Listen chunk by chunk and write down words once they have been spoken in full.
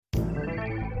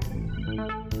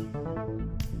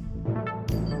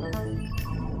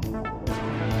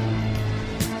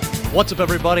What's up,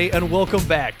 everybody, and welcome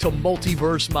back to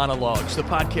Multiverse Monologues, the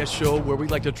podcast show where we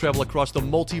like to travel across the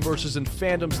multiverses and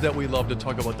fandoms that we love to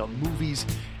talk about the movies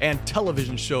and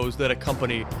television shows that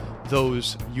accompany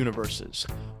those universes.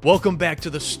 Welcome back to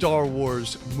the Star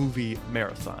Wars movie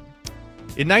marathon.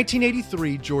 In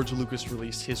 1983, George Lucas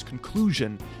released his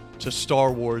conclusion to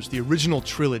Star Wars, the original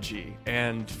trilogy,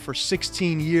 and for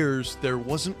 16 years, there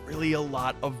wasn't really a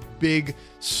lot of big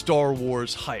Star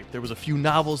Wars hype. There was a few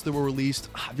novels that were released.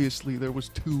 Obviously, there was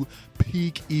 2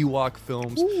 peak Ewok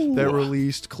films that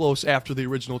released close after the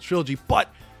original trilogy,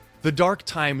 but the dark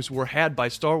times were had by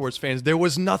Star Wars fans. There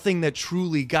was nothing that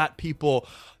truly got people,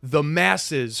 the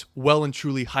masses, well and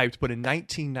truly hyped, but in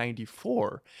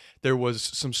 1994, there was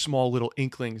some small little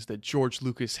inklings that George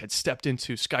Lucas had stepped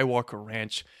into Skywalker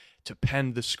Ranch to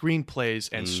pen the screenplays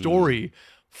and story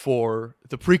for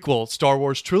the prequel Star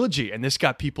Wars trilogy. And this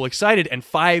got people excited. And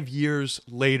 5 years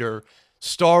later,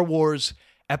 Star Wars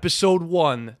Episode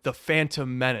 1, The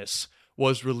Phantom Menace,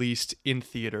 was released in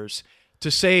theaters. To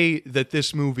say that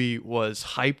this movie was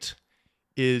hyped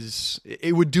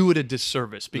it would do it a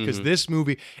disservice, because this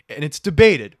movie, and it's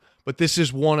debated, but this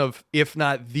is one of, if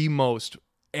not the most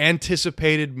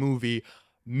anticipated movie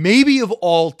maybe of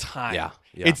all time. Yeah.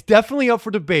 It's definitely up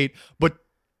for debate, but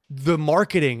the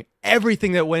marketing,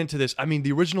 everything that went into this, I mean,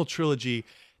 the original trilogy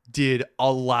did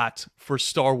a lot for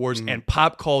Star Wars and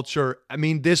pop culture. I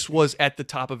mean, this was at the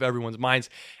top of everyone's minds.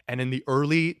 And in the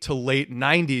early to late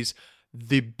 90s,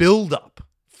 the buildup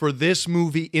for this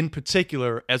movie in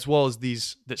particular, as well as the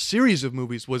series of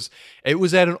movies, was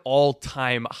at an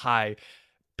all-time high.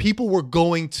 People were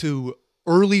going to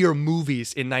earlier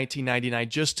movies in 1999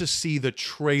 just to see the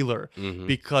trailer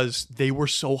because they were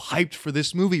so hyped for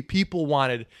this movie. People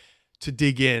wanted to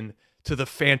dig in to the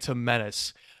Phantom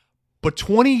Menace. But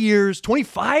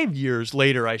 25 years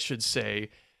later, I should say,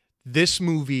 this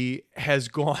movie has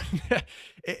gone...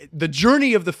 The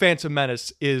journey of the Phantom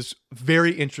Menace is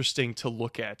very interesting to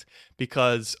look at,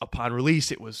 because upon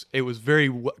release, it was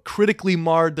very critically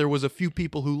marred. There was a few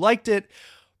people who liked it,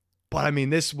 but I mean,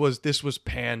 this was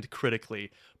panned critically.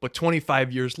 But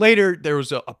 25 years later, there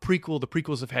was a prequel. The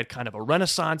prequels have had kind of a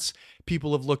renaissance.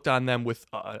 People have looked on them with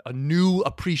a new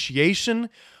appreciation.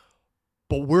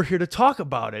 But we're here to talk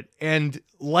about it. And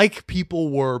like people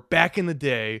were back in the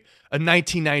day, in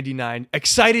 1999,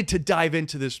 excited to dive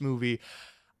into this movie,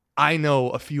 I know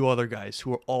a few other guys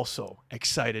who are also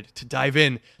excited to dive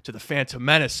in to the Phantom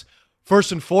Menace.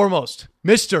 First and foremost,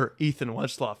 Mr. Ethan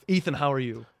Westloff. Ethan, how are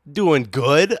you? Doing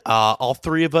good. All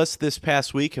 3 of us this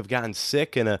past week have gotten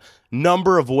sick in a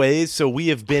number of ways, so we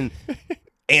have been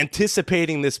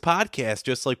anticipating this podcast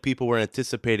just like people were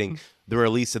anticipating the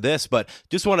release of this. But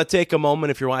just want to take a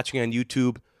moment, if you're watching on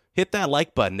YouTube, hit that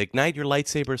like button. Ignite your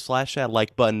lightsaber, slash that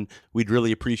like button. We'd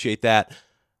really appreciate that.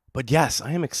 But yes,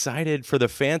 I am excited for the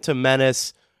Phantom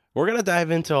Menace. We're going to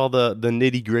dive into all the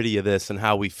nitty-gritty of this and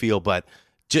how we feel, but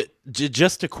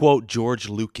just to quote George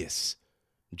Lucas,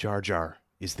 Jar Jar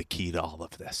is the key to all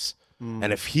of this.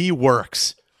 And if he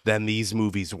works, then these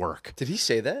movies work. Did he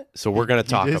say that? So we're going to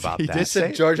talk about that. He did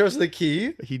say Jar Jar's the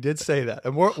key? He did say that.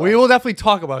 And we will definitely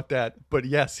talk about that. But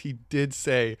yes, he did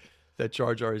say that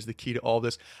Jar Jar is the key to all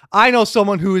this. I know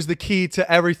someone who is the key to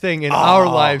everything in our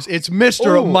lives. It's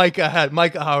Mr. Micah Head.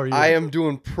 Micah, how are you? I am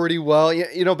doing pretty well.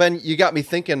 You know, Ben, you got me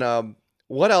thinking,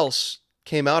 what else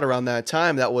came out around that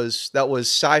time that was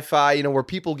sci-fi, you know, where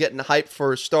people getting hyped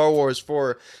for Star Wars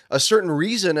for a certain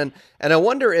reason. And I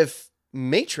wonder if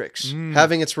Matrix,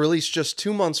 having its release just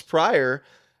 2 months prior,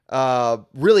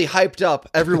 really hyped up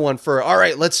everyone for, all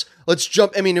right, let's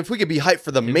jump. I mean, if we could be hyped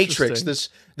for the Matrix,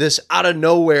 this out of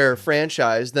nowhere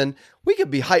franchise, then we could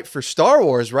be hyped for Star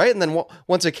Wars, right? And then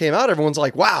once it came out, everyone's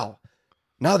like, wow,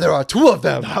 now there are 2 of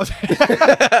them.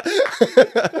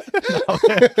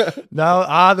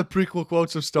 Now, the prequel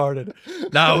quotes have started.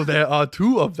 Now there are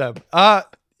 2 of them.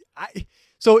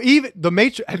 So even the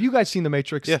Matrix, have you guys seen the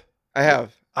Matrix? Yeah, I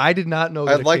have. I did not know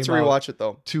that I'd like to rewatch it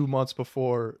though. 2 months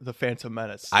before the Phantom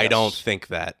Menace. I don't think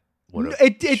that would have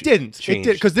it didn't. It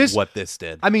did, because what this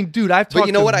did. I mean, dude, I've talked but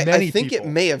you know to what? many I think people. It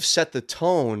may have set the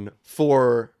tone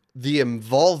for the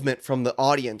involvement from the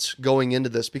audience going into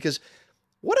this, because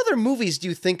what other movies do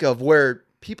you think of where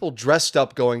people dressed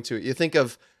up going to it? You think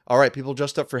of, all right, people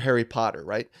dressed up for Harry Potter,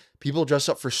 right? People dressed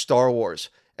up for Star Wars,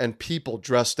 and people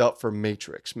dressed up for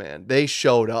Matrix, man. They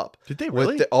showed up. Did they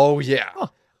really? Oh, yeah. Huh.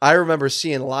 I remember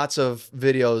seeing lots of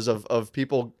videos of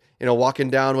people, you know, walking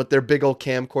down with their big old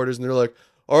camcorders, and they're like,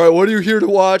 all right, what are you here to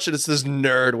watch? And it's this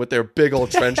nerd with their big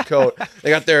old trench coat. They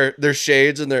got their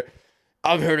shades and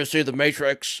I'm here to see the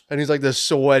Matrix, and he's like this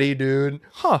sweaty dude.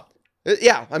 Huh.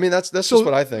 Yeah, I mean that's just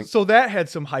what I think. So that had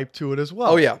some hype to it as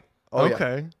well. Oh yeah. Oh yeah.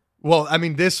 Okay. Well, I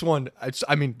mean, this one,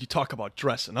 you talk about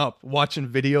dressing up, watching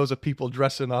videos of people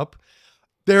dressing up.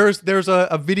 There's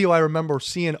a video I remember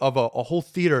seeing of a whole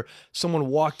theater. Someone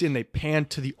walked in, they panned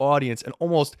to the audience, and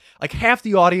almost like half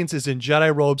the audience is in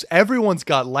Jedi robes. Everyone's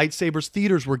got lightsabers.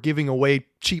 Theaters were giving away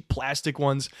cheap plastic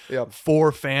ones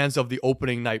for fans of the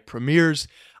opening night premieres.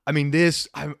 I mean,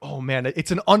 oh man, it's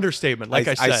an understatement. Like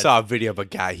I said, I saw a video of a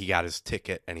guy. He got his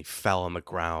ticket and he fell on the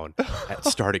ground and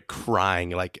started crying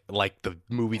like the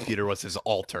movie theater was his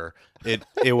altar.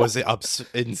 It was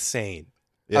insane.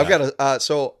 Yeah. I've got I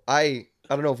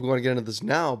don't know if we want to get into this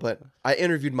now, but I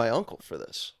interviewed my uncle for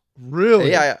this.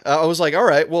 Really? Yeah. I was like, all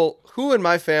right, well, who in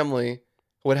my family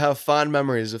would have fond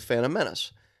memories of Phantom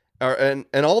Menace, and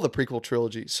all the prequel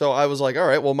trilogy? So I was like, all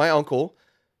right, well, my uncle.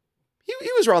 He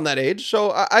was around that age, so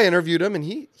I interviewed him, and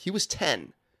he was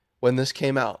 10 when this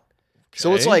came out. Okay.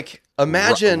 So it's like,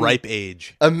 imagine ripe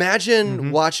age.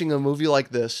 Imagine watching a movie like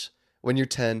this when you're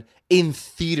 10 in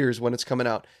theaters when it's coming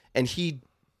out, and he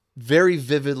very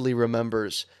vividly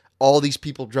remembers all these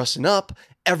people dressing up,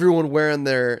 everyone wearing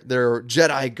their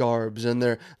Jedi garbs, and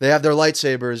they have their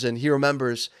lightsabers, and he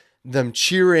remembers them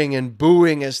cheering and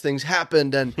booing as things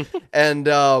happened, and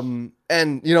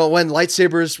and you know, when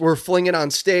lightsabers were flinging on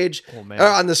stage,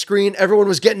 on the screen, everyone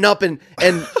was getting up and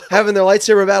having their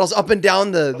lightsaber battles up and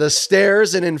down the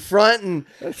stairs and in front,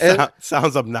 and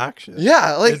sounds obnoxious.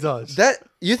 Yeah, like it does. That.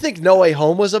 You think No Way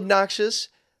Home was obnoxious?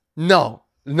 No.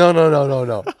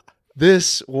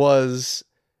 This was,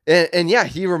 and yeah,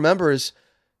 he remembers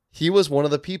he was one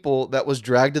of the people that was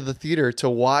dragged to the theater to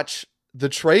watch the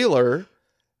trailer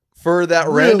for that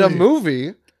random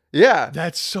movie. Yeah,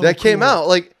 that's so that cool. came out.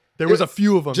 Like there was a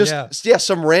few of them.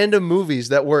 Some random movies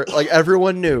that were like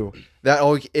everyone knew that.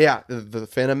 Oh yeah, the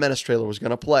Phantom Menace trailer was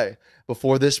gonna play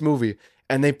before this movie,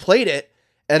 and they played it,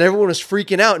 and everyone was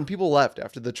freaking out, and people left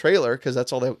after the trailer because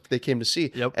that's all they came to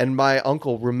see. Yep. And my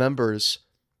uncle remembers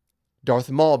Darth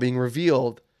Maul being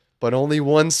revealed, but only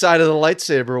one side of the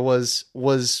lightsaber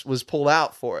was pulled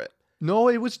out for it. No,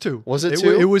 it was two. Was it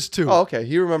two? It was two. Oh, okay.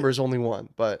 He remembers only one,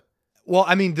 but well,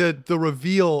 I mean the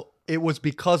reveal. It was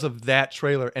because of that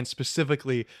trailer and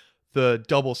specifically the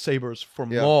double sabers for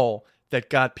Maul that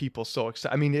got people so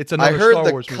excited. I mean, it's another Star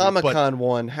Wars movie. I heard the Comic-Con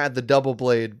one had the double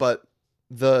blade, but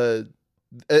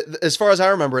as far as I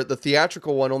remember it, the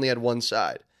theatrical one only had one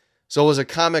side. So it was a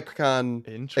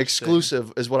Comic-Con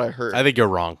exclusive is what I heard. I think you're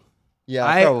wrong.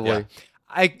 Yeah, probably.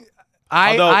 Yeah.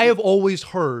 I have always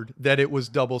heard that it was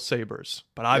double sabers,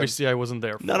 but obviously I wasn't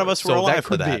there for None of us were alive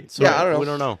for that. So I don't know. We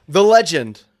don't know. The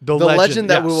legend. The legend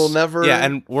that we will never. Yeah,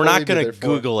 and we're not going to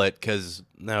Google it because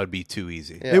that would be too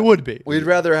easy. Yeah. It would be. We'd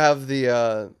rather have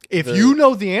the... if you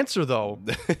know the answer, though,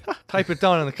 type it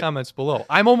down in the comments below.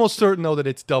 I'm almost certain, though, that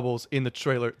it's doubles in the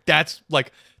trailer. That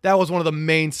was one of the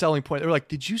main selling points. They were like,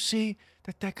 did you see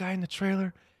that guy in the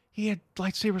trailer? He had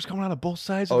lightsabers coming out of both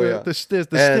sides of the stick.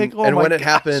 Oh, and my when it gosh.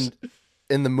 happened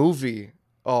in the movie,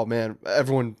 oh man,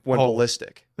 everyone went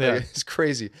ballistic. Yeah. Like, it's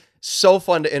crazy. So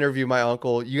fun to interview my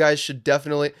uncle. You guys should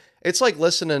definitely. It's like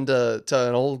listening to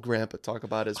an old grandpa talk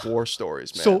about his war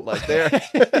stories, man. So, like they're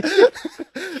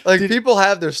people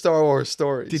have their Star Wars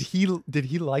stories. Did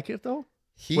he like it though?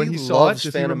 When he loves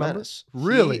Phantom Menace.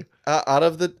 Really? Out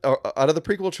of the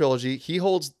prequel trilogy, he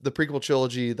holds the prequel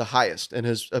trilogy the highest in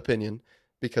his opinion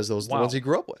because those are the ones he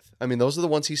grew up with. I mean, those are the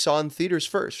ones he saw in theaters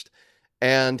first.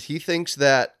 And he thinks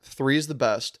that 3 is the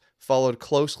best, followed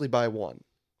closely by 1.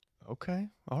 Okay.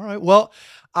 All right. Well,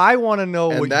 I want to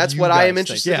know and that's what I am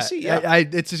interested to see. Yeah.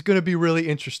 It's just going to be really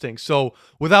interesting. So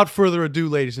without further ado,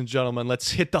 ladies and gentlemen,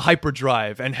 let's hit the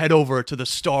hyperdrive and head over to the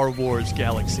Star Wars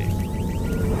galaxy.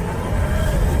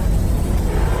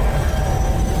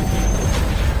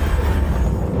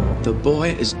 The boy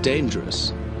is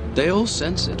dangerous. They all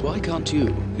sense it. Why can't you?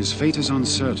 His fate is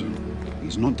uncertain.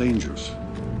 He's not dangerous.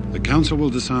 The Council will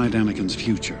decide Anakin's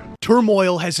future.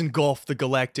 Turmoil has engulfed the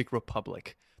Galactic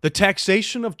Republic. The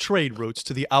taxation of trade routes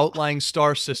to the outlying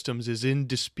star systems is in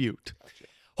dispute.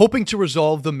 Hoping to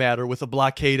resolve the matter with a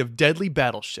blockade of deadly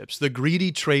battleships, the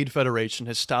greedy Trade Federation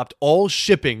has stopped all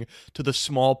shipping to the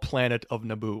small planet of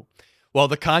Naboo. While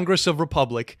the Congress of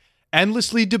Republic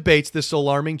endlessly debates this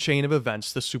alarming chain of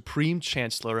events, the Supreme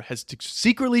Chancellor has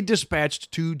secretly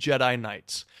dispatched 2 Jedi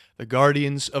Knights, the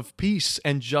guardians of peace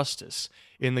and justice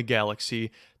in the galaxy,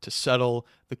 to settle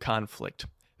the conflict.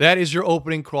 That is your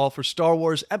opening crawl for Star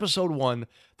Wars Episode 1,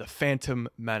 The Phantom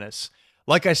Menace.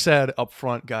 Like I said up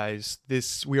front, guys,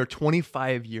 we are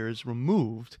 25 years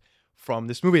removed from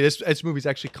this movie. This movie is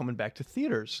actually coming back to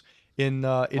theaters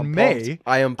I'm May. pumped.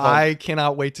 I am pumped. I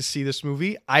cannot wait to see this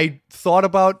movie. I thought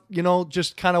about,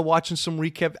 just kind of watching some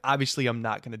recap. Obviously, I'm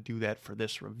not going to do that for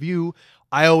this review.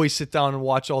 I always sit down and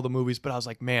watch all the movies, but I was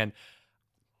like, man,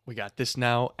 we got this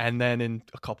now. And then in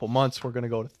a couple months, we're going to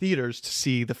go to theaters to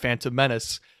see The Phantom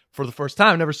Menace for the first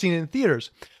time. I've never seen it in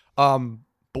theaters.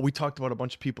 But we talked about a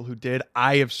bunch of people who did.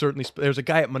 I have certainly, there's a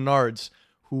guy at Menards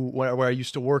where I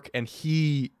used to work, and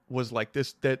he was like,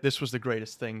 this was the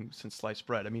greatest thing since sliced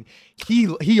bread. I mean,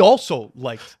 he also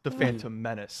liked The Phantom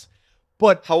Menace.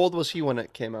 But How old was he when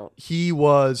it came out? he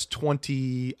was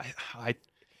 20,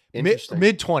 Interesting.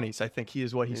 mid-20s, I think he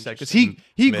is what he said. Because he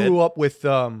grew up with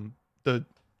the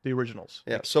originals.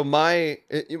 Yeah. So you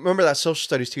remember that social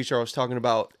studies teacher I was talking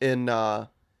about in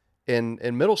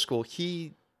middle school?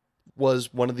 He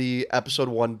was one of the episode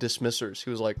 1 dismissers. He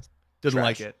was like, Didn't trash.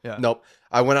 like it. Yeah. Nope.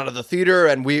 I went out of the theater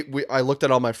and I looked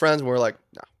at all my friends and we were like,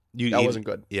 no, that You- wasn't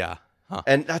good. Yeah. Huh.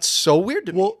 And that's so weird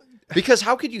to me. Because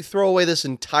how could you throw away this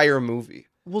entire movie?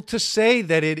 Well, to say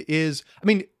that it is, I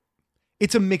mean,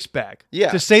 it's a mixed bag.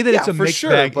 Yeah. To say that Yeah, it's a for mixed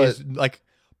sure, bag but- is like,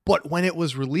 but when it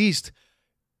was released,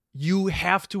 you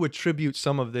have to attribute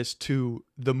some of this to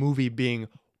the movie being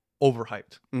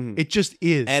overhyped. Mhm. It just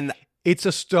is. And it's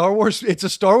a Star Wars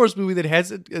movie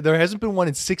that there hasn't been one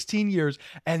in 16 years,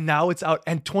 and now it's out.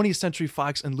 And 20th Century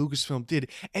Fox and Lucasfilm did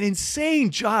an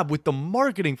insane job with the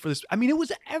marketing for this. I mean, it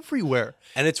was everywhere.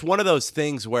 And it's one of those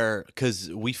things where, because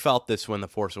we felt this when The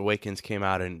Force Awakens came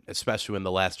out, and especially when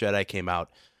The Last Jedi came out,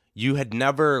 you had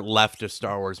never left a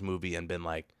Star Wars movie and been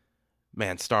like,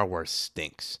 man, Star Wars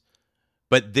stinks.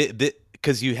 But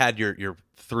because you had your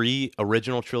 3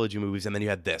 original trilogy movies, and then you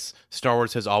had this. Star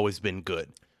Wars has always been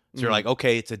good. So you're like,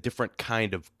 okay, it's a different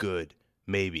kind of good,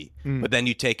 maybe. But then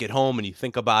you take it home and you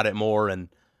think about it more, and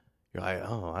you're like,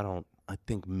 oh, I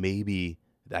think maybe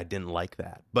I didn't like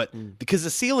that. But because the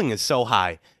ceiling is so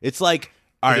high, it's like,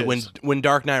 all right, when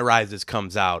Dark Knight Rises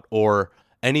comes out, or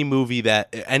any movie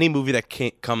that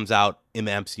comes out in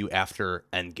the MCU after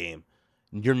Endgame,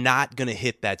 you're not gonna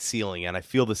hit that ceiling. And I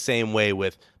feel the same way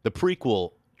with the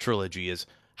prequel trilogy. Is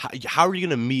how are you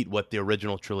gonna meet what the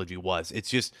original trilogy was? It's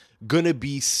just gonna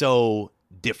be so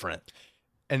different.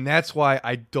 And that's why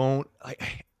I don't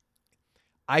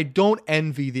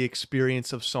envy the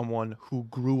experience of someone who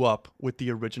grew up with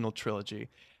the original trilogy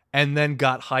and then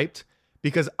got hyped,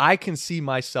 because I can see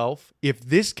myself, if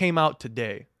this came out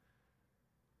today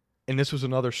and this was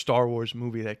another Star Wars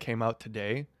movie that came out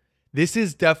today, this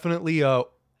is definitely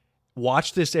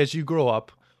watch this as you grow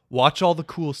up, watch all the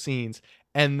cool scenes,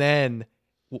 and then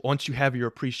once you have your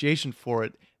appreciation for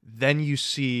it, then you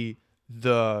see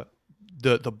the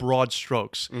broad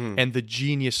strokes and the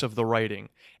genius of the writing.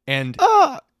 And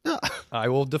I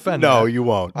will defend No, that. you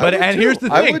won't. But and here's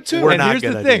the I thing. would too. We're And not here's the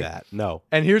gonna thing. do that. No.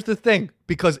 And here's the thing,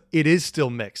 because it is still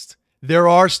mixed. There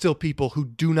are still people who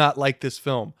do not like this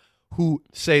film, who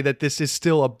say that this is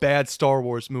still a bad Star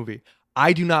Wars movie.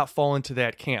 I do not fall into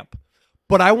that camp.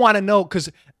 But I want to know, because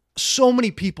so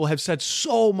many people have said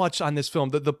so much on this film.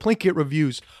 The Plinkett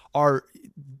reviews are,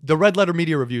 the Red Letter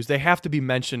Media reviews, they have to be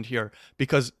mentioned here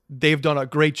because they've done a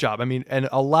great job. I mean, and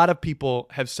a lot of people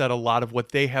have said a lot of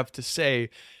what they have to say,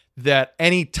 that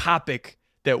any topic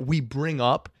that we bring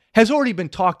up has already been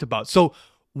talked about. So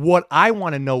what I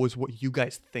want to know is what you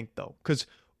guys think, though. Because,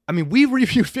 I mean, we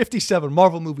reviewed 57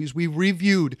 Marvel movies. We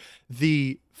reviewed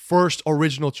the first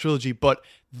original trilogy, but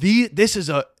this is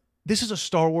a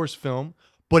Star Wars film,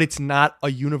 but it's not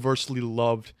a universally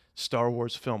loved Star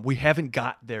Wars film. We haven't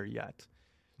got there yet.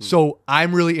 So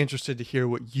I'm really interested to hear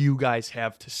what you guys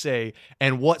have to say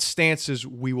and what stances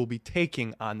we will be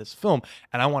taking on this film.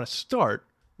 And I want to start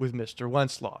with Mr.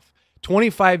 Wentzloff.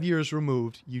 25 years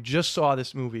removed, you just saw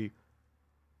this movie.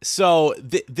 So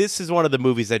this is one of the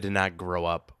movies I did not grow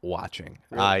up watching.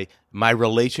 Really? My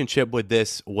relationship with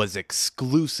this was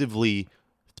exclusively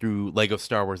through Lego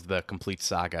Star Wars: The Complete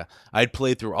Saga. I'd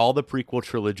played through all the prequel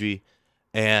trilogy,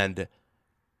 and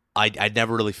I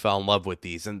never really fell in love with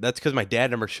these. And that's because my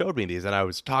dad never showed me these. And I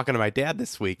was talking to my dad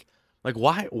this week, like,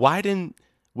 why didn't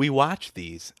we watch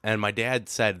these? And my dad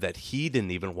said that he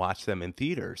didn't even watch them in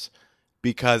theaters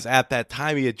because at that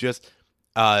time he had just,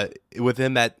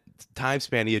 within that time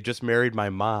span, he had just married my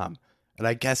mom. And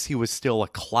I guess he was still a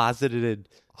closeted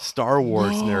Star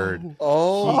Wars nerd.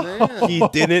 Oh, man. He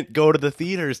didn't go to the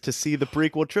theaters to see the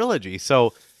prequel trilogy.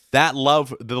 So the love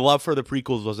for the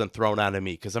prequels wasn't thrown onto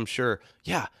me because I'm sure,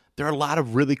 yeah, there are a lot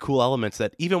of really cool elements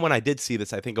that even when I did see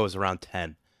this, I think I was around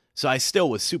 10. So I still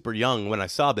was super young when I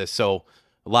saw this. So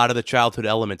a lot of the childhood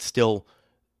elements still,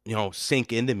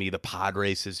 sink into me. The pod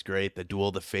race is great. The Duel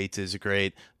of the Fates is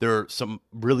great. There are some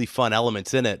really fun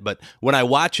elements in it. But when I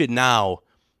watch it now,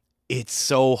 it's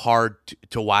so hard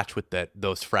to watch with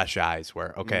those fresh eyes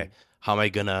where, okay, how am I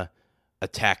going to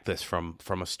attack this from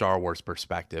a Star Wars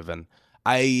perspective? And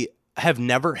I have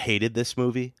never hated this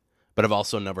movie, but I've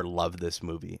also never loved this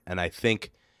movie. And I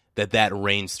think that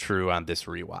reigns true on this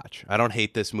rewatch. I don't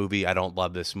hate this movie. I don't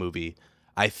love this movie.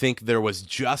 I think there was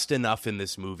just enough in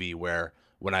this movie where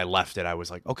when I left it, I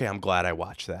was like, okay, I'm glad I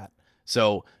watched that.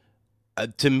 So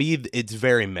to me, it's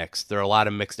very mixed. There are a lot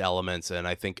of mixed elements, and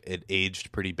I think it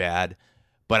aged pretty bad.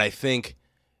 But I think,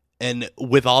 and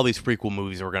with all these prequel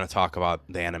movies, we're going to talk about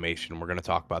the animation. We're going to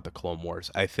talk about the Clone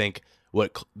Wars. I think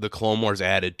what the Clone Wars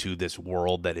added to this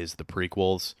world that is the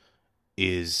prequels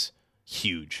is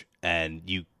huge, and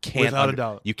you can't Without a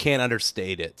doubt. You can't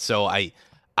understate it. So I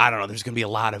don't know. There's going to be a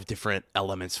lot of different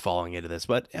elements falling into this,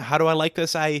 but how do I like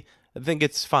this? I think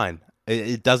it's fine.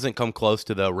 It doesn't come close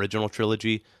to the original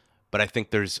trilogy, but I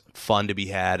think there's fun to be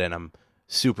had, and I'm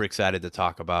super excited to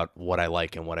talk about what I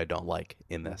like and what I don't like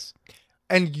in this.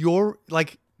 And you're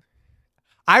like,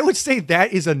 I would say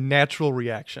that is a natural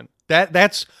reaction.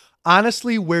 That's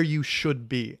honestly where you should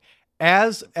be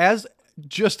as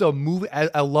just a movie, as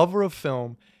a lover of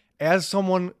film, as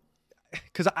someone,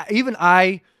 because even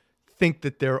I think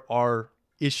that there are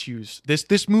issues.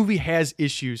 This movie has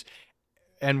issues,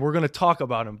 and we're going to talk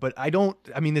about them. But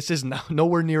this is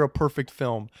nowhere near a perfect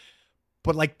film.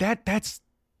 But like that's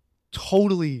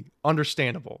totally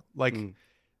understandable. Like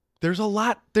there's a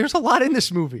lot in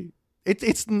this movie.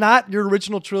 It's not your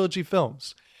original trilogy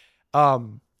films.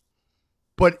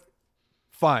 But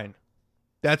fine.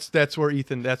 That's where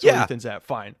Ethan's at.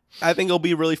 Fine. I think it'll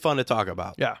be really fun to talk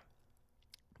about. Yeah.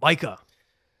 Micah.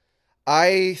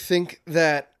 I think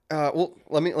that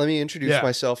let me introduce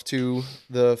myself to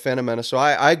the Phantom Menace. So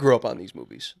I grew up on these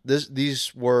movies.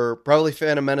 These were probably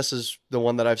Phantom Menace is the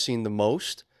one that I've seen the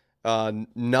most.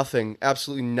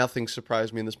 Absolutely nothing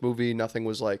surprised me in this movie. Nothing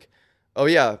was like, oh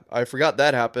yeah, I forgot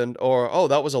that happened, or oh,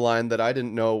 that was a line that I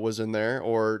didn't know was in there,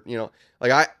 or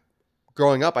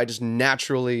growing up, I just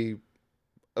naturally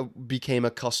became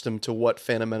accustomed to what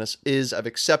Phantom Menace is. I've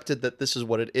accepted that this is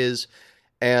what it is.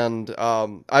 And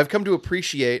I've come to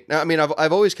appreciate.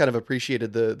 I've always kind of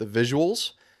appreciated the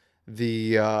visuals,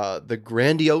 the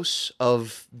grandiose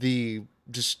of the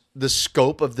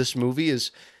scope of this movie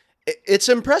it's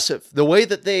impressive. The way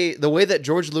that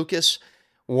George Lucas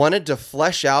wanted to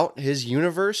flesh out his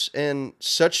universe in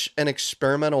such an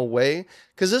experimental way,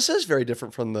 because this is very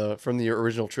different from the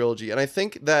original trilogy. And I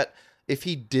think that if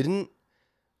he didn't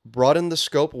broaden the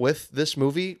scope with this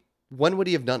movie, when would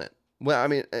he have done it?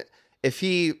 Well, if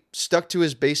he stuck to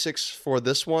his basics for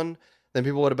this one, then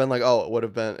people would have been like, oh, it would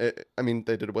have been...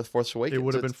 they did it with Force Awakens. It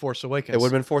would have been Force Awakens. It would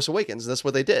have been Force Awakens. That's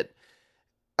what they did.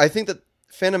 I think that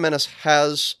Phantom Menace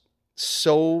has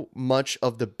so much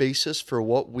of the basis for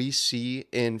what we see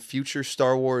in future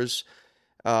Star Wars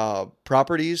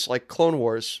properties, like Clone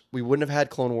Wars. We wouldn't have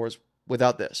had Clone Wars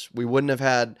without this. We wouldn't have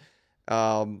had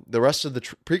the rest of the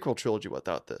prequel trilogy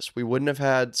without this. We wouldn't have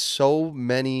had so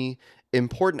many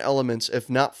important elements if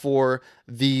not for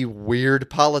the weird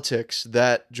politics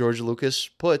that George Lucas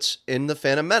puts in the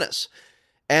Phantom Menace,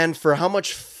 and for how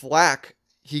much flack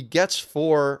he gets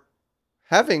for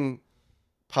having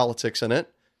politics in it.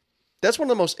 That's one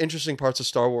of the most interesting parts of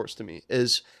Star Wars to me,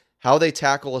 is how they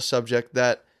tackle a subject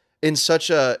that in such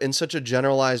a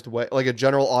generalized way, like a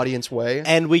general audience way,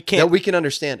 and we can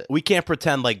understand it. We can't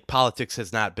pretend like politics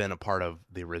has not been a part of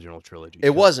the original trilogy.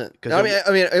 It wasn't.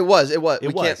 It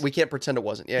was. We can't pretend it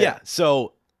wasn't. Yeah.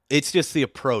 So it's just the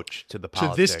approach to the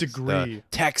politics, to this degree, the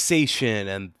taxation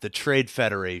and the trade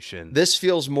federation. This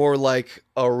feels more like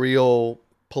a real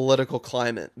political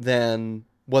climate than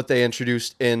what they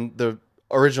introduced in the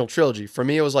original trilogy. For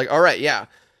me, it was like, all right, yeah.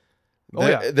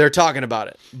 They're talking about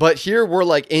it. But here we're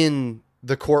like in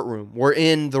the courtroom. We're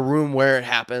in the room where it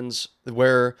happens,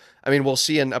 where, we'll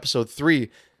see in episode 3.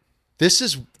 This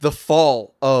is the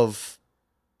fall of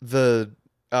the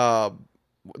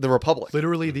Republic.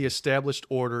 Literally the established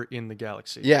order in the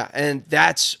galaxy. Yeah, and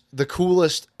that's the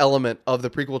coolest element of the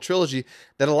prequel trilogy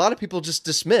that a lot of people just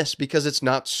dismiss because it's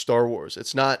not Star Wars.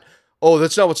 It's not, oh,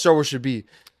 that's not what Star Wars should be.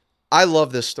 I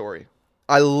love this story.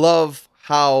 I love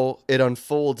how it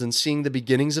unfolds, and seeing the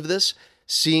beginnings of this,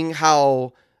 seeing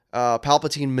how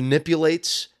Palpatine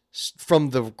manipulates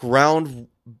from the ground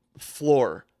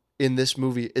floor in this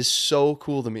movie is so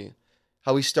cool to me.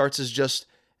 How he starts as just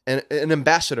an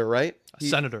ambassador, right?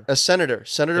 Senator. Senator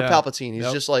Palpatine.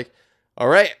 He's just like, all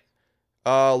right,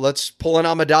 let's pull in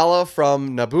Amidala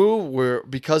from Naboo.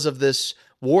 Because of this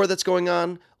war that's going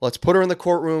on, let's put her in the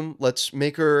courtroom. Let's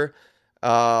make her...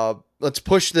 let's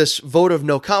push this vote of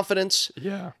no confidence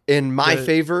in my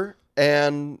favor,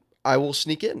 and I will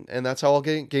sneak in, and that's how I'll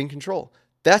gain control.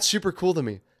 That's super cool to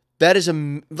me. That is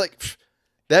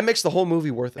that makes the whole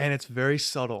movie worth it. And it's very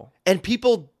subtle. And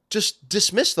people just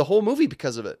dismiss the whole movie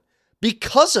because of it.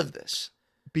 Because of this.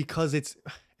 Because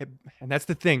and that's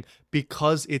the thing,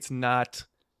 because it's not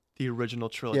the original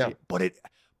trilogy. Yeah.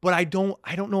 But I don't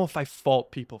know if I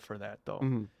fault people for that though.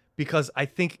 Mm-hmm. Because I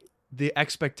think the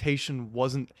expectation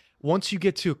wasn't, once you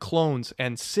get to clones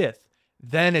and Sith,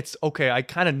 then it's okay, I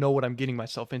kind of know what I'm getting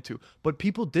myself into. But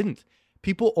people didn't.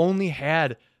 People only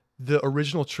had the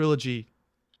original trilogy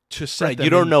to set them You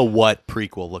don't in. know what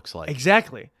prequel looks like.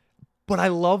 Exactly. But I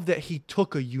love that he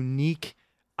took a unique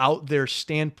out there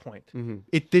standpoint.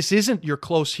 Mm-hmm. This isn't your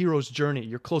close hero's journey,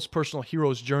 your close personal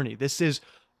hero's journey. This is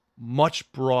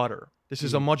much broader. This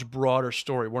is a much broader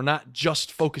story. We're not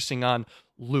just focusing on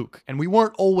Luke. And we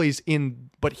weren't always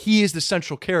but he is the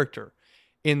central character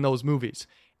in those movies.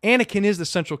 Anakin is the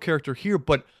central character here,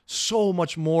 but so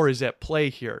much more is at play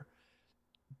here.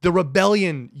 The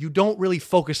rebellion, you don't really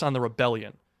focus on the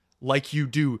rebellion like you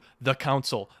do the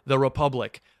Council, the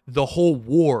Republic, the whole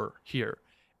war here.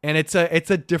 And it's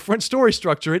a different story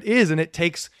structure. It is, and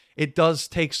it does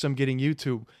take some getting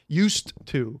used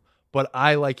to. But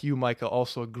I, like you, Micah,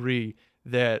 also agree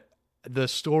that the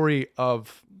story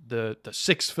of the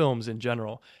 6 films in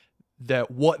general, that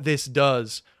what this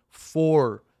does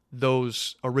for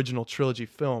those original trilogy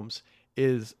films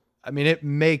is, I mean, it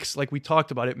makes, like we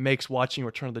talked about, it makes watching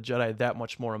Return of the Jedi that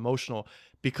much more emotional,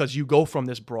 because you go from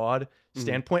this broad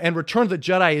standpoint, and Return of the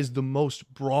Jedi is the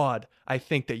most broad, I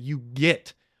think, that you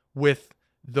get with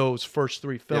those first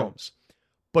 3 films.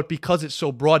 But because it's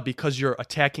so broad, because you're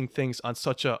attacking things on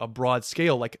such a broad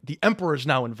scale, like the Emperor's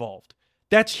now involved,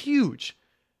 that's huge.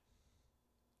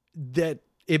 That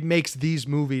it makes these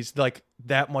movies like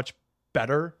that much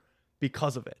better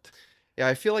because of it. Yeah,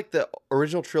 I feel like the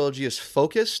original trilogy is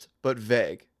focused but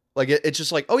vague. Like it's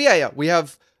just like, oh yeah, we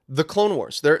have the Clone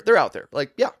Wars. They're out there.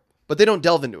 Like, yeah, but they don't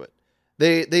delve into it.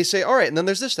 They say, all right, and then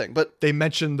there's this thing, but they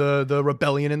mention the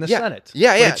rebellion in the Senate.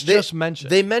 Yeah, but it's just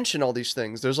mentioned. They mention all these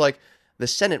things. There's like, the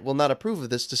Senate will not approve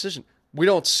of this decision. We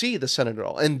don't see the Senate at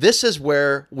all. And this is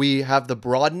where we have the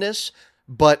broadness,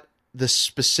 but the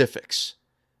specifics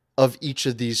of each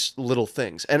of these little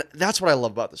things. And that's what I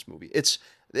love about this movie. It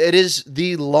is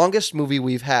the longest movie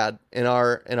we've had in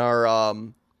our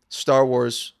Star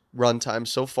Wars runtime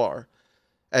so far,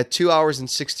 at 2 hours and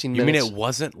 16 minutes. You mean it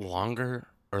wasn't longer?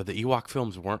 Or the Ewok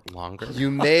films weren't longer? You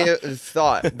may have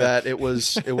thought that it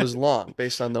was long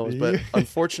based on those, but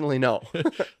unfortunately, no.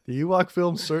 The Ewok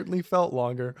film certainly felt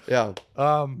longer. Yeah.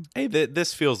 Hey,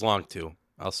 this feels long too.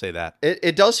 I'll say that.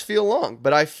 It does feel long,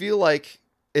 but I feel like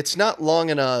it's not long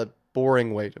in a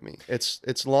boring way to me.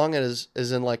 It's long as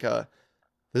in like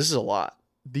this is a lot.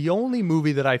 The only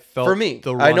movie that I felt for me,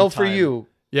 the I know for runtime- you.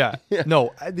 Yeah.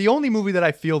 No, the only movie that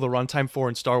I feel the runtime for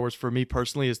in Star Wars for me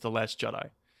personally is The Last Jedi.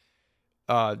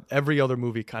 Every other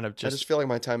movie kind of I just feel like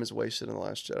my time is wasted in The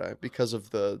Last Jedi because of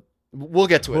the. We'll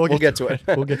get to it. We'll get to it.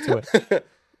 We'll get to it.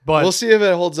 But we'll see if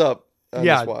it holds up on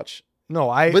this watch. No,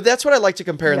 But that's what I like to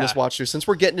compare in this watch too. Since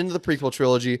we're getting into the prequel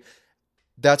trilogy,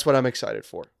 that's what I'm excited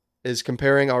for. Is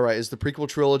comparing. All right, is the prequel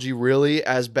trilogy really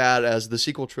as bad as the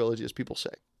sequel trilogy, as people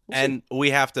say? And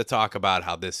we have to talk about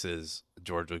how this is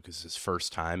George Lucas's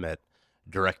first time at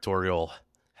directorial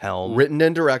helm. Written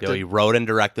and directed. He wrote and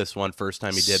directed this one. First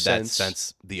time he did that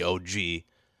since the OG.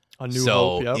 A New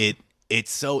Hope, yep.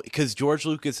 It's so, because George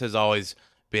Lucas has always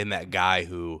been that guy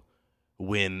who,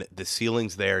 when the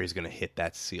ceiling's there, he's going to hit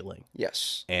that ceiling.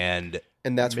 Yes. And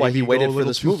that's why he waited for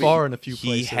this movie. Far in a few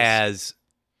places.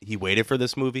 He waited for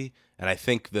this movie, and I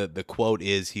think the quote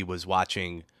is he was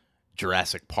watching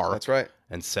Jurassic Park. That's right.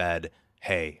 And said,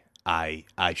 "Hey, I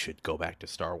should go back to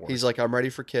Star Wars." He's like, I'm ready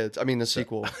for kids. I mean, the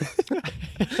sequel.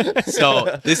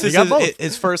 So this is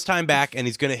his first time back, and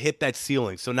he's going to hit that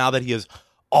ceiling. So now that he has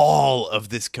all of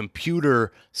this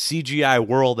computer CGI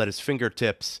world at his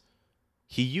fingertips,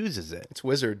 he uses it. It's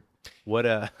wizard.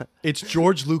 It's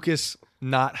George Lucas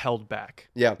not held back.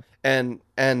 Yeah, and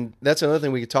that's another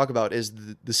thing we could talk about is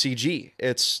the CG.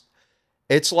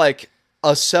 It's like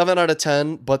a 7 out of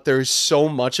 10, but there's so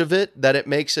much of it that it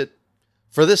makes it,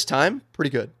 for this time,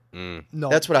 pretty good. No,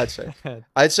 that's what I'd say.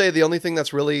 I'd say the only thing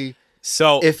that's really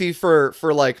so iffy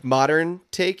for like modern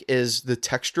take is the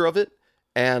texture of it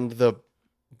and the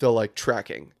like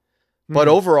tracking. But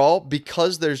overall,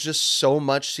 because there's just so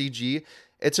much CG,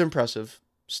 it's impressive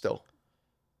still.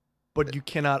 But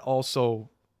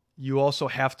you also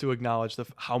have to acknowledge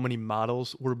how many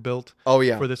models were built. Oh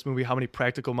yeah, for this movie, how many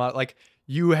practical models? Like,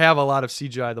 you have a lot of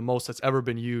CGI, the most that's ever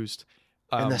been used.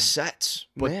 And the sets,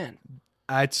 man.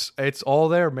 It's all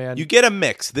there, man. You get a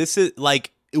mix. This is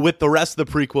like, with the rest of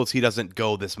the prequels, he doesn't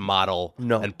go this model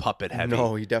and puppet heavy.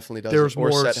 No, he definitely doesn't. There's or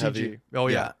more set CG. heavy. Oh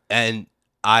yeah. And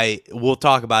we'll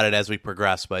talk about it as we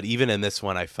progress, but even in this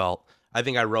one, I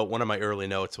think I wrote one of my early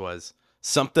notes was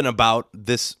something about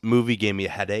this movie gave me a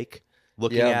headache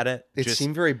looking at it. It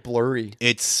seemed very blurry.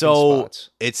 It's so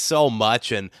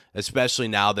much, and especially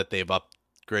now that they've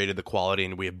upgraded the quality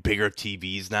and we have bigger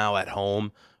TVs now at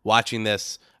home. Watching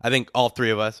this, I think all three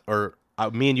of us, or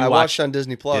me and you, watched on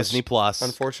Disney Plus. Disney Plus,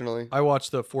 unfortunately. I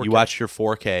watched the 4K. You watched your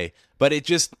 4K, but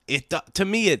to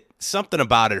me, something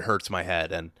about it hurts my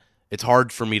head, and it's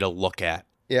hard for me to look at.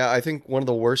 Yeah, I think one of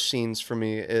the worst scenes for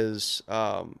me is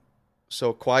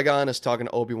so Qui-Gon is talking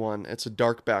to Obi-Wan. It's a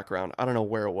dark background. I don't know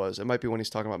where it was. It might be when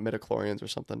he's talking about midichlorians or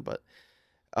something, but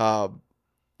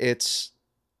it's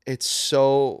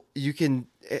so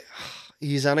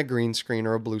he's on a green screen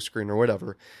or a blue screen or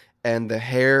whatever, and the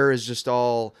hair is just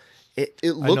all it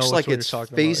looks like it's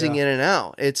phasing in and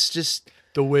out. It's just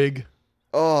the wig.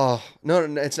 Oh, no,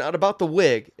 it's not about the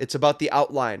wig. It's about the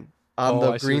outline on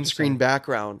the green screen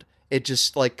background. It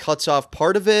just like cuts off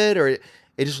part of it, or it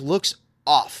just looks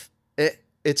off.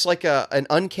 It's like an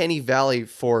uncanny valley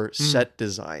for set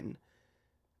design.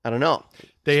 I don't know.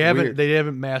 They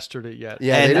haven't mastered it yet.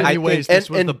 Yeah, and in many ways, this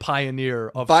was the pioneer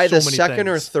of by so the many second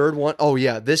things. or third one. Oh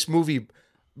yeah, this movie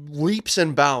leaps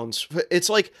and bounds. It's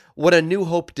like what A New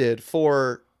Hope did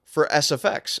for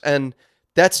SFX, and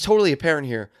that's totally apparent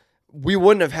here. We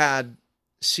wouldn't have had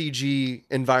CG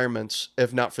environments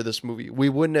if not for this movie. We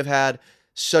wouldn't have had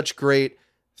such great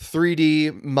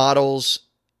 3D models,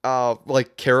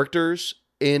 like characters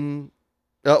in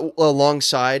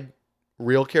alongside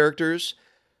real characters,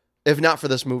 if not for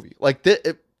this movie. Like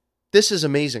this is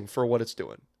amazing for what it's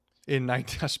doing.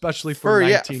 Especially for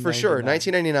 1999. For sure,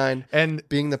 1999, and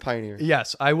being the pioneer.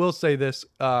 Yes, I will say this: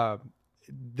 I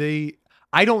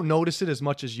don't notice it as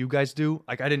much as you guys do.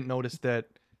 Like I didn't notice that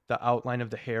the outline of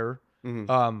the hair,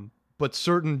 but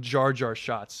certain Jar Jar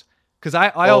shots. Because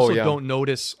I also don't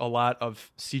notice a lot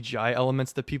of CGI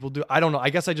elements that people do. I don't know.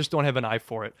 I guess I just don't have an eye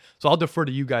for it. So I'll defer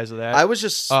to you guys of that. I was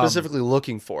just specifically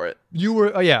looking for it. You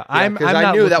were, I'm because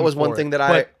I knew that was one thing that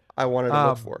I wanted to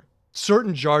look for.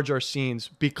 Certain Jar Jar scenes,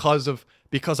 because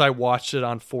I watched it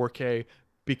on 4K,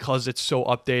 because it's so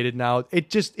updated now, it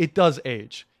does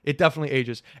age. It definitely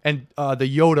ages. And the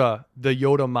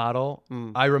Yoda model,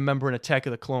 I remember in Attack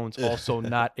of the Clones also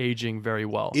not aging very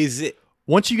well. Is it?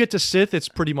 Once you get to Sith, it's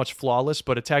pretty much flawless,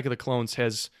 but Attack of the Clones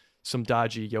has some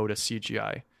dodgy Yoda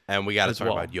CGI. And we got to talk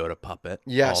about Yoda Puppet.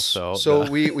 Yes. Also, so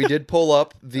we did pull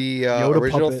up the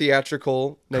original Puppet.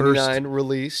 Theatrical 99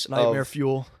 release. Nightmare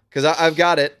Fuel. Because I've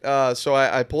got it. So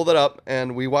I pulled it up,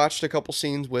 and we watched a couple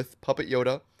scenes with Puppet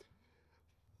Yoda.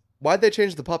 Why'd they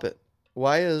change the puppet?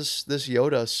 Why is this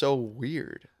Yoda so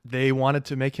weird? They wanted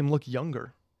to make him look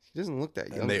younger. He doesn't look that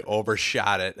young. And they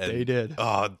overshot it. And, they did.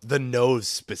 The nose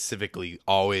specifically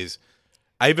always.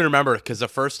 I even remember because the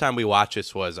first time we watched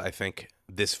this was, I think,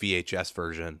 this VHS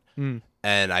version.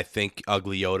 And I think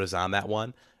Ugly Yoda's on that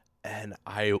one. And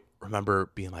I remember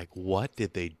being like, what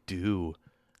did they do?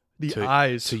 The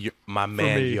eyes. To my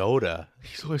man me. Yoda.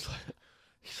 He's always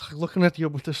like looking at you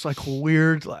with this like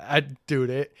weird.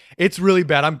 Dude, it's really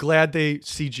bad. I'm glad they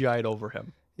CGI'd over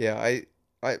him. Yeah,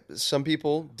 some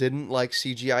people didn't like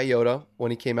CGI Yoda when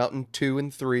he came out in 2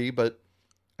 and 3, but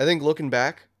I think looking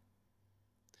back,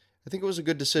 I think it was a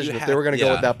good decision if they were going to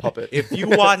go with that puppet. If you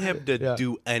want him to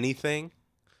do anything,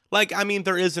 like, I mean,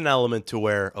 there is an element to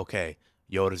where, okay,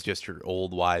 Yoda's just your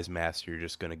old wise master. You're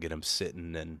just going to get him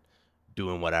sitting and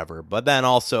doing whatever. But then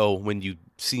also when you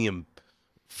see him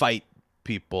fight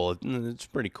people, it's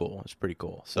pretty cool.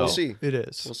 So we'll see. It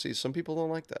is. We'll see. Some people don't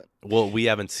like that. Well, we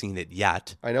haven't seen it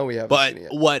yet. I know we haven't but seen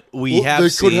it yet. What we have they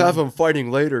seen... could have him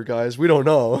fighting later, guys. We don't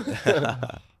know.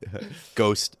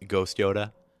 Ghost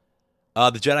Yoda.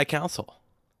 The Jedi Council.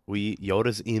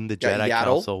 Yoda's in the Jedi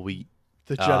Council.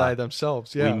 The Jedi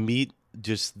themselves, yeah. We meet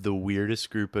just the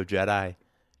weirdest group of Jedi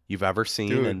you've ever seen.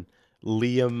 Dude. And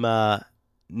Liam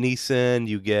Neeson,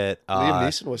 you get... Liam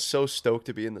Neeson was so stoked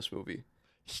to be in this movie.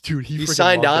 Dude, he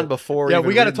signed on it. before. Yeah,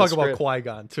 we got to talk about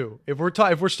Qui-Gon too. If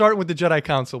we're starting with the Jedi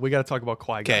Council, we got to talk about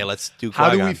Qui-Gon. Okay, let's do Qui-Gon.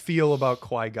 How do we feel about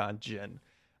Qui-Gon Jinn?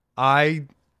 I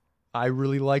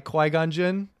really like Qui-Gon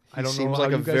Jinn. I don't know how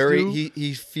you guys do.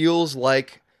 He feels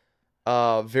like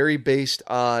very based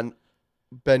on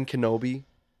Ben Kenobi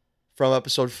from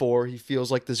Episode 4. He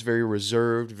feels like this very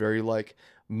reserved, very like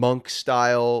monk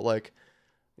style, like,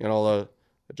 you know,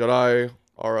 the Jedi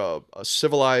are a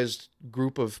civilized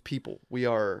group of people. We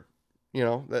are, you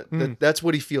know, that's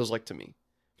what he feels like to me.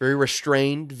 Very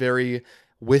restrained, very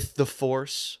with the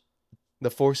Force.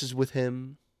 The Force is with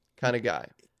him kind of guy.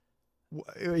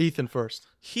 Ethan first.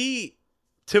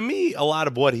 To me, a lot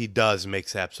of what he does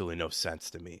makes absolutely no sense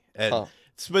to me. And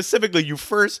specifically, you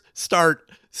first start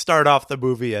off the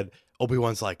movie and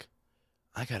Obi-Wan's like,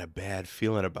 I got a bad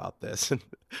feeling about this. And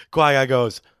Qui-Gon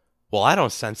goes, well, I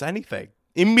don't sense anything.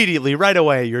 Immediately, right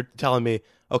away, you're telling me,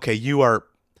 okay,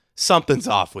 something's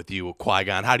off with you,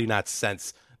 Qui-Gon. How do you not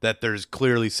sense that there's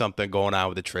clearly something going on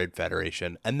with the Trade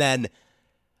Federation? And then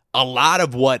a lot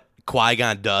of what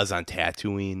Qui-Gon does on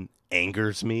Tatooine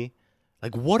angers me.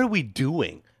 Like, what are we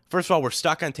doing? First of all, we're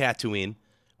stuck on Tatooine,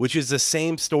 which is the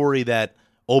same story that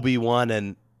Obi-Wan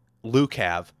and Luke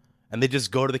have, and they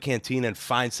just go to the canteen and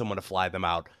find someone to fly them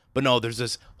out. But no, there's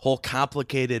this whole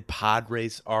complicated pod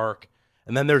race arc,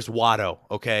 and then there's Watto,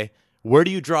 okay? Where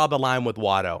do you draw the line with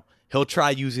Watto? He'll try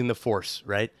using the Force,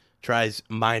 right? Tries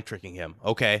mind tricking him.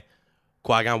 Okay,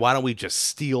 Qui-Gon, why don't we just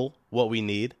steal what we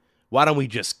need? Why don't we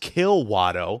just kill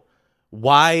Watto?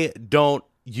 Why don't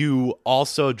you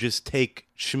also just take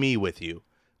Shmi with you?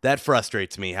 That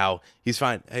frustrates me, how he's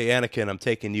fine. Hey, Anakin, I'm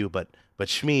taking you, but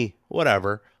Shmi,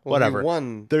 whatever. He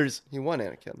won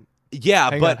Anakin. Yeah,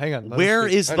 hang on.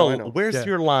 Where's I know.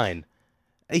 your line?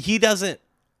 He doesn't.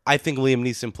 I think Liam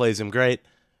Neeson plays him great,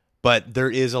 but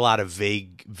there is a lot of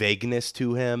vagueness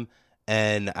to him,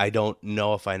 and I don't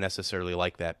know if I necessarily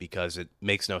like that because it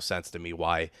makes no sense to me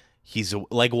why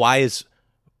why is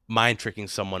mind tricking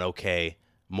someone okay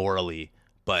morally,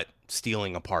 but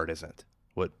stealing a part isn't?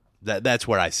 That's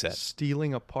what I said.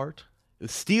 Stealing a part?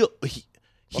 How's he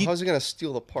going to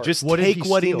steal the part? Just What did take he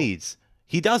what he steal? needs.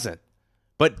 He doesn't.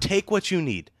 But take what you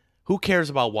need. Who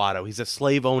cares about Watto? He's a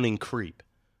slave-owning creep.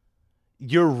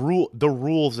 The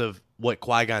rules of what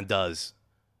Qui-Gon does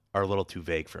are a little too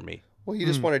vague for me. Well, he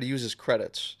just wanted to use his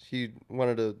credits. He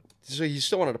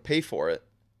still wanted to pay for it.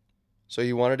 So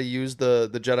he wanted to use the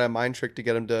Jedi mind trick to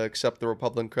get him to accept the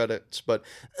Republic credits, but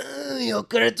your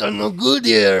credits are no good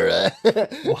here.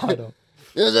 Watto.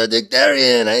 You're a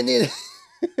dictarian. I need.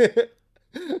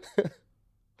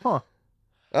 Huh.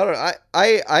 I don't know.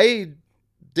 I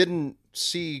didn't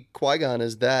see Qui-Gon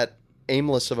as that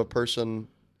aimless of a person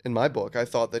in my book. I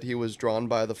thought that he was drawn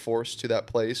by the Force to that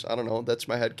place. I don't know. That's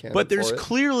my headcanon. But there's for it.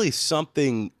 clearly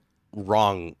something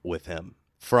wrong with him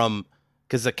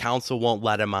because the council won't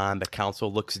let him on. The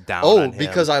council looks down on him.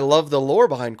 Because I love the lore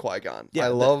behind Qui-Gon. Yeah, I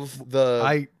love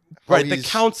the... Right, the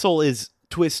council is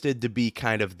twisted to be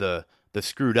kind of the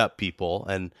screwed up people,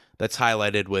 and that's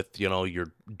highlighted with,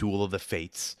 your Duel of the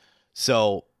Fates.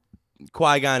 So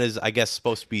Qui-Gon is, I guess,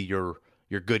 supposed to be your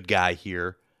good guy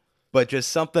here, but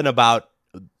just something about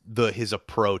his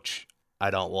approach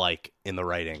I don't like in the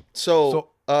writing.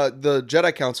 So the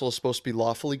Jedi Council is supposed to be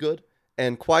lawfully good,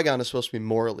 and Qui-Gon is supposed to be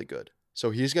morally good. So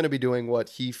he's going to be doing what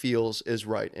he feels is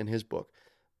right in his book,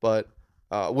 but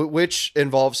which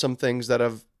involves some things that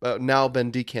have now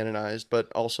been decanonized, but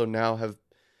also now have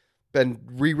been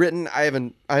rewritten. I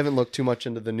haven't looked too much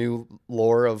into the new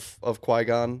lore of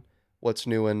Qui-Gon, what's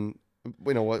new and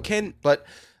what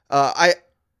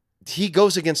he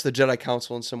goes against the Jedi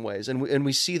Council in some ways, and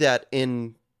we see that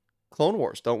in Clone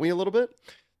Wars, don't we? A little bit.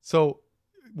 So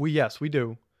we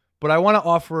do. But I want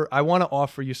to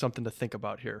offer you something to think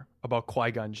about here about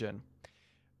Qui-Gon Jinn.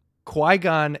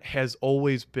 Qui-Gon has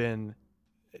always been,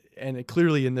 and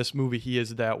clearly in this movie he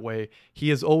is that way, he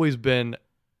has always been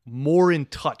more in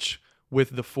touch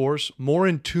with the Force, more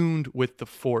in tuned with the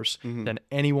Force than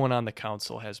anyone on the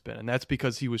council has been. And that's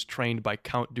because he was trained by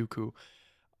Count Dooku,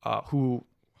 who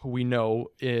we know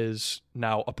is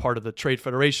now a part of the Trade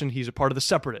Federation. He's a part of the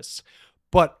Separatists.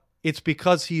 But it's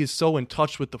because he is so in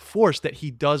touch with the Force that he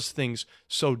does things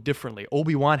so differently.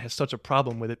 Obi-Wan has such a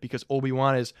problem with it because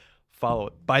Obi-Wan is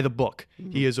followed by the book.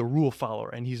 He is a rule follower,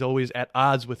 and he's always at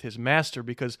odds with his master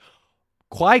because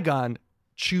Qui-Gon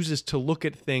chooses to look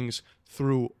at things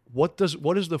through what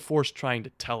is the Force trying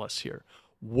to tell us here?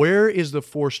 Where is the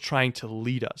Force trying to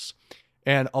lead us?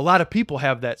 And a lot of people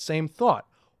have that same thought.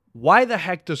 Why the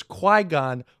heck does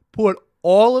Qui-Gon put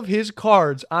all of his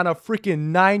cards on a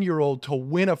freaking 9-year-old to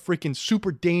win a freaking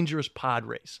super dangerous pod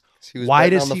race? Why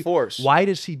does the Force? Why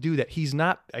does he do that? He's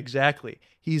not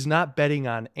betting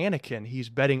on Anakin. He's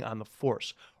betting on the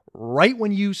Force. Right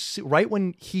when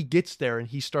he gets there and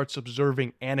he starts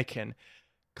observing Anakin,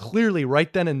 clearly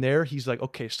right then and there, he's like,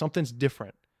 okay, something's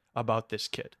different about this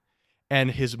kid.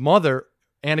 And his mother,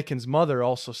 Anakin's mother,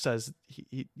 also says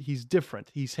he's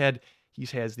different. He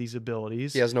has these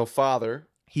abilities. He has no father.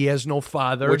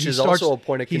 Which is also a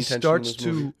point of contention. He starts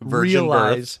to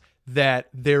realize that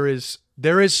there is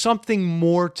something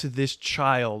more to this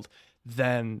child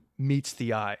than meets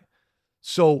the eye.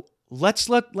 So let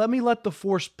me let the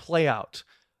Force play out.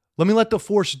 Let me let the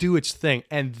Force do its thing.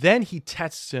 And then he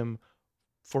tests him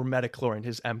for metachlorine,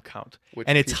 his M count. Which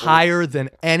And it's people- higher than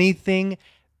anything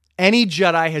any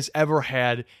Jedi has ever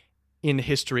had in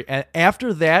history. And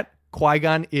after that,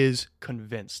 Qui-Gon is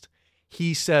convinced.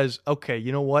 He says, okay,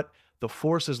 you know what? The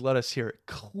Force has let us hear it.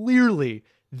 Clearly,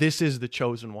 this is the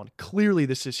chosen one. Clearly,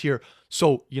 this is here.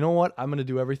 So, you know what? I'm going to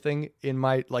do everything in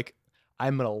my,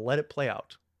 I'm going to let it play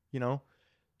out, you know?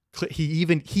 He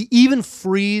even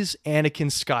frees Anakin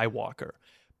Skywalker.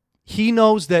 He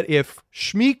knows that if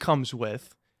Shmi comes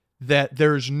with, that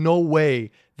there's no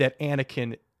way that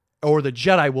Anakin or the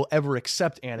Jedi will ever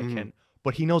accept Anakin.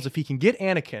 But he knows if he can get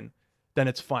Anakin, then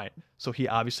it's fine. So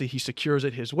he secures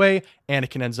it his way.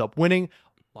 Anakin ends up winning,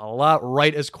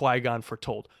 right as Qui-Gon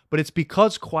foretold. But it's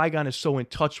because Qui-Gon is so in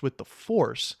touch with the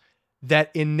Force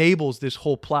that enables this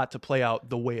whole plot to play out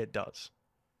the way it does.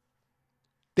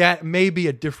 That may be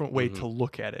a different way to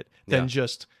look at it than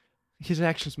just his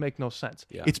actions make no sense.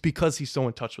 Yeah. It's because he's so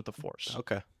in touch with the Force.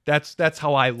 Okay. That's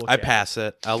how I look at it. I pass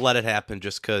it. I'll let it happen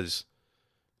just because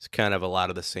it's kind of a lot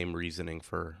of the same reasoning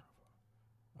for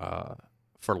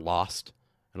Lost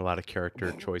and a lot of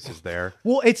character choices there.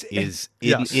 Well,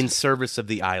 in service of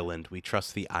the island. We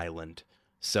trust the island.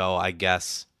 So I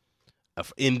guess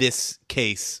in this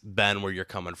case, Ben, where you're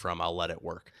coming from, I'll let it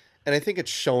work. And I think it's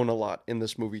shown a lot in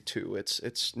this movie too.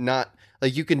 It's not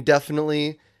like you can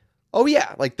definitely, oh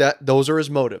yeah, like that. Those are his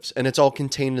motives, and it's all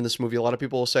contained in this movie. A lot of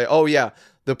people will say, oh yeah,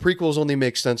 the prequels only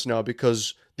make sense now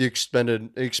because the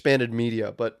expanded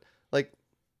media. But like,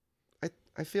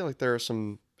 I feel like there are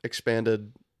some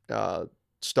expanded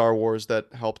Star Wars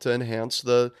that help to enhance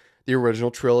the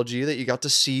original trilogy that you got to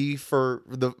see for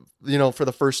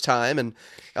the first time, and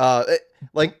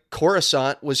like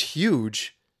Coruscant was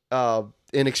huge.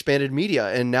 In expanded media,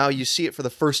 and now you see it for the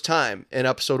first time in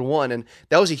episode 1, and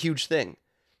that was a huge thing.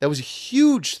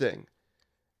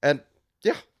 And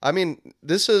yeah, I mean,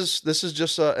 this is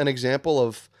just an example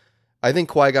of, I think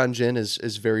Qui-Gon Jinn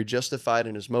is very justified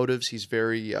in his motives. He's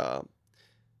very, I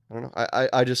don't know.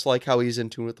 I just like how he's in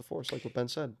tune with the Force, like what Ben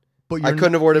said. But I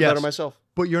couldn't have worded it better myself.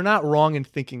 But you're not wrong in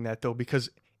thinking that though, because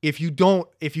if you don't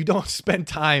spend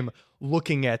time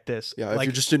looking at this, yeah, if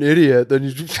you're just an idiot, then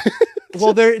you.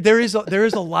 Well, there is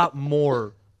a lot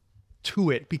more to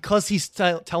it because he's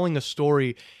telling a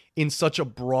story in such a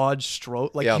broad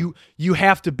stroke. Like you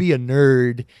have to be a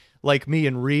nerd like me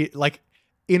and read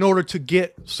in order to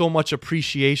get so much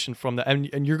appreciation from that.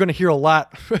 And you're going to hear a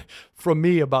lot from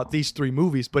me about these 3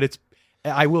 movies, but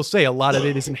I will say a lot of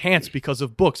it is enhanced because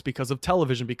of books, because of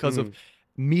television, because of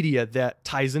media that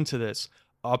ties into this.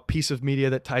 A piece of media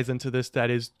that ties into this that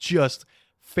is just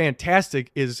fantastic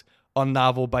is a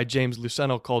novel by James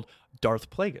Luceno called Darth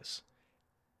Plagueis.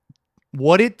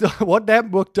 What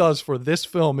that book does for this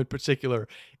film in particular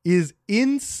is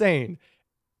insane.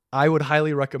 I would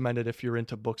highly recommend it if you're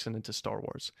into books and into Star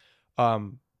Wars.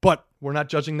 But we're not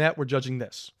judging that. We're judging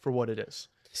this for what it is.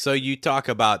 So you talk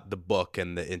about the book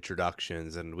and the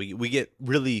introductions, and we get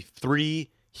really 3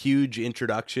 huge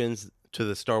introductions to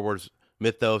the Star Wars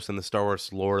mythos and the Star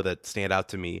Wars lore that stand out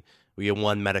to me. We get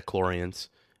 1, Metachlorians.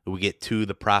 We get 2,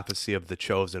 the prophecy of the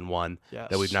chosen one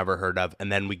that we've never heard of.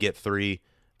 And then we get 3,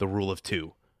 the rule of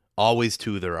 2. Always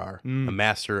 2 there are. A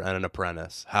master and an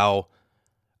apprentice. How,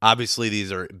 obviously,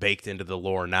 these are baked into the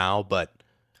lore now, but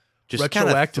just kind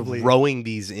of throwing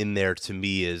these in there to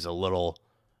me is a little,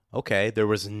 okay, there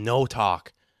was no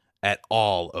talk at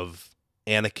all of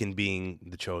Anakin being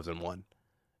the chosen one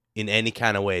in any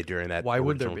kind of way during that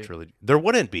original trilogy. There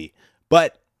wouldn't be.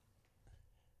 But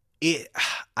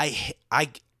I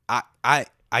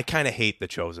kind of hate the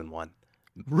chosen one.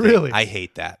 Really? I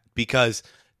hate that because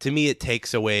to me it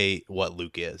takes away what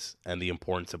Luke is and the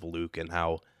importance of Luke and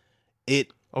how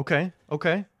it. Okay.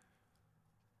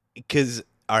 Because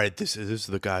all right, this is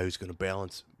the guy who's going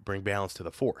to bring balance to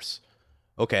the Force.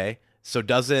 Okay, so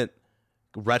doesn't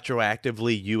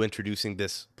retroactively you introducing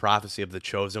this prophecy of the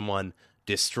chosen one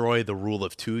destroy the rule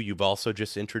of 2 you've also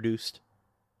just introduced?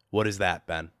 What is that,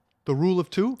 Ben? The rule of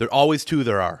 2? There always 2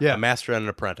 there are. Yeah. A master and an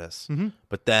apprentice. Mm-hmm.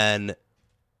 But then,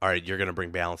 all right, you're going to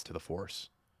bring balance to the Force.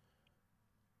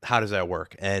 How does that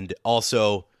work? And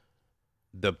also,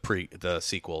 the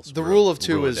sequels. The rule of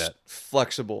 2 is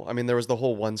flexible. I mean, there was the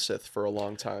whole 1 Sith for a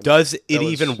long time. Does it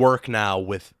even work now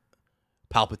with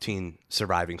Palpatine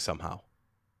surviving somehow?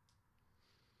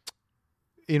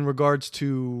 In regards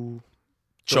to...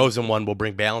 Chosen one will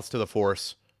bring balance to the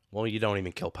Force. Well, you don't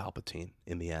even kill Palpatine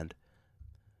in the end.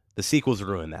 The sequels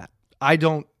ruin that.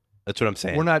 That's what I'm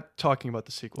saying. We're not talking about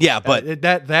the sequels. Yeah, but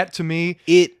that to me,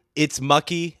 it's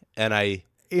mucky, and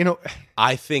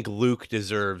I think Luke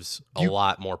deserves a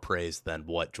lot more praise than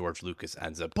what George Lucas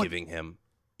ends up giving him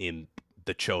in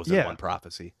the Chosen One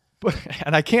prophecy. But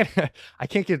and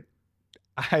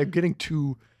I'm getting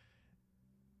too.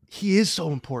 He is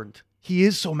so important. He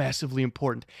is so massively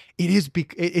important.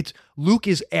 It's Luke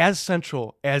is as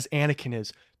central as Anakin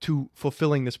is to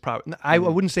fulfilling this problem. I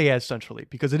wouldn't say as centrally,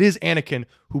 because it is Anakin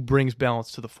who brings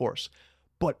balance to the Force,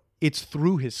 but it's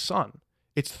through his son.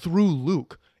 It's through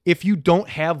Luke. If you don't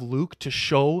have Luke to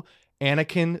show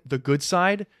Anakin the good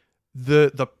side,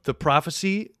 the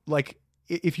prophecy, like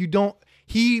if you don't,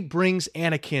 he brings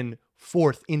Anakin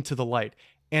forth into the light,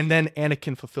 and then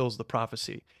Anakin fulfills the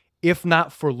prophecy. If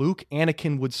not for Luke,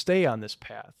 Anakin would stay on this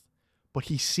path, but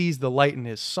he sees the light in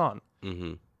his son.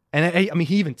 Mm-hmm. And I mean,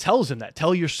 he even tells him that,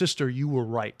 tell your sister you were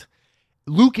right.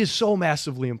 Luke is so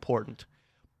massively important,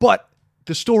 but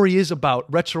the story is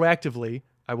about, retroactively,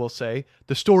 I will say,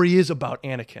 the story is about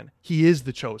Anakin. He is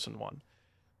the chosen one.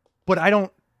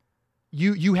 But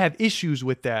you have issues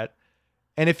with that.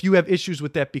 And if you have issues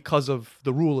with that because of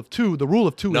the rule of two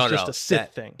is just a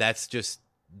Sith thing. That's just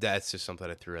something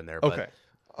I threw in there. Okay.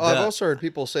 I've also heard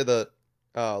people say that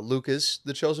Luke is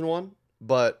the chosen one,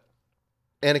 but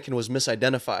Anakin was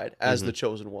misidentified as the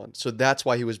chosen one. So that's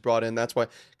why he was brought in. That's why,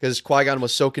 because Qui-Gon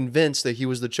was so convinced that he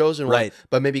was the chosen one,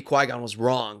 but maybe Qui-Gon was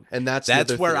wrong. And that's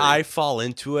where I fall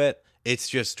into it. It's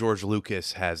just George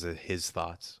Lucas has his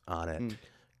thoughts on it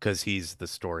because he's the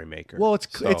story maker. Well,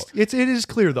 it is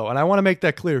clear, though, and I want to make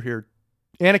that clear here.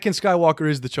 Anakin Skywalker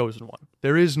is the chosen one.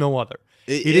 There is no other.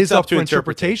 It is up to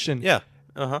interpretation. Yeah.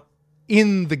 Uh-huh.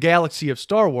 In the galaxy of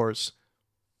Star Wars,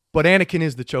 but Anakin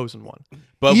is the chosen one.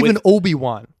 But even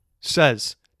Obi-Wan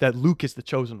says that Luke is the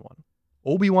chosen one.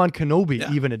 Obi-Wan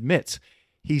Kenobi even admits.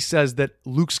 He says that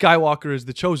Luke Skywalker is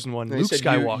the chosen one. Luke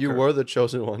Skywalker, you were the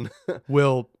chosen one.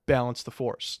 will balance the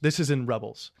Force. This is in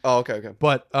Rebels. Oh, okay.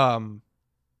 But Anakin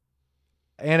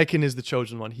is the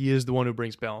chosen one. He is the one who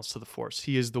brings balance to the Force.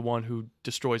 He is the one who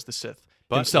destroys the Sith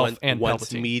himself and once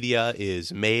Palpatine. Media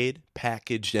is made,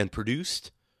 packaged, and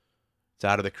produced, it's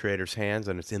out of the creator's hands,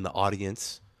 and it's in the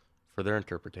audience for their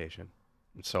interpretation.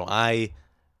 And so I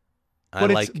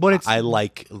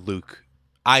like Luke.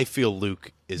 I feel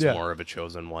Luke is more of a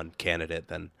chosen one candidate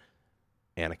than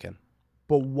Anakin.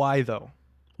 But why, though?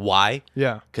 Why?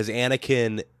 Yeah. Because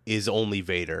Anakin is only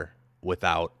Vader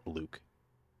without Luke.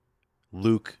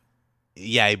 Luke,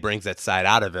 he brings that side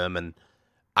out of him, and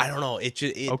I don't know.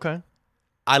 Okay.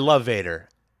 I love Vader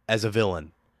as a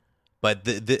villain. But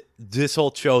this whole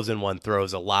chosen one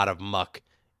throws a lot of muck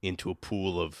into a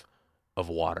pool of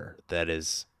water that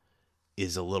is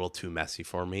a little too messy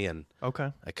for me, and I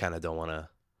kind of don't want to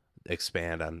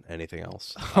expand on anything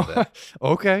else.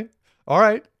 Okay, all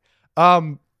right.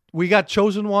 We got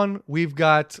chosen one. We've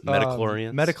got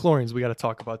Metachlorians. Metachlorians. We got to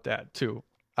talk about that too.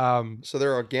 So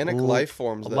there are organic life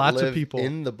forms that lots live of people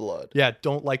in the blood. Yeah,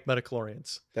 don't like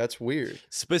metachlorians. That's weird.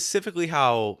 Specifically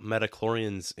how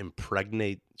metachlorians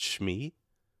impregnate Shmi.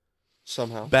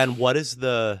 Somehow. Ben, what is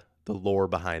the lore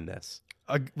behind this?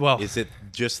 Well, is it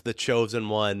just the chosen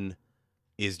one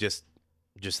is just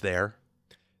there?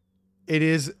 It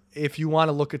is, if you want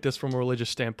to look at this from a religious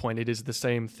standpoint, it is the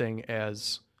same thing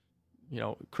as,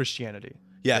 Christianity.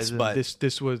 Yes, but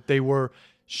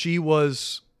she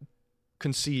was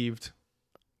conceived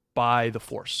by the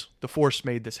Force. The Force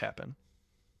made this happen.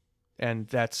 And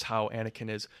that's how Anakin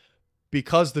is.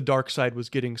 Because the dark side was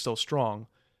getting so strong,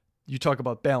 you talk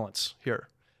about balance here.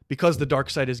 Because the dark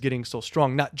side is getting so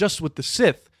strong, not just with the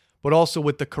Sith, but also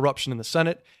with the corruption in the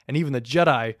Senate and even the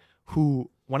Jedi, who,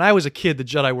 when I was a kid, the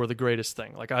Jedi were the greatest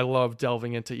thing. Like, I love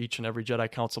delving into each and every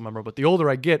Jedi Council member. But the older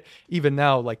I get, even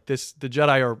now, like the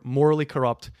Jedi are morally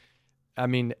corrupt. I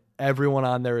mean, everyone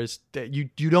on there is,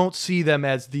 you don't see them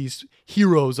as these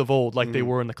heroes of old like they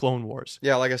were in the Clone Wars.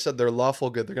 Yeah, like I said, they're lawful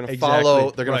good. They're going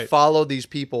to follow these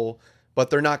people,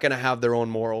 but they're not going to have their own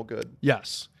moral good.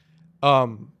 Yes.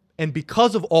 And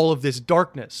because of all of this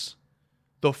darkness,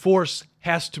 the Force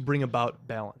has to bring about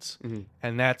balance. Mm-hmm.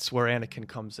 And that's where Anakin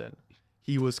comes in.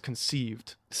 He was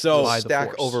conceived by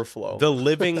stack the Force. overflow. The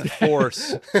living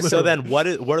Force. So then what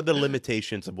are the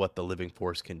limitations of what the living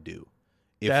Force can do?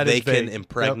 If they can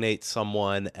impregnate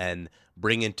someone and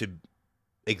bring into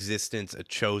existence a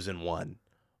chosen one.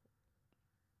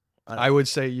 I would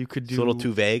say you could do... It's a little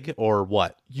too vague, or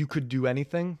what? You could do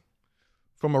anything.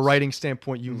 From a writing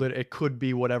standpoint, it could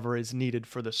be whatever is needed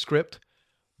for the script,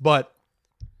 but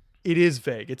it is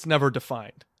vague. It's never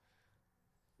defined.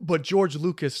 But George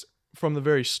Lucas, from the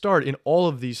very start, in all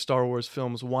of these Star Wars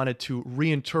films, wanted to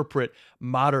reinterpret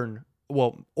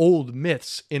old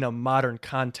myths in a modern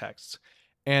context.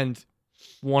 And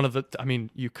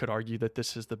you could argue that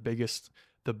this is the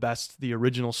best, the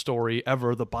original story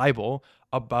ever, the Bible,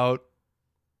 about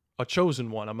a chosen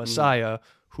one, a Messiah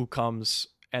who comes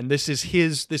and this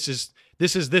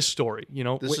is this story. You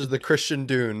know, This is the Christian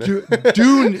Dune.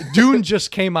 Dune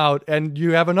just came out, and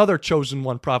you have another chosen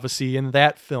one prophecy in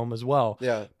that film as well.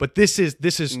 Yeah. But this is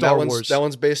Star Wars. That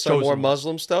one's based on chosen more one.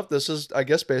 Muslim stuff. This is, I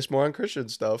guess, based more on Christian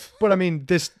stuff. But I mean,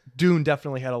 this Dune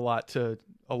definitely had a lot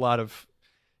of,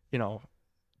 you know,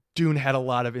 Dune had a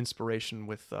lot of inspiration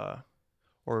with,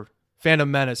 or Phantom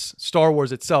Menace. Star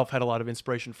Wars itself had a lot of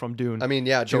inspiration from Dune. I mean,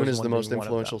 yeah, Dune Chosen is the one most being one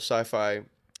of them. influential sci-fi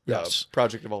Yes.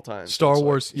 project of all time. So Star it's like-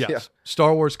 Wars, yes. Yeah.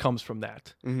 Star Wars comes from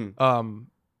that. Mhm.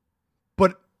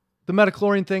 But the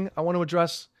metachlorian thing I want to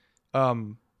address,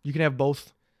 you can have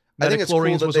both. I think it's cool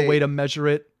Metachlorians that was a they- way to measure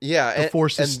it. Yeah, The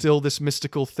Force is and- still this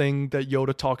mystical thing that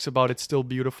Yoda talks about. It's still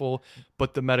beautiful,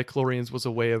 but the metachlorians was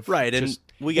a way of Right, and just,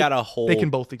 we got a whole they can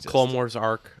both exist. Clone Wars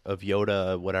arc of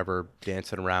Yoda, whatever,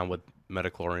 dancing around with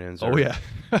metachlorians. Oh or- yeah,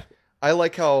 I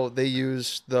like how they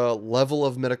use the level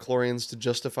of midichlorians to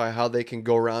justify how they can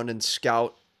go around and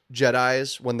scout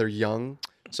Jedis when they're young.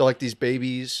 So like these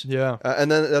babies. yeah. And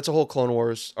then that's a whole Clone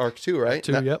Wars arc too, right?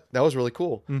 Too, That- yep. That was really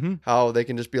cool. Mm-hmm. How they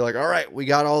can just be like, all right, we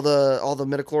got all the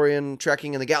midichlorian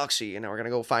trekking in the galaxy, and now we're gonna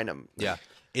go find them. Yeah.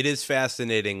 It is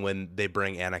fascinating when they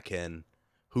bring Anakin,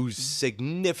 who's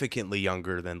significantly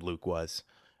younger than Luke was,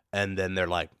 and then they're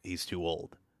like, he's too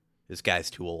old. This guy's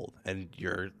too old. And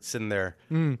you're sitting there,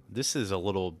 this is a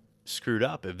little screwed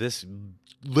up. If this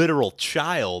literal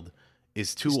child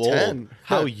is too He's old, 10.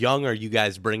 how young are you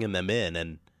guys bringing them in?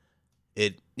 And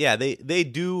they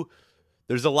do,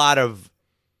 there's a lot of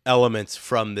elements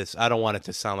from this. I don't want it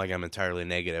to sound like I'm entirely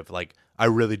negative. Like, I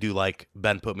really do like,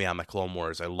 Ben put me on the Clone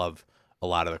Wars. I love a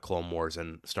lot of the Clone Wars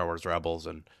and Star Wars Rebels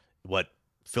and what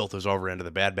filters over into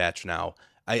the Bad Batch now.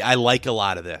 I like a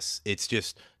lot of this. It's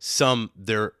just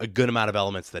there are a good amount of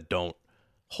elements that don't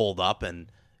hold up and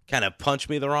kind of punch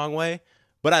me the wrong way.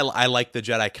 But I like the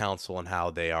Jedi Council and how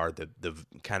they are the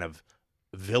kind of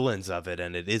villains of it.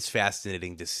 And it is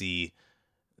fascinating to see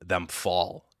them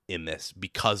fall in this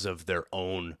because of their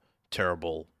own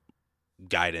terrible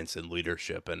guidance and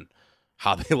leadership and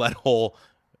how they let whole.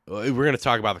 We're going to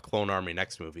talk about the Clone Army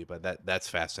next movie, but that's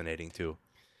fascinating too.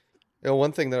 You know,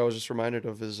 one thing that I was just reminded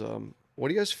of is, what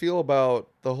do you guys feel about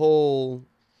the whole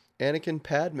Anakin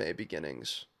Padme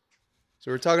beginnings?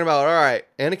 So we're talking about, all right,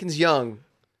 Anakin's young.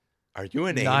 Are you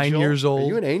an 9 angel? years Are old.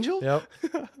 you an angel? Yep.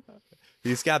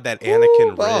 He's got that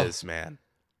Anakin wow. Riz, man.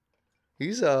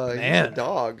 He's a Man.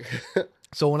 dog.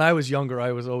 So when I was younger,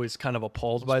 I was always kind of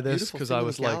appalled by this Beautiful because thing I in the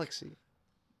was like, galaxy.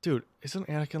 dude, isn't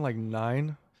Anakin like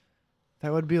 9?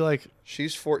 That would be like,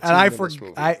 She's 14 and I in this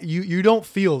movie. you don't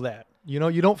feel that. You know,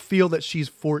 you don't feel that she's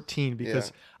 14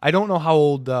 because I don't know how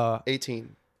old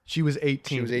 18. she was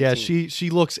 18. She was Yeah, 18. she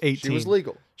looks 18. She was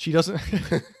legal. She doesn't.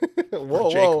 Whoa,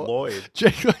 Jake whoa. Lloyd.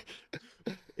 Jake,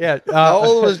 yeah. How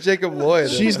old was Jacob Lloyd?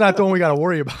 She's not the one we got to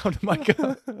worry about. My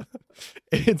God,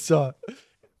 it's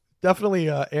definitely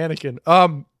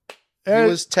Anakin. He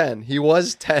was 10. He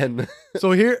was 10.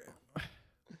 So here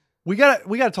we got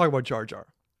to talk about Jar Jar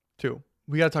too.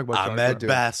 We got to talk about Jar I'm Jar. at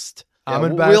best. I'm at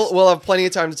we'll best. we'll have plenty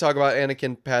of time to talk about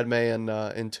Anakin, Padme, and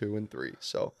in 2 and 3.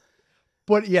 So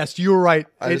But yes, you were right.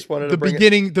 I just wanted to the bring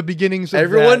it- the beginnings. Of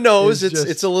everyone that knows is it's just-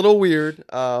 it's a little weird.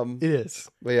 It is.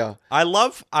 But yeah, I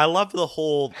love the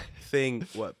whole thing.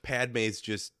 What Padme's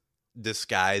just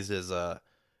disguised as a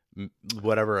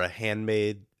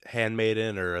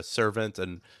handmaiden or a servant,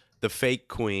 and the fake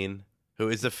queen, who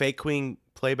is the fake queen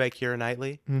played by Keira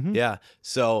Knightley. Mhm. Yeah.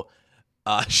 So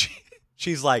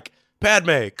she's like,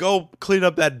 Padme, go clean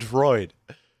up that droid.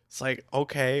 It's like,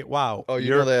 okay, wow. Oh, you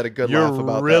know they had a good you're laugh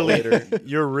about that really, later.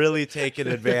 You're really taking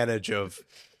advantage of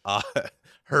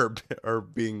her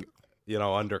being,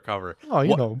 undercover. Oh,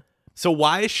 you Wha- know. So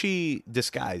why is she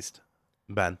disguised,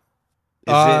 Ben?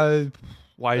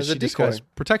 Why is As a she disguised? decoy.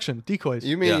 Protection, decoys.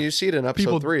 you mean Yeah. you see it in episode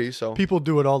People- 3? So People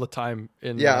do it all the time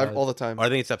in all the time. I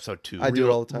think it's episode 2. I do it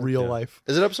all the time. real Yeah. life.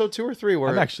 Is it episode 2 or 3 where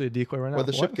I'm actually a decoy right now. where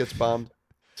the ship What? gets bombed?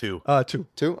 2. 2.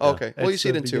 2? Oh, okay. Well, you It's see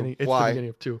it the in 2. beginning- It's the Why? beginning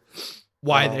of 2.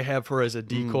 Why Oh. they have her as a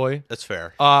decoy? That's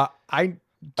fair. I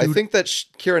I think that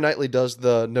Keira Knightley does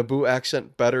the Naboo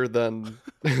accent better than.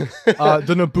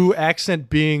 the Naboo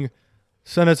accent being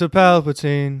Senator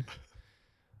Palpatine.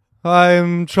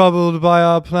 I'm troubled by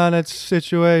our planet's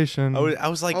situation. I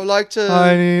was like, I would like to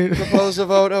I need- propose a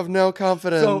vote of no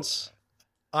confidence.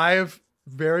 I have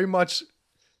very much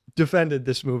defended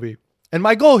this movie, and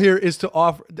my goal here is to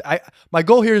my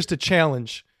goal here is to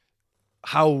challenge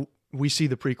how we see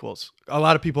the prequels. A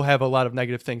lot of people have a lot of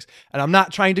negative things, and I'm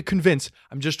not trying to convince.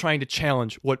 I'm just trying to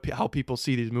challenge how people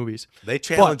see these movies. they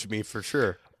challenged me for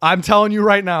sure. I'm telling you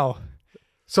right now,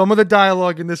 some of the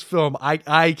dialogue in this film,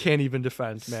 I can't even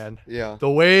defend, man. Yeah. The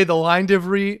way the line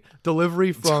delivery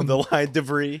from The line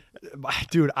debris.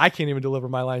 dude, I can't even deliver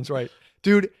my lines right.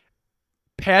 Dude,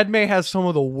 Padme has some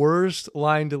of the worst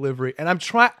line delivery, and I'm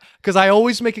trying because I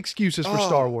always make excuses for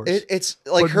Star Wars. It's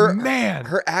like But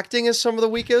her acting is some of the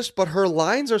weakest, but her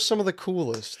lines are some of the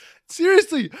coolest.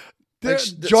 Seriously, Like,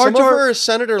 Jar some of Jar. her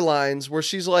senator lines where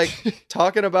she's like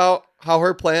talking about how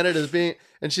her planet is being,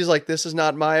 and she's like, "This is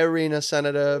not my arena,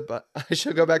 Senator, but I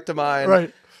should go back to mine."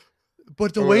 Right.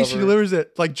 But the Or way she whatever. delivers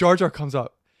it, like Jar Jar comes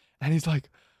up and he's like,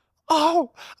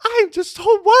 "Oh, I'm just so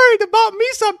worried about me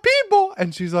some people."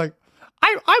 And she's like,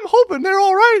 I'm hoping they're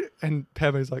all right. And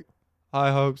Padme's like,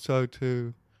 "I hope so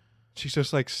too." She's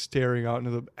just like staring out into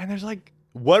the, and there's like,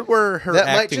 What were her That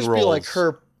might acting just roles? be like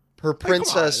her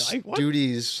princess like, what?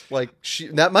 duties. Like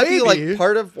that might be Maybe. like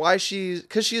part of why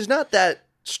because she's not that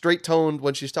straight toned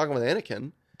when she's talking with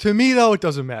Anakin. to me though, it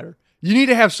doesn't matter. You need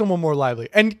to have someone more lively.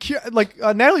 And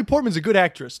Natalie Portman's a good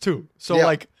actress too. So Yeah.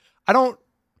 like, and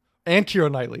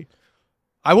Keira Knightley.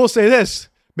 I will say this.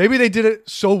 Maybe they did it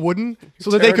so wooden so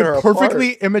that they Tearing her could perfectly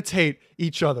apart. imitate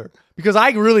each other. Because I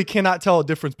really cannot tell a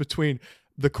difference between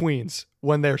the queens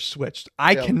when they're switched.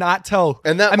 I cannot tell.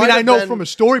 And that I mean, might I have know been- from a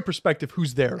story perspective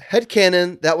who's there.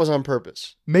 Headcanon, that was on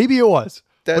purpose. Maybe it was.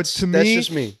 That's but to that's me,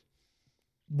 just me.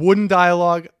 wooden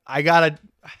dialogue, I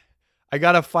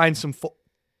gotta find some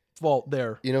fault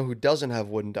there. You know who doesn't have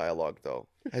wooden dialogue though?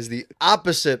 Has the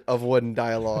opposite of wooden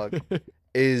dialogue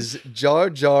is Jar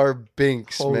Jar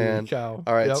Binks, Holy man. cow.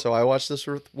 All right, Yep. so I watched this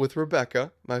with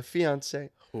Rebecca, my fiance,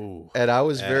 Ooh. and I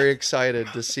was very excited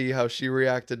to see how she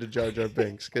reacted to Jar Jar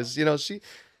Binks because you know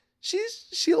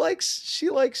she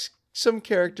likes some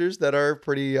characters that are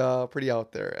pretty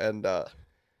out there, and Jar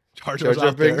Jar Jar's Jar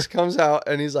out there. Binks comes out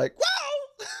and he's like,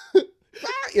 "Wow!"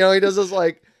 You know, he does this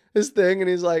like his thing, and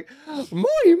he's like, "Moi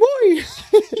moi,"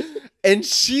 and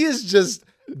she is just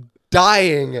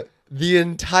dying the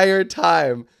entire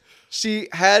time. She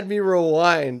had me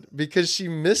rewind because she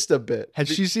missed a bit. Has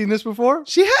she seen this before?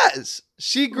 She has.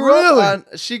 She grew Really?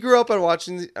 up on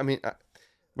watching.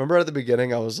 Remember at the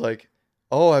beginning, I was like,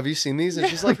 "Oh, have you seen these?" And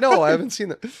she's like, "No, I haven't seen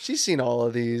them." She's seen all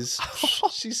of these.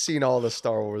 She's seen all the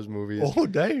Star Wars movies. Oh,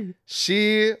 dang.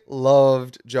 She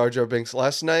loved Jar Jar Binks.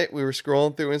 Last night we were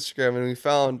scrolling through Instagram and we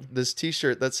found this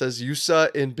T-shirt that says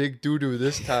 "Yusa in Big Doodoo"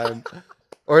 this time,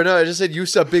 or no, it just said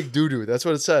 "Yusa Big Doodoo." That's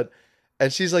what it said.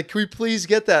 And she's like, "Can we please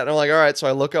get that?" And I'm like, "All right." So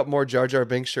I look up more Jar Jar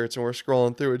Binks shirts and we're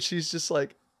scrolling through, and she's just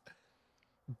like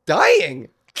dying.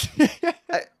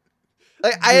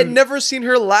 I had never seen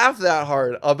her laugh that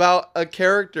hard about a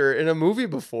character in a movie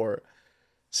before.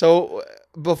 So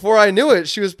before I knew it,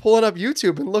 she was pulling up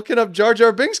YouTube and looking up Jar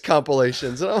Jar Binks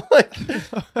compilations. And I'm like,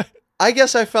 I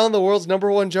guess I found the world's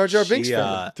 #1 Jar Jar Binks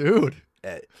fan. Dude.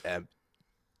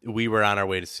 We were on our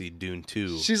way to see Dune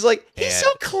 2. She's like, he's And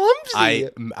so clumsy.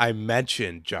 I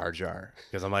mentioned Jar Jar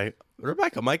because I'm like,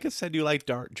 Rebecca, Micah said you like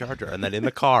Jar Jar. And then in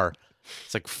the car,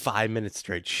 it's like 5 minutes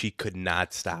straight. She could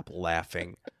not stop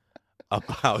laughing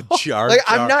about Jar Jar. Like,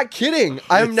 I'm not kidding.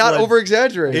 I'm It's not like- over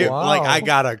exaggerating. It- Wow. Like, I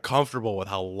got uncomfortable with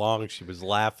how long she was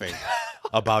laughing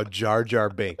about Jar Jar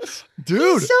Binks.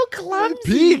 Dude. so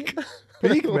clumsy.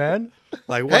 Peak, man.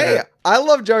 Like, what? Hey, I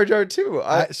love Jar Jar too.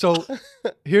 So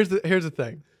here's the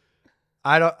thing.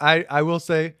 I will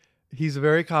say he's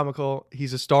very comical.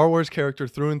 He's a Star Wars character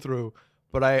through and through,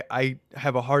 but I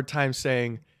have a hard time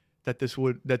saying that this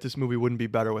movie wouldn't be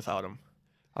better without him.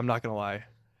 I'm not gonna lie.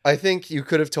 I think you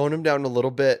could have toned him down a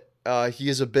little bit. He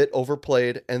is a bit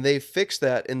overplayed, and they fixed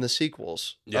that in the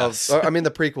sequels. Yes. The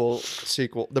prequel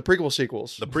sequels. The prequel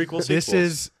sequels. This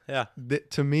is yeah.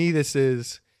 to me. This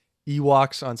is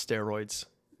Ewoks on steroids.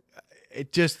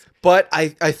 It just But I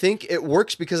think it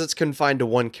works because it's confined to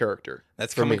one character.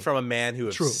 That's for coming me. from a man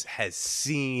who True. has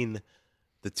seen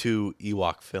the 2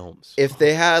 Ewok films. If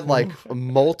they had like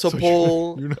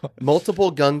multiple you know.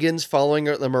 multiple Gungans following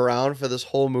them around for this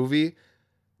whole movie,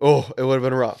 oh, it would have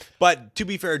been rough. But to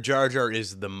be fair, Jar Jar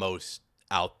is the most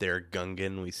out there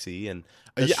Gungan we see. And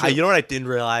That's true. you know what I didn't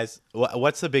realize?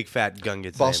 What's the big fat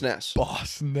Gungan's Boss name? Nass.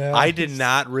 Boss now. I did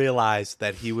not realize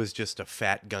that he was just a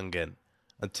fat Gungan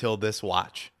until this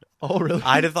watch. Oh really?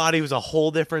 I'd have thought he was a whole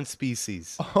different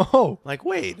species. Oh. Like,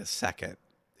 wait a second.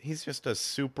 He's just a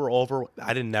super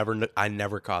I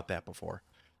never caught that before.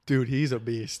 Dude, he's a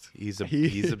beast. He's a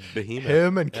behemoth.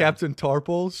 Him and Yeah. Captain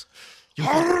Tarples.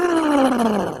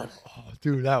 Oh,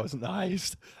 dude, that was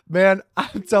nice. Man,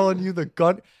 I'm telling you, the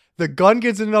gun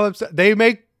gets in another upset. They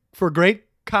make for great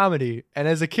comedy. And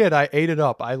as a kid, I ate it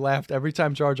up. I laughed every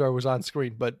time Jar Jar was on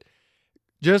screen. But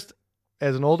just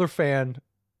as an older fan,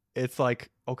 it's like,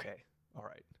 okay, all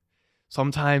right.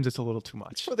 Sometimes it's a little too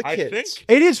much. For the I kids. think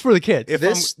It is for the kids. If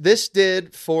This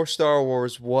did for Star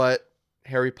Wars what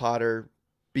Harry Potter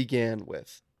began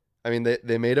with. I mean,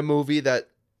 they made a movie that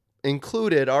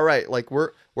included, all right, like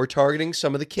we're targeting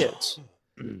some of the kids,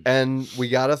 and we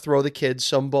got to throw the kids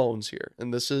some bones here.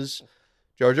 And this is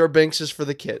Jar Jar Binks is for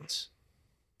the kids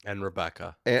and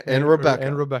Rebecca. and Rebecca.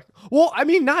 And Rebecca. Well, I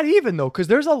mean, not even though, because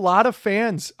there's a lot of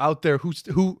fans out there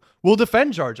who will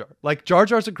defend Jar Jar. Like Jar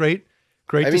Jar's a great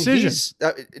decision.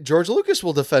 George Lucas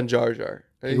will defend Jar Jar.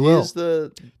 He will. is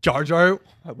the. Jar Jar.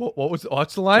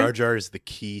 What's the line? Jar Jar is the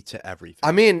key to everything.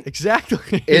 I mean,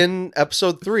 Exactly. in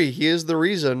Episode 3, he is the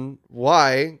reason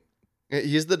why.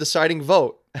 He is the deciding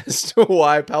vote as to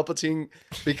why Palpatine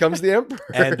becomes the Emperor.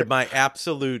 And my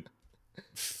absolute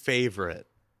favorite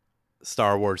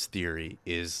Star Wars theory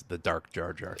is the Dark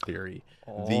Jar Jar theory.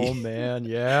 Oh man,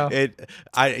 yeah.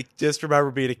 I just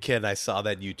remember being a kid and I saw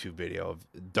that YouTube video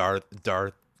of Darth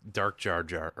Jar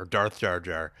Jar or Darth Jar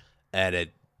Jar, and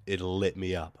it lit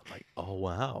me up. I'm like, oh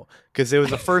wow, because it was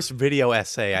the first video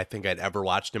essay I think I'd ever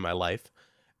watched in my life,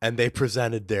 and they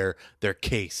presented their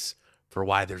case for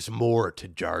why there's more to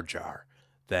Jar Jar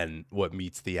than what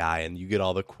meets the eye, and you get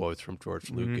all the quotes from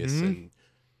George Lucas, and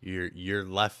you're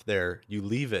left there. You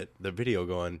leave the video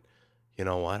going, you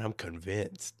know what? I'm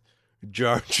convinced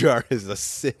Jar Jar is a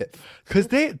Sith. Because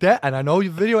and I know the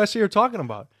video essay you're talking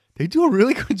about. They do a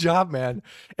really good job, man.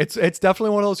 It's definitely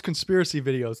one of those conspiracy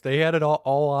videos. They had it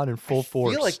all on in full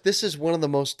force. I feel like this is one of the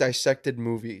most dissected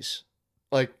movies.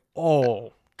 Like,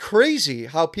 oh, crazy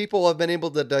how people have been able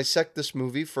to dissect this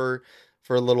movie for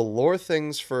little lore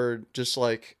things, for just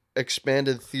like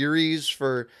expanded theories,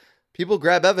 for people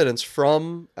grab evidence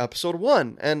from Episode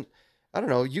 1. And I don't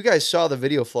know, you guys saw the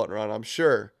video floating around, I'm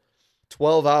sure.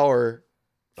 12-hour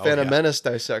Phantom Menace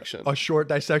dissection. a short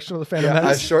dissection of the Phantom A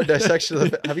Menace. short dissection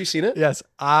of the... Have you seen it? Yes.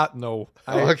 No.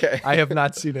 Okay. I have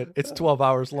not seen it. It's 12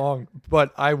 hours long,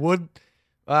 but I would.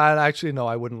 Actually, no,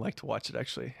 I wouldn't like to watch it.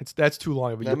 Actually, that's too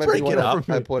long of a. That might be break one it up.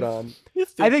 I put on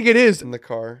I think it is. in the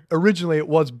car. Originally, it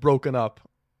was broken up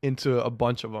into a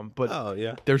bunch of them, but Oh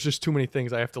yeah. there's just too many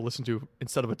things I have to listen to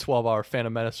instead of a 12-hour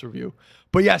Phantom Menace review.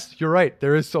 But yes, you're right.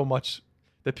 There is so much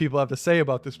that people have to say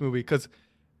about this movie because,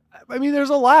 I mean, there's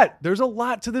a lot. There's a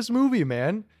lot to this movie,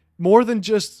 man. More than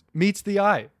just meets the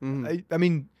eye. I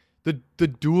mean, the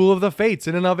Duel of the Fates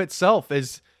in and of itself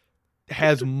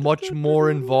has much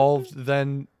more involved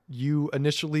than you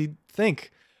initially think.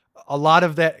 A lot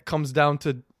of that comes down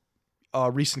to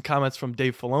recent comments from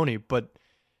Dave Filoni, but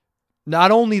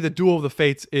not only the Duel of the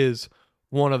Fates is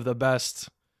one of the best,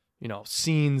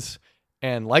 scenes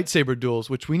and lightsaber duels,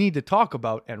 which we need to talk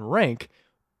about and rank,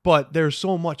 but there's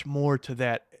so much more to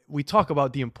that. We talk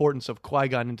about the importance of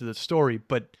Qui-Gon into the story,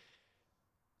 but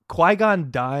Qui-Gon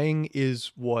dying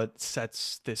is what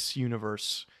sets this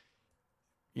universe,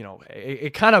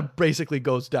 it kind of basically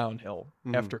goes downhill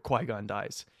after Qui-Gon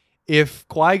dies. If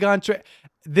Qui-Gon,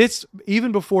 this,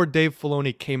 even before Dave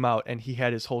Filoni came out and he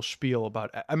had his whole spiel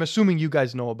about, I'm assuming you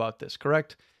guys know about this,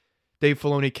 correct? Dave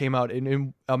Filoni came out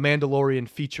in a Mandalorian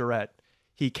featurette.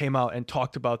 He came out and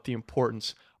talked about the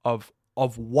importance of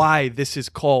why this is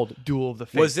called Duel of the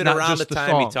Fates. Was it not around just the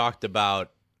time he song. talked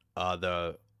about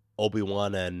the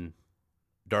Obi-Wan and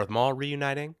Darth Maul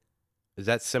reuniting? Is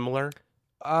that similar?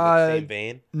 In the same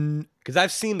vein? Because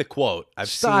I've seen the quote. I've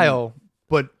style,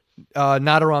 but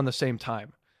not around the same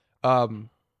time.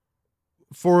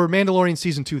 For Mandalorian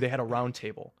Season 2, they had a round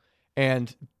table,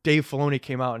 and Dave Filoni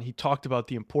came out and he talked about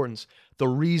the importance, the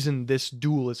reason this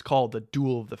duel is called the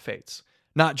Duel of the Fates.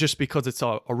 Not just because it's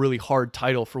a really hard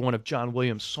title for one of John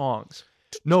Williams' songs.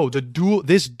 No,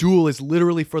 this duel is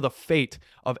literally for the fate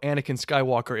of Anakin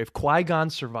Skywalker. If Qui-Gon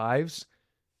survives,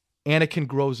 Anakin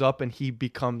grows up and he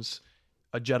becomes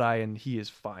a Jedi and he is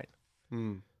fine.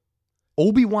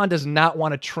 Obi-Wan does not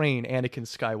want to train Anakin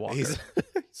Skywalker.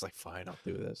 He's like, fine, I'll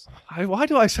do this. Why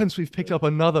do I sense we've picked up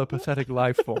another pathetic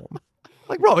life form?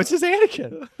 Like, bro, it's just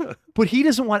Anakin. But he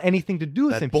doesn't want anything to do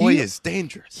with That him. boy is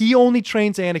dangerous. He only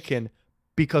trains Anakin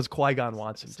because Qui-Gon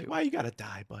wants him It's to. like, why you gotta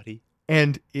die, buddy?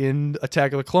 And in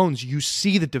Attack of the Clones, you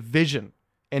see the division,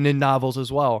 and in novels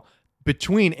as well,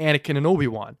 between Anakin and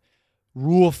Obi-Wan.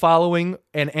 Rule following,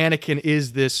 and Anakin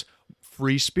is this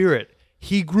free spirit.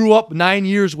 He grew up 9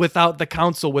 years without the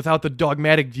council, without the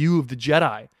dogmatic view of the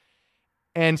Jedi.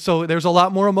 And so there's a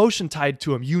lot more emotion tied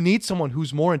to him. You need someone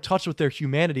who's more in touch with their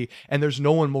humanity, and there's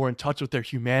no one more in touch with their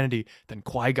humanity than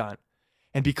Qui-Gon.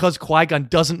 And because Qui-Gon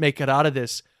doesn't make it out of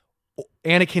this,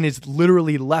 Anakin is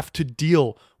literally left to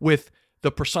deal with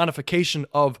the personification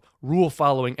of rule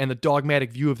following and the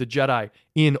dogmatic view of the Jedi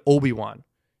in Obi-Wan.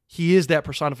 he is that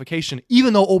personification.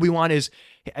 Even though Obi-Wan is,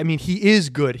 I mean, he is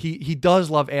good. He does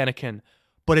love Anakin,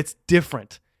 but it's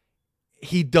different.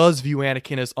 He does view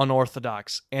Anakin as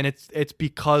unorthodox, and it's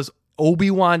because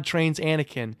Obi-Wan trains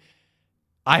Anakin.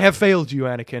 I have failed you,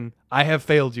 Anakin. I have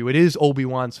failed you. It is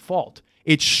Obi-Wan's fault.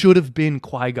 It should have been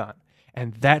Qui-Gon,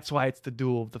 and that's why it's the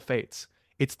duel of the fates.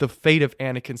 It's the fate of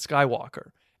Anakin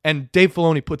Skywalker. And Dave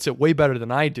Filoni puts it way better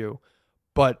than I do,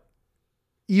 but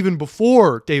even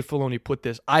before Dave Filoni put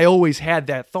this, I always had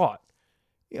that thought.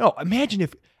 You know, imagine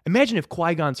if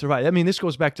Qui-Gon survived. I mean, this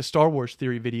goes back to Star Wars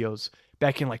theory videos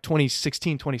back in like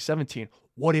 2016, 2017.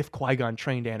 What if Qui-Gon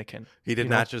trained Anakin? He did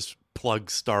not just plug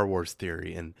Star Wars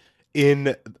theory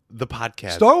in the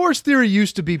podcast. Star Wars theory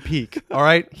used to be peak, all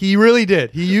right? He really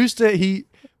did.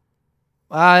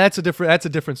 That's a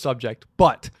different subject.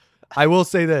 But I will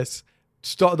say this.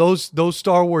 Those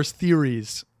Star Wars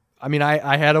theories, I mean,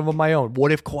 I had them on my own.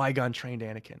 What if Qui-Gon trained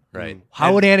Anakin? Right.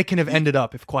 How would Anakin have ended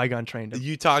up if Qui-Gon trained him?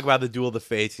 You talk about the Duel of the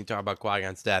Fates, you talk about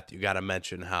Qui-Gon's death, you got to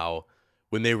mention how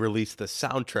when they released the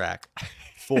soundtrack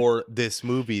for this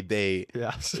movie, they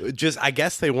I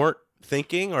guess they weren't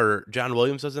thinking, or John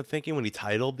Williams wasn't thinking when he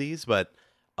titled these, but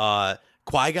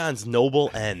Qui-Gon's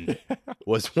Noble End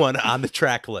was one on the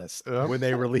track list when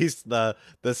they released the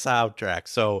soundtrack.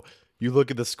 So you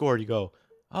look at the score and you go,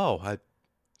 oh, I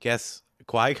guess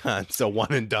Qui-Gon's a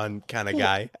one and done kind of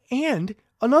guy. And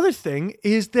another thing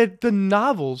is that the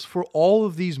novels for all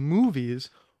of these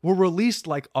movies were released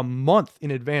like a month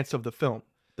in advance of the film.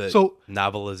 So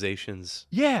novelizations.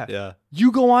 Yeah.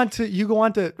 You go on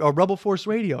to Rebel Force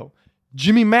Radio.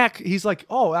 Jimmy Mack, he's like,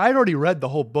 oh, I'd already read the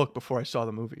whole book before I saw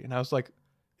the movie. And I was like,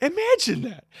 imagine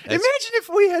that. Imagine if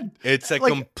we had... It's a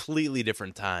completely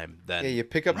different time than... Yeah, you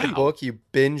pick up the book, you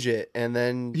binge it, and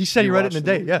then... He said he read it in a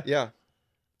day, yeah. Yeah.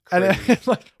 And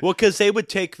well, because they would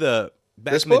take the...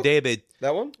 Back in the day,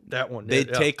 that one? That one.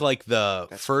 They'd take like the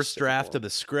first draft of the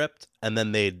script, and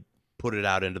then they'd put it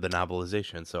out into the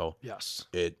novelization. So yes,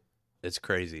 it's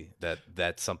crazy that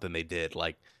that's something they did.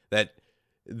 Like that...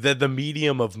 The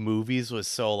medium of movies was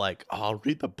so like, oh, I'll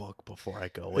read the book before I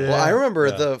go in. Well, I remember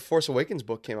the Force Awakens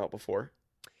book came out before.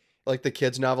 Like the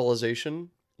kids' novelization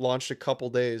launched a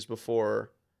couple days before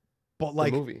the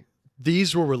movie.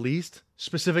 These were released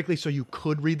specifically so you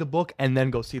could read the book and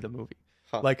then go see the movie.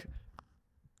 Huh. Like,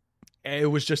 it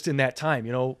was just in that time,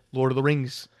 you know, Lord of the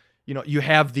Rings. You know, you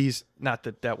have these, not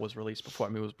that was released before. I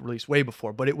mean, it was released way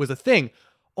before, but it was a thing.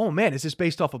 Oh man, is this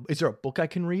based off of, is there a book I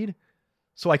can read?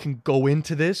 So I can go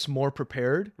into this more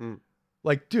prepared.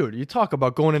 Like, dude, you talk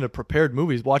about going into prepared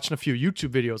movies, watching a few YouTube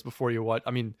videos before you watch.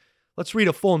 I mean, let's read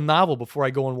a full novel before I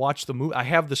go and watch the movie. I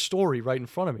have the story right in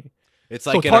front of me. It's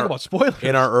like about spoilers.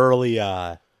 In our early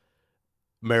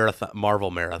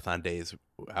Marvel marathon days,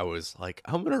 I was like,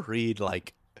 I'm gonna read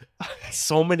like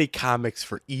so many comics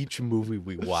for each movie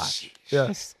we watch.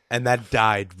 Yes. And that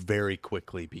died very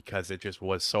quickly because it just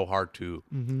was so hard to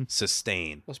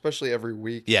sustain. Especially every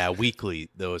week. Yeah, weekly,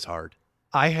 that was hard.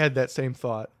 I had that same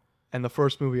thought. And the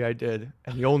first movie I did,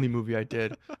 and the only movie I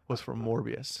did, was for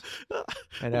Morbius.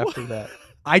 And after that,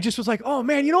 I just was like, oh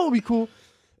man, you know what would be cool?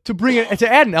 To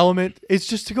add an element, it's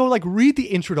just to go like read the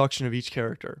introduction of each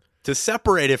character. To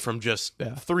separate it from just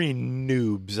three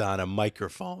noobs on a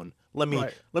microphone. Let me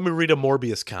read a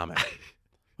Morbius comic.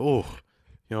 Oh,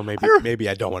 you know, maybe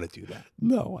I don't want to do that.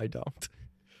 No, I don't.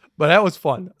 But that was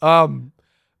fun.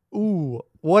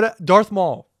 Darth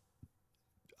Maul.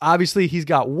 Obviously, he's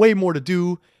got way more to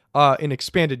do in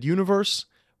Expanded Universe,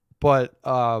 but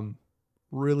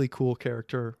really cool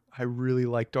character. I really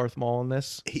like Darth Maul in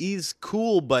this. He's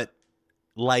cool, but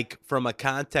like from a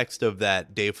context of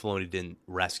that Dave Filoni didn't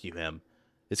rescue him,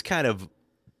 it's kind of,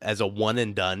 as a one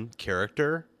and done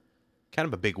character, kind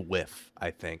of a big whiff,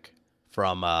 I think,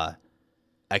 from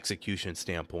execution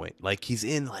standpoint. Like he's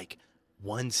in like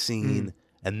one scene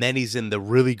and then he's in the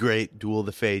really great Duel of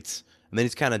the Fates and then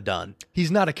he's kind of done.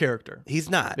 He's not a character. He's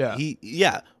not.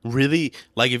 Yeah. Really,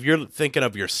 like if you're thinking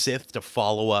of your Sith to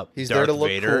follow up He's Darth there to look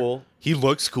Vader, cool. He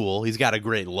looks cool. He's got a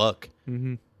great look.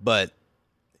 Mm-hmm. But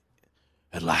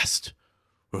at last,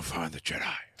 we'll find the Jedi.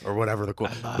 Or whatever the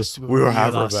quote. We will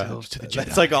have revenge.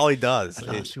 That's like all he does.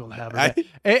 I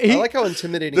like how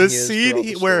intimidating the he is scene throughout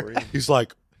the where story. he's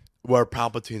like, where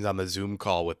Palpatine's on the Zoom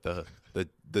call with the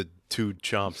two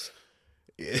chumps.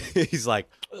 He's like,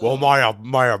 well,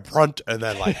 my affront, and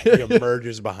then like he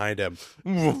emerges behind him.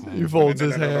 He folds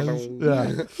his hands.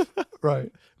 Yeah,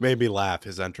 right. Made me laugh.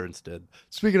 His entrance did.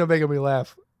 Speaking of making me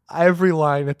laugh, every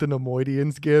line that the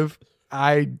Nemoidians give,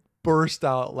 I burst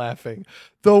out laughing.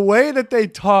 The way that they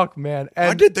talk, man. And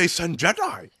why did they send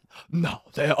Jedi? No,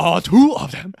 there are two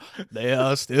of them. They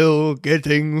are still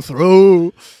getting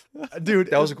through. Dude,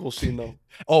 That was a cool scene though.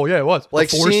 Oh yeah, it was. Like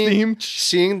the force theme.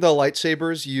 seeing the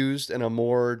lightsabers used in a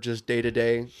more just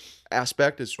day-to-day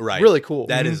aspect is Right. really cool.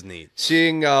 That is neat.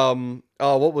 Seeing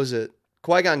what was it?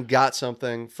 Qui-Gon got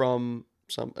something from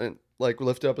and like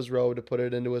lifted up his robe to put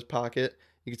it into his pocket.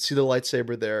 You could see the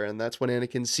lightsaber there, and that's when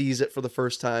Anakin sees it for the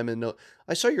first time and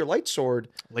I saw your light sword.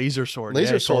 Laser sword.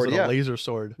 Laser Yeah, he calls sword, it a yeah. laser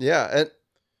sword. Yeah, and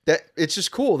that it's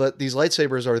just cool that these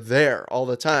lightsabers are there all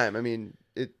the time. I mean,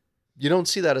 you don't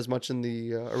see that as much in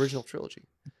the original trilogy.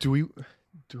 Do we want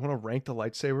to rank the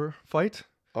lightsaber fight?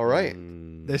 All right.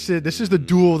 This is the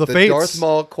duel of the The fates. Darth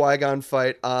Maul Qui-Gon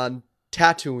fight on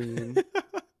Tatooine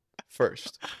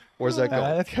first. Where's that going?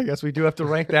 I guess we do have to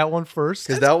rank that one first.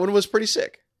 Because that one was pretty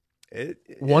sick.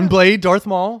 One blade, Darth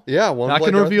Maul. Yeah, one. Not blade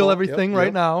going to Darth reveal Maul. everything Yep, right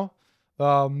yep. now.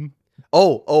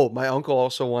 Oh, my uncle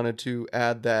also wanted to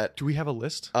add that. Do we have a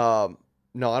list? No,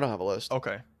 I don't have a list.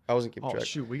 Okay. I wasn't keeping Oh track.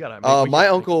 shoot, we gotta. My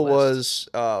uncle was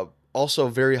also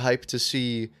very hyped to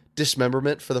see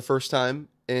dismemberment for the first time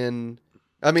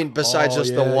besides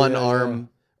just the one arm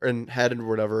and head and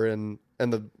whatever, and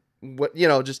the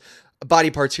just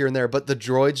body parts here and there, but the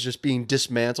droids just being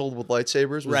dismantled with lightsabers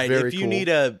was Right. very If you cool. need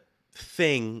a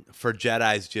thing for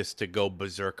Jedis just to go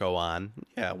berserko on,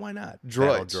 yeah, why not?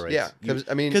 Battle droids. Yeah,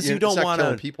 because you don't want want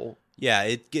killing people. Yeah,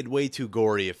 it'd get way too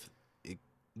gory if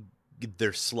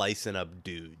they're slicing up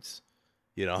dudes.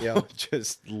 Yeah.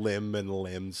 Just limb and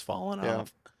limbs falling Yeah.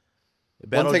 off.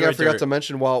 One thing I forgot to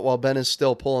mention while Ben is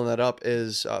still pulling that up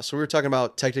is so we were talking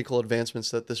about technical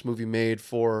advancements that this movie made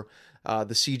for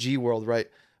the CG world, right?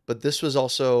 But this was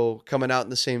also coming out in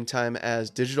the same time as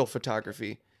digital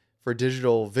photography for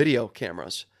digital video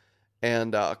cameras.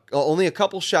 And only a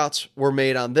couple shots were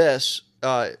made on this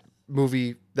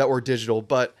movie that were digital,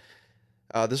 but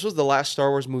this was the last Star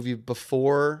Wars movie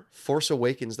before Force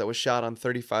Awakens that was shot on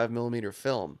 35 millimeter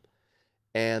film.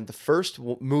 And the first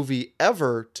movie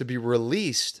ever to be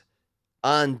released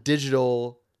on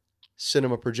digital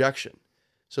cinema projection.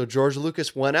 So George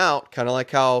Lucas went out, kind of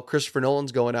like how Christopher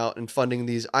Nolan's going out and funding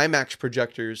these IMAX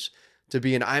projectors to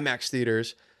be in IMAX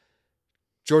theaters.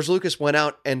 George Lucas went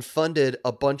out and funded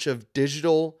a bunch of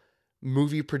digital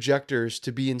movie projectors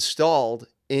to be installed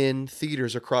in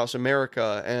theaters across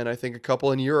America and I think a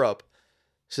couple in Europe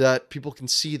so that people can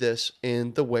see this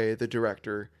in the way the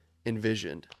director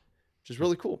envisioned, which is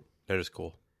really cool. That is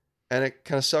cool. And it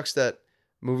kind of sucks that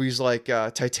movies like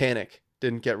Titanic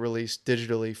didn't get released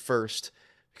digitally first,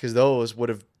 because those would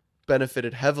have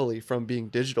benefited heavily from being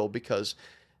digital, because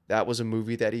that was a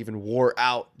movie that even wore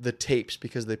out the tapes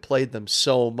because they played them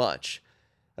so much.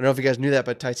 I don't know if you guys knew that,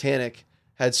 but Titanic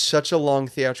had such a long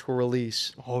theatrical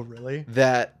release Oh really?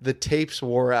 that the tapes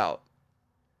wore out.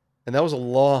 And that was a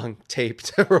long tape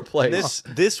to replace.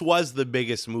 This was the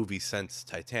biggest movie since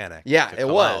Titanic. Yeah, to it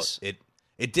come was. out.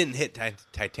 It didn't hit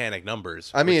Titanic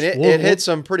numbers. I mean, which- it hit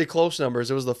some pretty close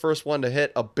numbers. It was the first one to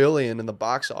hit $1 billion in the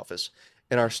box office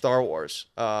in our Star Wars.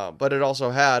 But it also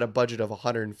had a budget of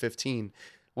 115,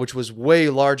 which was way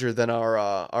larger than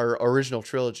our original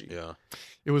trilogy. yeah.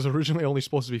 It was originally only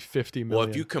supposed to be 50 million. Well,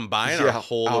 if you combine Yeah, our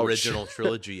whole ouch. original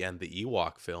trilogy and the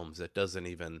Ewok films, it doesn't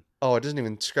even Oh, it doesn't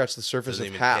even scratch the surface doesn't of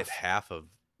even half. hit half of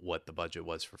what the budget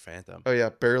was for Phantom. Oh yeah,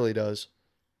 barely does.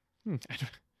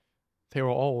 They were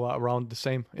all around the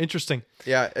same. Interesting.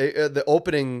 Yeah, the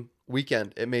opening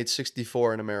weekend it made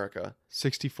 64 in America.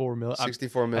 64 million.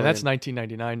 64 million. And that's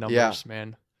 1999 numbers, Yeah.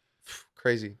 man.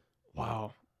 Crazy.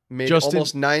 Wow. Made Just in-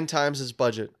 almost 9 times its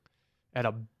budget. At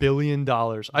 $1 billion.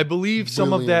 I believe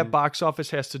some of Billion. that box office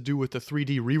has to do with the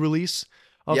 3D re-release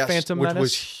of Yes, Phantom which Menace.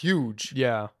 was huge.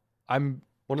 Yeah. I'm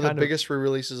One of the kind biggest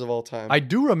re-releases of all time. I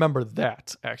do remember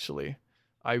that, actually.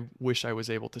 I wish I was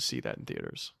able to see that in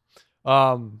theaters.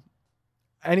 The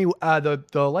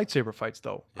lightsaber fights,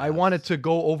 though. I Yes. wanted to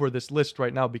go over this list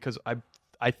right now because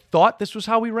I thought this was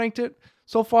how we ranked it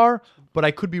so far, but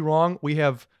I could be wrong. We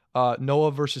have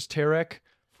Noah versus Tarek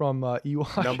from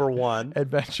Ewok Number 1.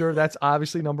 Adventure. That's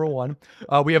obviously number 1.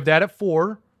 We have that at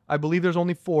 4. I believe there's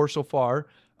only 4 so far.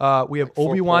 We have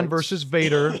 4 Obi-Wan points. versus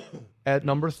Vader at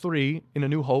number 3 in A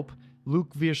New Hope.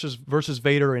 Luke versus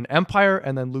Vader in Empire,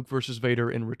 and then Luke versus Vader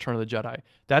in Return of the Jedi.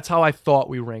 That's how I thought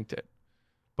we ranked it,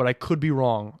 but I could be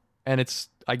wrong, and it's,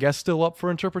 I guess, still up for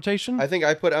interpretation. I think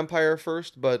I put Empire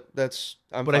first, but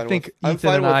I'm But I fine think with, I'm Ethan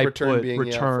fine and with I Return put being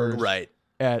Return first, Right.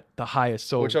 at the highest.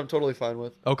 So which I'm totally fine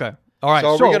with. okay, all right. So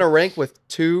are we gonna rank with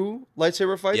 2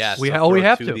 lightsaber fights? Yes. we So we throw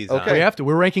have 2 to. of these Okay. on. We have to.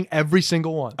 We're ranking every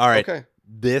single one. All right. Okay.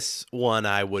 This one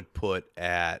I would put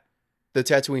at The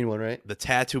Tatooine one, right? the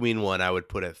Tatooine one. I would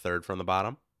put at 3rd from the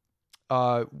bottom.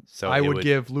 So I it would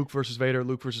give Luke versus Vader,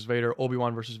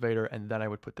 Obi-Wan versus Vader, and then I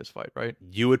would put this fight, right?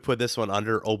 You would put this one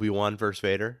under Obi-Wan versus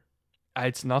Vader.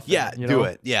 It's nothing. Yeah, you do know?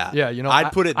 it. Yeah. Yeah, you know,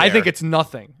 I'd put it I think there. it's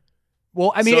nothing.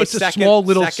 Well, I mean, So it's a second, small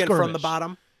little second skirmish. from the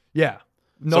bottom. Yeah.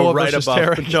 So Noah right versus above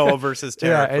Tarek. Noah versus Tarek.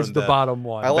 Yeah, from as the bottom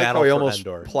one. I like Battle how he for almost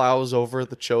Endor. plows over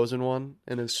the chosen one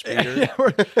in his speeder, Yeah,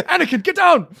 Anakin, get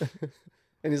down!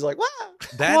 and he's like, "Wow!"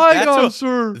 Qui-Gon,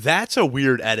 sir. That's a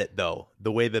weird edit, though,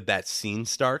 the way that scene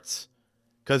starts.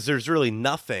 Because there's really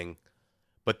nothing,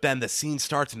 but then the scene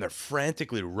starts and they're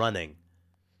frantically running.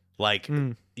 Like,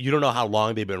 you don't know how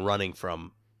long they've been running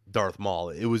from Darth Maul.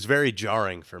 It was very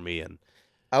jarring for me. And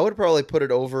I would probably put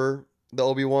it over the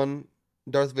Obi-Wan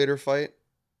Darth Vader fight,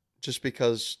 just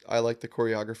because I like the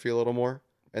choreography a little more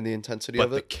and the intensity but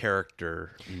of the it.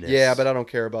 characterness. Yeah, but I don't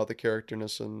care about the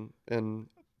characterness and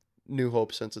New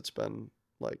Hope since it's been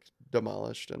like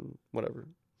demolished and whatever.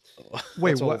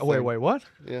 Wait, That's the whole what? Wait, thing. wait, what?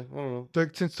 Yeah, I don't know.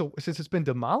 Since it's been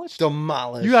demolished,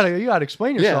 Demolished. you gotta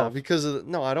explain Yeah, yourself. because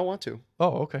no, I don't want to.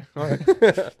 Oh, okay, all right.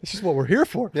 This is what we're here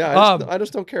for. Yeah, I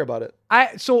just don't care about it. I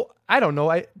don't know.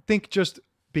 I think just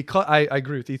because I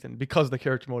agree with Ethan because of the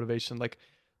character motivation. Like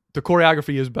the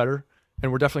choreography is better,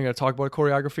 and we're definitely going to talk about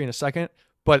choreography in a second.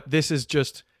 But this is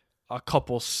just a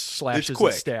couple slashes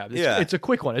quick. and stabs. Yeah. It's a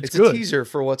quick one. It's It's good. a teaser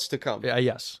for what's to come. Yeah,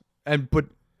 yes. But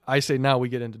I say now we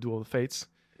get into Duel of the Fates.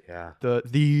 Yeah.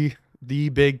 The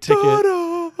big ticket.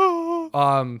 What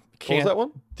was Can't that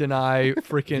one? deny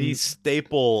freaking. The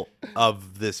staple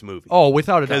of this movie. Oh,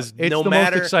 without a doubt, 'Cause it's no the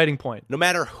matter- most exciting point. No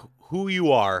matter who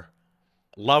you are,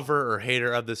 lover or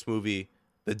hater of this movie,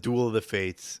 the Duel of the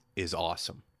Fates is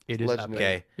awesome. It is Legendary.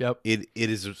 epic. Okay. Yep. It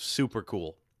is super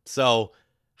cool. So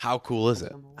how cool is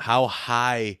it? How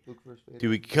high do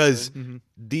we? Because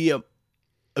the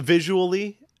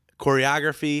visually,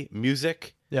 choreography,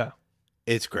 music, Yeah.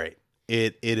 it's great.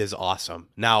 It is awesome.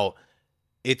 Now,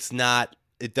 it's not.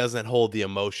 It doesn't hold the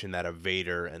emotion that a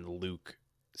Vader and Luke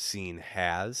scene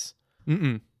has,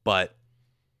 but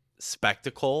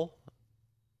spectacle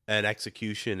and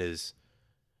execution is,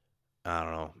 I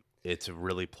don't know. It's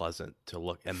really pleasant to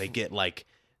look, and they get like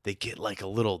a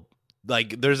little,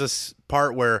 like there's a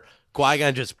part where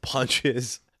Qui-Gon just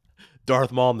punches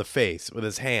Darth Maul in the face with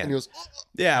his hand. And he goes,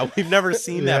 Yeah, we've never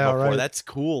seen that Yeah, before. right. That's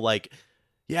cool. Like,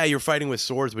 yeah, you're fighting with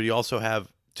swords, but you also have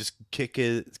just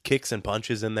kicks and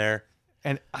punches in there.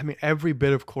 And I mean, every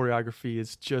bit of choreography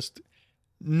is just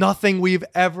nothing we've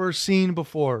ever seen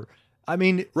before. I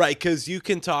mean, Right, because you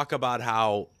can talk about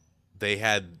how they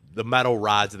had the metal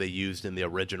rods they used in the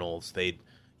originals.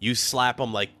 You slap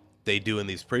them like they do in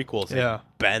these prequels. They'd Yeah.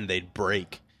 bend, they'd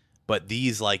break. But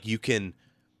these, like, you can.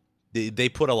 They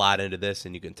put a lot into this,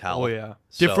 and you can tell. oh yeah,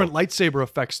 So- different lightsaber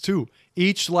effects too.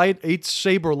 Each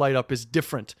saber light up is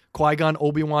different. Qui-Gon,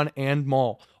 Obi-Wan, and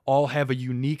Maul all have a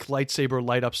unique lightsaber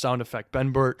light up sound effect.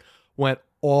 Ben Burt went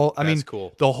all. I That's mean,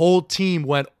 cool. the whole team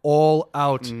went all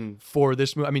out for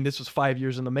this movie. I mean, this was 5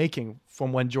 years in the making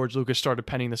from when George Lucas started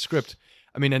penning the script.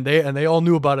 I mean, and they all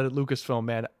knew about it at Lucasfilm.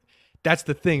 Man, that's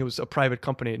the thing. It was a private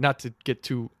company. Not to get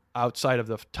too outside of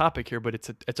the topic here, but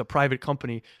it's a private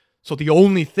company. So the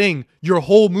only thing your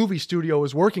whole movie studio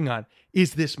is working on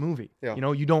is this movie. Yeah. You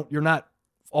know, you're not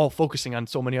all focusing on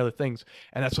so many other things,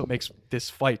 and that's what makes this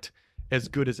fight as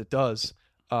good as it does.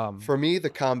 For me,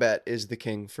 the combat is the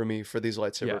king for me for these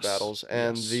lightsaber Yes. battles,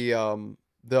 and Yes.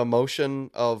 the emotion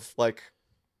of like,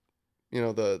 you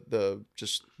know, the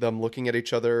just them looking at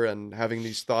each other and having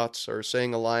these thoughts or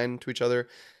saying a line to each other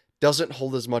doesn't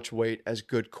hold as much weight as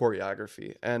good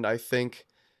choreography, and I think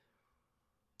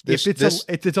if it's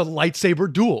a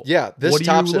lightsaber duel, yeah, this what are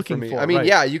tops you it for looking me. for? I mean, Right.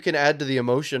 yeah, you can add to the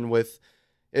emotion with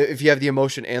if you have the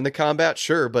emotion and the combat,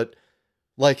 sure, but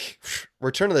like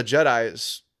Return of the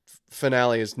Jedi's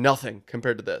finale is nothing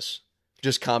compared to this,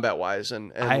 just combat wise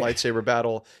and lightsaber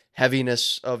battle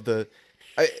heaviness of the.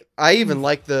 I even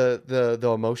like the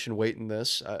emotion weight in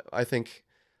this. I think.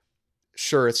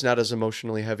 Sure, it's not as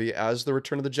emotionally heavy as the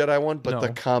Return of the Jedi one, but No. the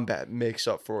combat makes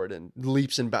up for it in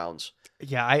leaps and bounds.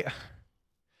 Yeah,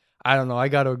 I don't know. I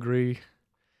got to agree.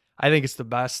 I think it's the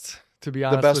best, to be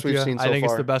honest. best with we've you. seen I so think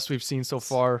it's far. the best we've seen so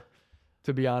far,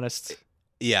 to be honest.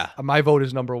 Yeah. My vote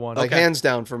is number one. Like hands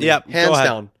down for me. Yep. Hands go ahead.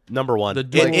 down. Number one. The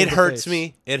Duel of It the hurts Fates.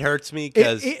 me. It hurts me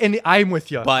because And I'm with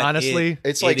you, But honestly.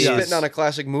 It's like It is. spitting on a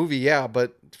classic movie, yeah,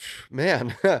 but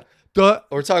man, The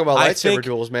we're talking about I lightsaber think-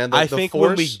 duels, man. I The think force,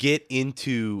 when we get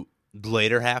into the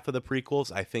later half of the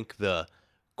prequels, I think the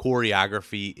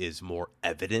choreography is more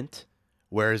evident,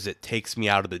 whereas it takes me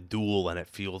out of the duel and it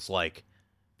feels like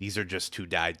these are just two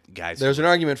guys. there's an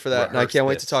argument for that, and I rehearse can't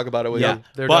wait this. to talk about it with Yeah. you.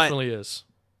 there But- definitely is.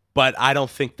 But I don't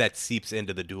think that seeps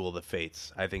into the Duel of the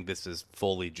Fates. I think this is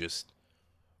fully just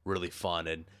really fun,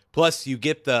 and plus you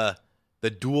get the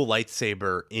dual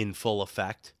lightsaber in full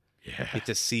effect. Yeah. Get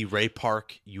to see Ray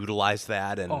Park utilize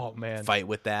that and Oh, man. fight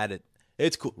with that.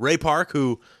 It's cool. Ray Park,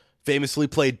 who famously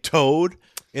played Toad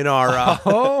in our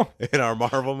in our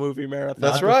Marvel movie marathon.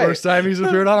 That's The right. first time he's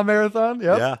appeared on a marathon.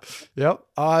 Yep. Yeah.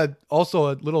 Yep.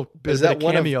 Also a little bit Is of that a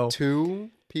one cameo. of two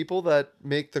people that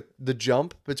make the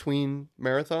jump between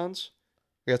marathons?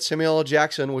 We got Samuel L.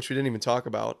 Jackson, which we didn't even talk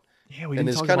about. Yeah, we and didn't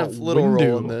his talk kind about of little Windu.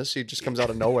 role in this. He just comes out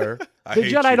of nowhere. I The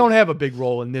hate Jedi you. don't have a big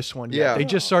role in this one yet. Yeah. They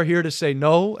just are here to say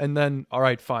no, and then all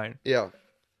right, fine, Yeah.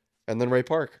 And then Ray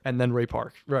Park. and then Ray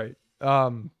Park, right?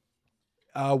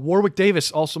 Warwick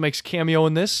Davis also makes cameo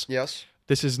in this. Yes.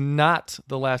 This is not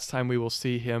the last time we will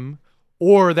see him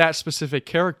or that specific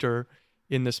character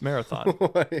in this marathon.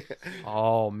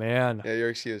 Oh man. Yeah, you're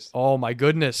excused. Oh my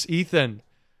goodness, Ethan.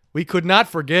 We could not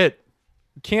forget.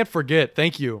 Can't forget.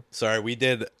 Thank you. Sorry, we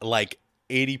did like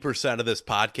 80% of this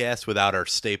podcast without our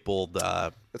stapled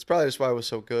That's probably just why it was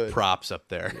so good. props up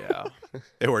there. Yeah.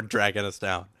 They were dragging us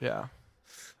down. Yeah.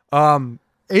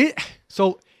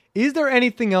 So is there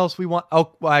anything else we want?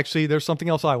 Oh, well, actually, there's something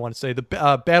else I want to say. The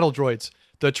battle droids,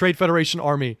 the Trade Federation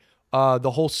Army,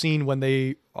 the whole scene when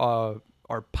they are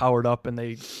powered up and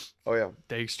they Oh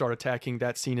yeah. start attacking.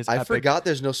 That scene is I epic. forgot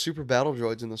there's no super battle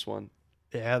droids in this one,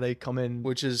 Yeah, they come in.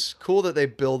 which is cool that they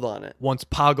build on it. Once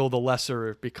Poggle the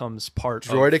Lesser becomes part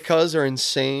of Droidicas are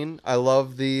insane. I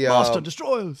love the Master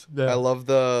Destroyers. I Yeah. love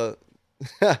the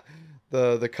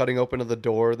the cutting open of the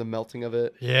door, the melting of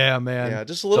it. Yeah, man. Yeah,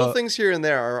 just little The- things here and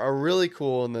there are really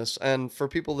cool in this. And for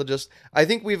people to just, I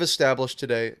think we've established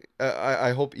today,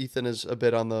 I hope Ethan is a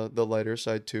bit on the lighter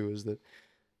side too, is that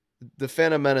the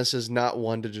Phantom Menace is not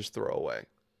one to just throw away.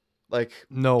 Like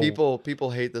No. people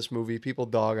hate this movie, people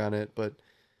dog on it, but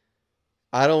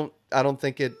I don't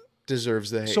think it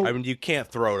deserves the hate. So- I mean, you can't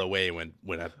throw it away when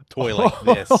a toy like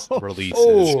this releases,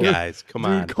 Oh. guys. Come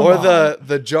on. Dude, come or on.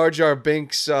 the Jar Jar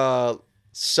Binks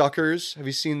suckers. Have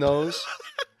you seen those?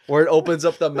 Where it opens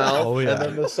up the mouth Oh, yeah. and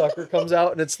then the sucker comes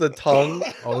out and it's the tongue.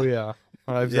 Oh yeah.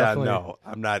 I've Yeah, definitely- no,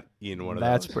 I'm not eating one of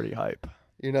That's those. pretty hype.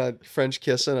 You're not French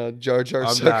kissing a Jar Jar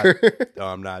I'm sucker. No,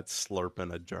 I'm not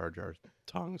slurping a Jar Jar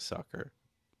tongue sucker.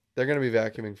 They're gonna be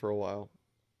vacuuming for a while.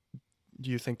 Do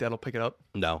you think that'll pick it up?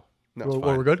 No, No, Well,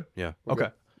 it's we're good. yeah, Okay.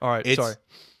 All right. it's Sorry.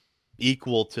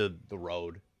 equal to the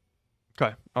road.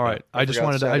 Okay. All right. I just forgot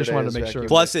wanted to Saturday is make sure. vacuum.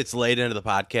 Plus, it's late into the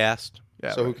podcast,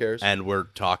 Yeah. so who right. cares? and we're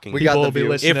talking. We got People the will be view.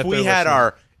 listening if if we they're had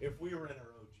listening. if we were in our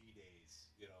OG days,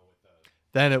 you know, with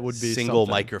Then it would a be single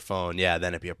something. microphone, yeah,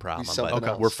 then it'd be a problem. something But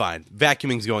else. we're fine.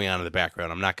 Vacuuming's going on in the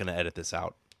background. I'm not going to edit this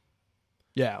out.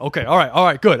 Yeah. Okay. All right. All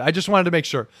right. Good. I just wanted to make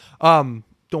sure. Don't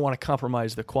want to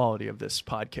compromise the quality of this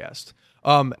podcast.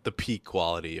 The peak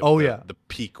quality. Of Oh, the, yeah. the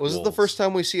peak. Was it the wolves. first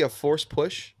time we see a force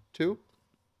push too?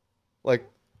 Like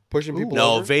pushing people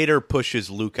No, over? Vader pushes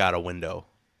Luke out a window,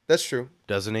 That's true.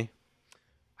 doesn't he?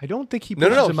 I don't think he No,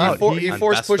 pushes no, him no. out. He On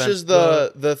force Bespin? pushes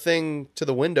the thing to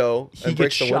the window he and gets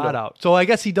breaks the shot window. out. So I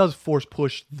guess he does force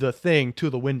push the thing to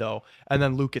the window, and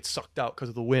then Luke gets sucked out because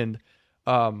of the wind.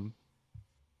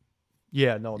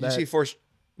 Yeah. No. You That see force?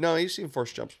 No, you've seen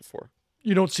force jumps before.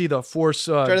 you don't see the force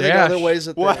Try to think of dash. other ways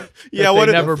that What? they, Yeah. they What?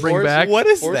 never bring force- back. What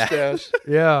is force that? dash,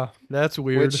 Yeah. That's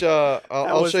weird. which I'll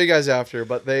was- show you guys after.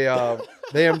 But they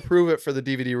improve it for the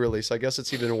DVD release. I guess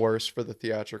it's even worse for the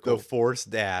theatrical. The Force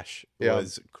Dash Yeah.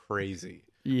 was crazy.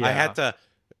 Yeah.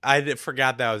 I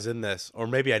forgot that I was in this, or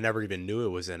maybe I never even knew it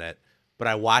was in it. But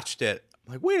I watched it.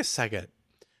 I'm like, wait a second,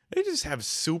 they just have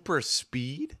super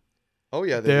speed. Oh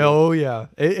yeah, they do. Oh yeah.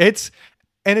 It's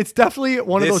definitely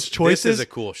one of those choices. This is a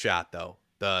cool shot, though.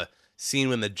 The scene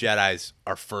when the Jedis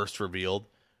are first revealed,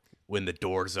 when the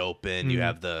doors open, you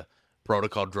have the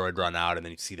protocol droid run out, and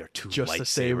then you see their two just lightsabers. the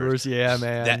sabers. Yeah,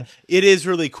 man. That it is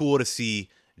really cool to see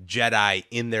Jedi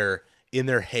in their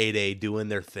heyday doing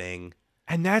their thing.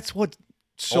 And that's what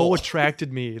so Oh.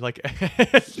 attracted me. Like,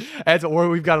 or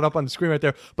we've got it up on the screen right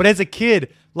there. But as a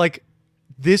kid, like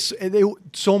this,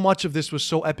 so much of this was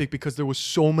so epic because there was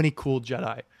so many cool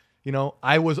Jedi. You know,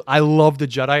 I love the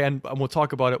Jedi, and we'll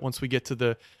talk about it once we get to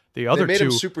the other They made two.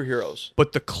 them superheroes.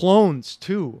 But the clones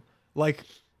too, like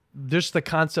just the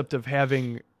concept of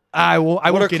having. I won't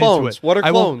are get into clones? it. What are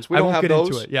I won't- clones? We I don't won't have get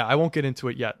into those. it. Yeah, I won't get into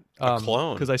it yet.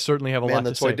 clone? because I certainly have a Man, lot the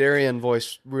to say. Toydarian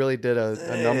voice really did a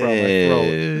number on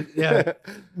my throat. Yeah,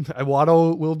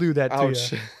 Watto will do that Ouch.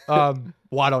 to you.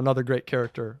 Watto, another great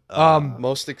character.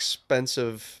 Most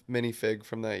expensive minifig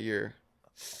from that year.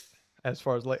 As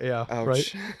far as yeah, Ouch.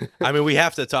 right. I mean, we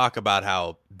have to talk about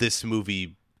how this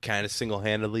movie kind of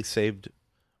single-handedly saved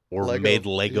or Lego, made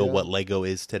Lego yeah. what Lego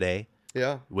is today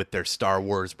Yeah. with their Star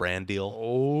Wars brand deal.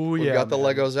 Oh We yeah, got the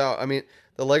man. Legos out. I mean,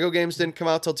 the Lego games didn't come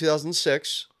out till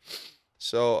 2006.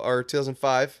 Or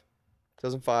 2005.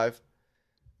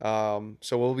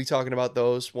 So we'll be talking about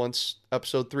those once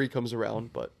episode 3 comes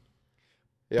around. But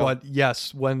yeah, But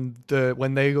yes, when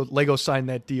Lego signed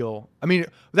that deal, I mean,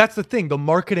 that's the thing. The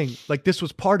marketing, like this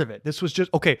was part of it. This was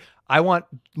just okay.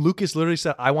 Lucas literally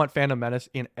said, I want Phantom Menace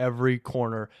in every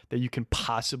corner that you can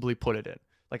possibly put it in.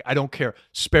 Like, I don't care.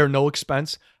 Spare no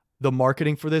expense. The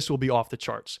marketing for this will be off the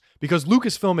charts because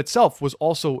Lucasfilm itself was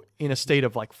also in a state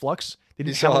of like flux. They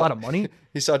didn't have a lot of money.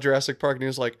 He saw Jurassic Park and he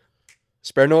was like,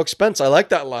 "Spare no expense." I like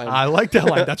that line. I like that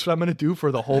line. That's what I'm going to do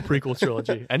for the whole prequel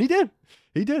trilogy. And he did.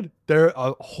 He did. There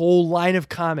are a whole line of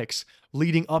comics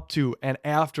leading up to and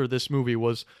after this movie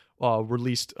was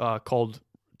released called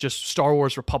just Star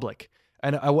Wars Republic,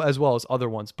 and as well as other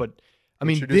ones. But I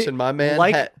mean, Introducing my man,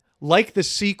 like the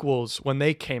sequels when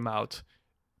they came out,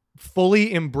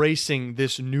 fully embracing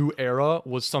this new era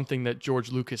was something that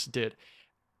George Lucas did.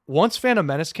 Once Phantom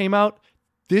Menace came out,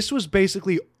 this was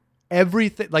basically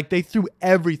everything. Like they threw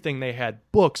everything they had,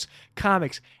 books,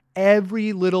 comics,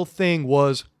 every little thing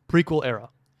was prequel era.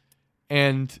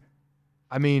 And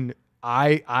I mean,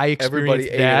 I Everybody experienced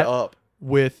ate that it up.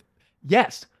 with,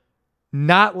 yes,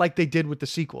 not like they did with the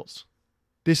sequels.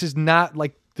 This is not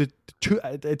like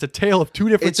it's a tale of two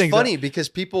different It's things. funny because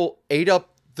people ate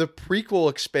up the prequel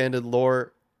expanded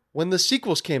lore when the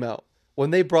sequels came out. When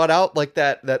they brought out like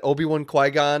that Obi-Wan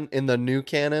Qui-Gon in the new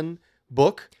canon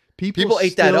book, people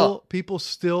ate that up. People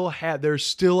still had, there's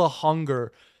still a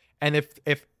hunger. And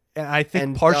and I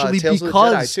think partially Tales of the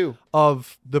because Jedi too.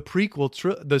 of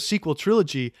the sequel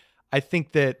trilogy, I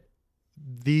think that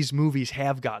these movies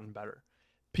have gotten better.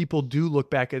 People do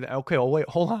look back at, okay, oh wait,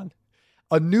 hold on.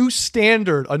 A new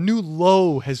standard, a new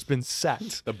low has been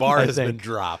set. The bar has been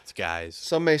dropped, guys.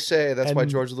 Some may say that's why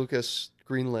And- George Lucas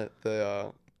greenlit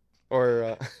the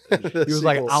He was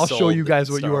like, I'll show you guys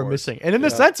what Star you are Wars. missing. And in a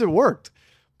sense, it worked.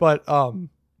 But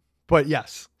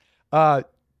yes.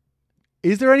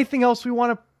 Is there anything else we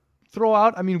want to throw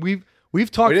out? I mean,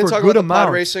 we've talked We didn't for talk good about the pod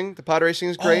amount. racing. The pod racing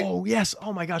is great. Oh yes.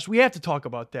 Oh my gosh, we have to talk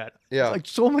about that. Yeah. Like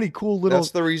so many cool little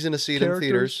That's the reason to see it in characters.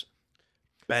 theaters.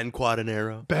 Ben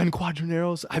Quadanero. Ben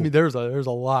Quadraneros. I mean, there's a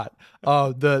lot.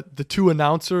 The two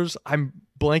announcers. I'm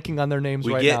blanking on their names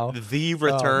We right get now. the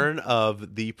return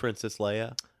of the Princess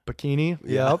Leia. Bikini.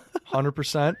 Yeah. Yep.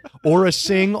 100%. Aura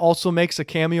Singh also makes a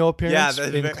cameo appearance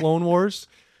that's in very- Clone Wars.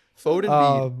 Foden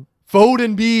Bede. Foden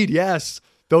and Bede, yes.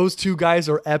 Those two guys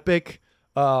are epic.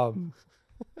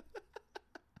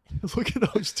 Look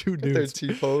at those two Their dudes,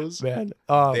 T-pose. man.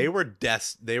 They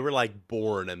were like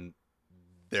born, and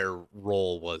their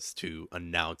role was to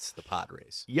announce the pod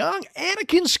race. Young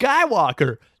Anakin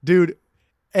Skywalker, dude.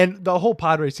 And the whole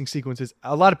pod racing sequence is,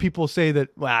 a lot of people say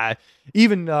that,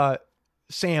 even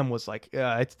Sam was like,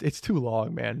 it's too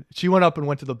long, man. She went up and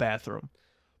went to the bathroom.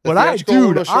 The But theatrical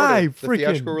one was shorter. The freaking,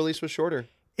 theatrical release was shorter.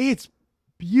 it's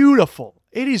beautiful.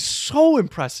 It is so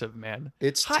impressive, man.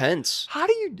 It's tense. How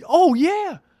do you, oh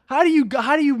yeah. How do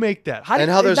you make that?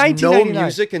 And how there's no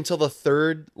music until the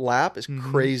third lap is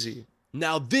Mm-hmm. crazy.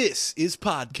 Now this is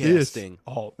podcasting.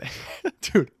 Oh man,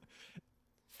 dude.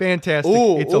 Fantastic.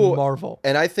 Ooh, It's ooh. a marvel.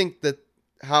 And I think that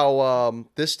how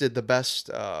this did the best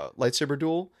lightsaber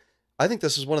duel, I think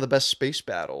this is one of the best space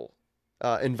battle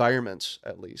environments,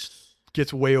 at least.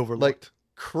 Gets way overlooked. Like,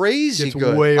 crazy Gets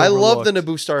good. way I love the overlooked.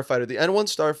 Naboo Starfighter. The N1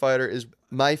 Starfighter is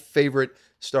my favorite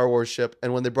Star Wars ship.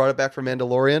 And when they brought it back for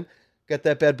Mandalorian, got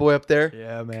that bad boy up there.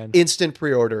 Yeah, man. Instant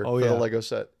pre-order Oh, for yeah. the Lego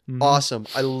set. Mhm. Awesome.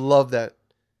 I love that.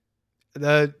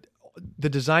 The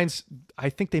designs, I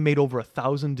think they made over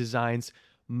 1,000 designs,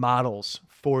 models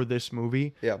for this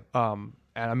movie. Yeah.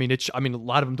 And I mean, a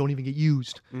lot of them don't even get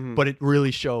used, Mhm. but it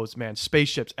really shows, man.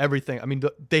 Spaceships, everything. I mean,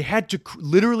 they had to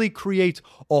literally create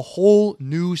a whole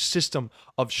new system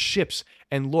of ships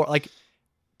and lore. Like,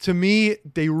 to me,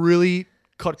 they really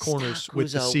cut corners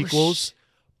with the Cruiser. sequels,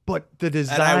 but the And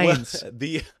I will- designs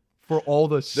the for all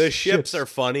the ships are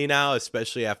funny now,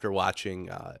 especially after watching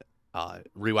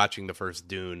rewatching the first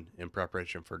Dune in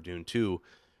preparation for Dune 2.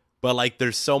 But like,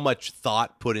 there's so much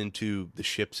thought put into the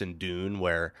ships in Dune,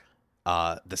 where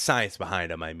the science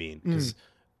behind them, I mean, because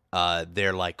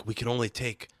they're like, we can only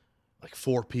take like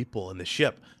 4 people in the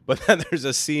ship, but then there's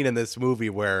a scene in this movie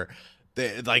where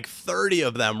like 30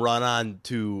 of them run on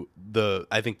to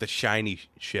I think the shiny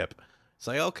ship. It's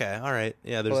like, okay, all right,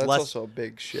 yeah, there's Well, that's less, also a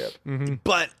big ship.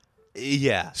 but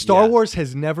yeah, Star yeah. Wars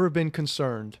has never been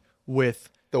concerned with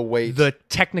The weight. the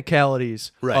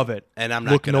technicalities Right. of it. And I'm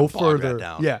not look gonna no bog that further.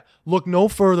 down. Yeah, look no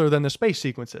further than the space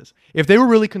sequences. If they were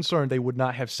really concerned, they would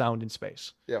not have sound in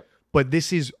space. Yep. But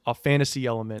this is a fantasy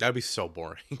element. That'd be so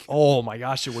boring. Oh my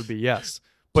gosh, it would be, yes.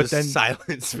 But Just then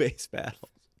silent space battle.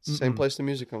 Same place the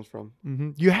music comes from.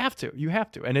 you have to,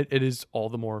 and it is all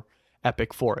the more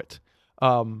epic for it.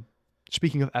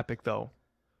 Speaking of epic, though,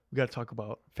 we got to talk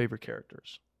about favorite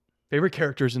characters. Favorite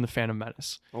characters in the Phantom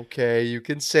Menace. Okay, you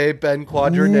can say Ben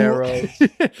Quadranero.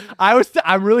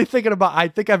 I'm really thinking about. I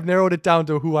think I've narrowed it down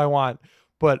to who I want,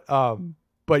 but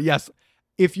yes,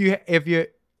 if you,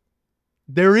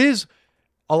 there is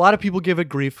a lot of people give it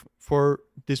grief for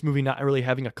this movie not really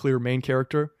having a clear main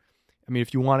character. I mean,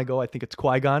 if you want to go, I think it's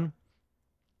Qui-Gon.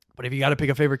 But if you got to pick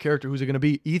a favorite character, who's it going to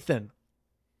be? Ethan.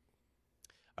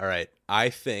 All right. I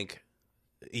think,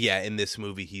 in this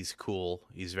movie, he's cool.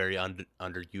 He's very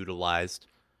underutilized.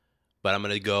 But I'm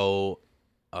going to go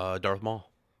Darth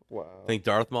Maul. Wow. I think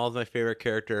Darth Maul is my favorite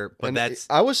character. But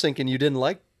I was thinking you didn't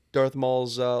like Darth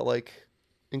Maul's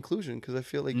inclusion because I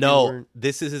feel like no,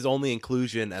 this is his only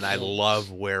inclusion, and I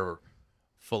love where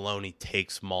Filoni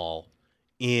takes Maul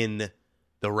in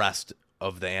the rest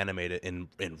of the animated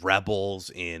in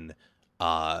Rebels, in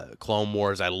Clone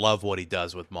Wars. I love what he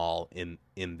does with Maul in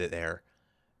there,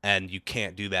 and you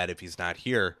can't do that if he's not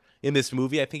here in this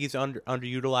movie. I think he's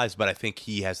underutilized, but I think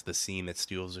he has the scene that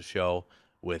steals the show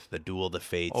with the Duel of the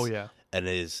Fates. Oh yeah, and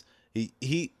he's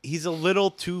a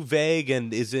little too vague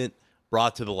and isn't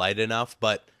brought to the light enough.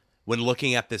 But when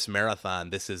looking at this marathon,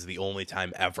 this is the only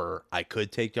time ever I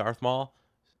could take Darth Maul.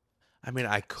 I mean,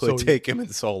 I could take him in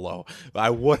Solo.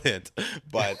 I wouldn't,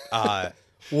 but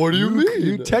what do you mean?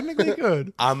 You technically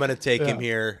could. I'm gonna take him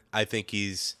here. I think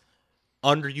he's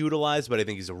underutilized, but I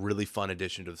think he's a really fun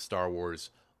addition to the Star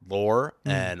Wars lore,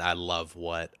 and I love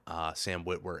what Sam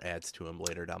Witwer adds to him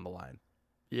later down the line.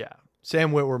 Yeah.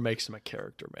 Sam Witwer makes him a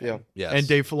character, man. Yeah. Yes. And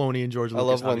Dave Filoni and George Lucas. I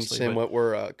love when obviously, Sam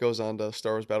Witwer goes on to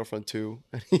Star Wars Battlefront 2.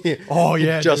 Oh,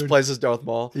 yeah, just dude. plays as Darth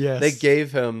Maul. Yes. They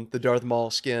gave him the Darth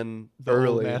Maul skin the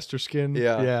early. master skin.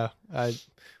 Yeah. Yeah.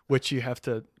 Which you have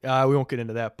to. We won't get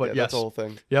into that, but Yeah, yes. that's the whole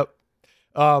thing. Yep.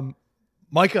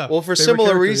 Micah. Well, for favorite similar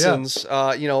character, reasons,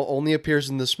 only appears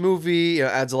in this movie,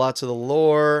 adds a lot to the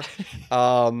lore.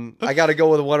 I got to go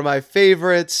with one of my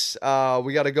favorites.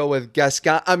 We got to go with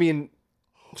Gascon. I mean,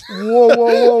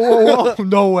 whoa.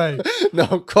 No way.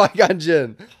 no, Qui-Gon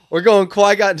Jinn. We're going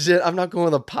Qui-Gon Jinn. I'm not going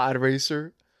with a pod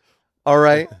racer. All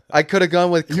right. I could have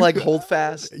gone with Clegg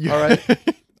Holdfast. All right.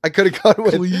 I could have gone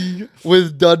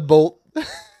with Dudbolt.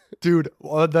 Dude,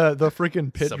 the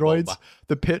freaking pit Sebulba. droids.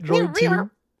 The pit droid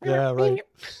team. Yeah, right.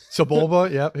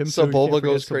 Sebulba, yep. Him too. Sebulba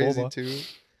goes crazy too.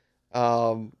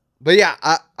 But yeah,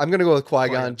 I'm gonna go with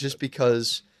Qui-Gon just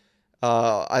because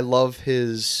I love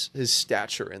his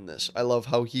stature in this. I love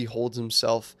how he holds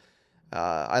himself.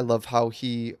 I love how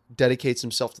he dedicates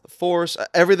himself to the Force.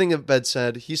 Everything that Ben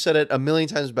said, he said it a million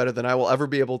times better than I will ever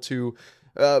be able to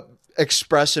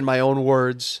express in my own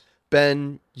words.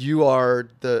 Ben, you are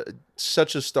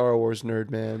such a Star Wars nerd,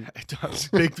 man. It does.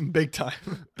 Big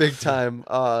time. Big time.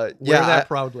 Wear that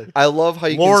proudly. I love how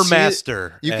you Lore can see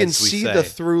master. You can see the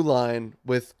through line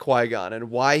with Qui-Gon and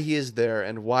why he is there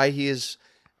and why he is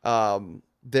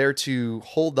there to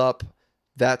hold up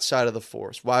that side of the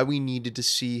Force. Why we needed to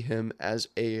see him as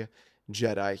a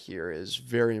Jedi here is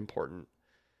very important.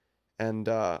 And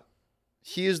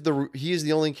he is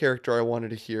the only character I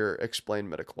wanted to hear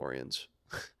explain midichlorians.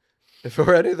 If it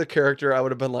were any other character, I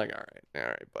would have been like, all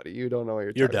right, buddy, you don't know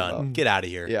what you're talking done. about. Get out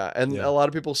of here. Yeah, and a lot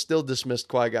of people still dismissed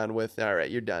Qui-Gon with, all right,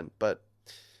 you're done. But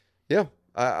yeah,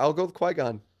 I'll go with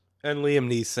Qui-Gon. And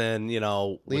Liam Neeson,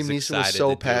 Liam Neeson excited was so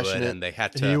to passionate. do it, and they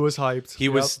had to. He was hyped. He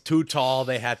was too tall.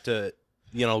 They had to,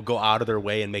 go out of their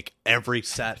way and make every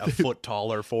set a foot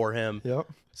taller for him. Yep.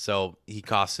 So he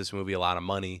cost this movie a lot of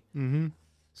money. Mm-hmm.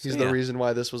 He's the reason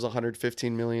why this was a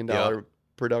 $115 million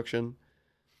production.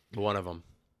 One of them.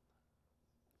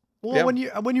 Well,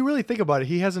 when you really think about it,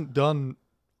 he hasn't done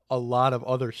a lot of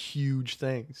other huge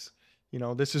things.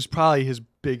 This is probably his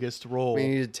biggest role. We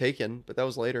needed Taken, but that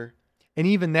was later. And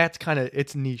even that's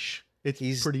it's niche.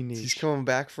 It's pretty niche. He's coming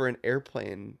back for an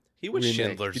airplane. He was remake.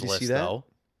 Schindler's Did you List, see that? though.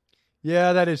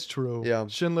 Yeah, that is true. Yeah.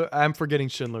 Schindler. I'm forgetting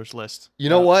Schindler's List. You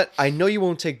know what? I know you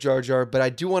won't take Jar Jar, but I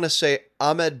do want to say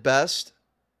Ahmed Best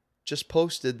just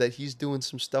posted that he's doing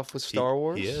some stuff with Star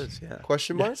Wars. He is, yeah.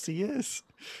 Question mark? Yes, he is.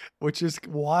 Which is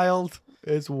wild.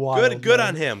 It's wild. Good man.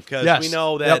 on him, because we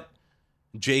know that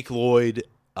Jake Lloyd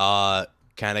kind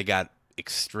of got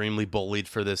extremely bullied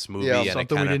for this movie. Yeah, and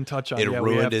something we didn't touch on. It Yeah,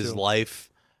 we ruined have his to. life.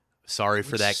 Sorry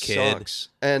for that kid. Sucks.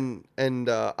 And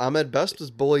Ahmed Best was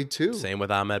bullied too. Same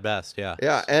with Ahmed Best, yeah.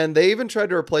 Yeah, and they even tried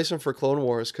to replace him for Clone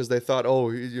Wars because they thought,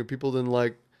 people didn't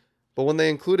like. But when they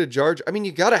included Jar Jar, I mean,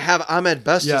 you got to have Ahmed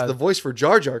Best as the voice for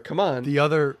Jar Jar. Come on.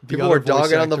 People were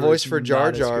dogging on the voice for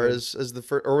Jar Jar as the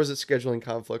first, or was it scheduling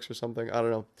conflicts or something? I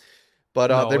don't know.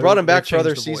 But they brought him back for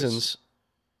other seasons.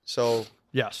 So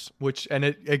yes,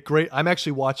 it great. I'm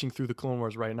actually watching through the Clone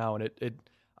Wars right now, and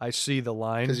I see the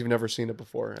line. Because you've never seen it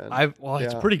before. And,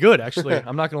 It's pretty good actually.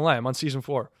 I'm not gonna lie. I'm on season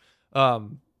 4.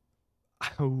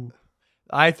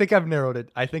 I think I've narrowed it.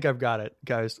 I think I've got it,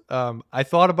 guys. I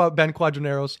thought about Ben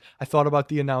Quadraneros. I thought about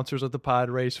the announcers at the pod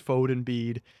race, Fode and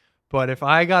Bede. But if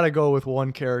I gotta go with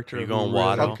one character, Are you going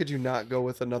Watto? How could you not go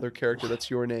with another character that's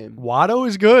your name? Watto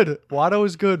is good. Watto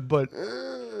is good, but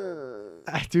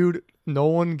dude, no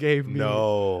one gave me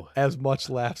as much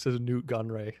laughs as Newt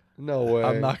Gunray. No way.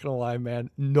 I'm not gonna lie, man.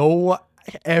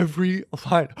 Every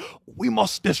line. We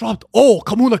must disrupt all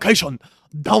communication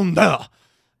down there.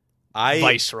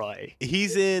 Viceroy.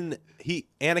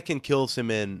 Anakin kills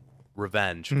him in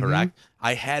Revenge, correct?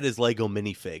 I had his Lego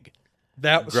minifig.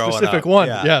 That specific one.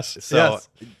 Yeah. Yes. So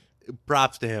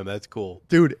props to him. That's cool.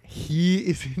 Dude, he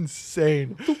is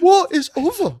insane. The war is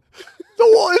over.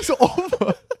 The war is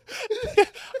over.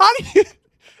 How do you...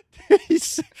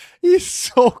 He's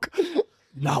so...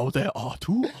 Now there are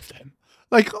 2 of them.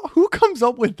 Like, who comes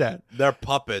up with that? Their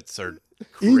puppets are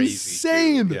crazy.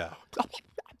 Insane. Too. Yeah.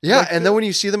 Yeah, and then when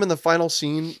you see them in the final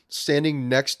scene standing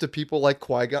next to people like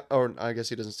Qui-Gon, or I guess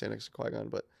he doesn't stand next to Qui-Gon,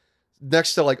 but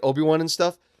next to like Obi-Wan and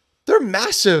stuff, they're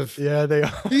massive. Yeah, they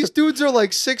are. These dudes are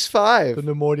like 6'5". The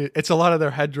Neimoidian. It's a lot of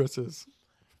their headdresses.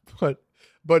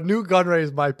 But Newt Gunray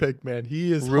is my pick, man.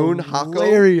 He is Rune Hako?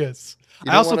 hilarious.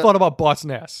 I also wanna- thought about Boss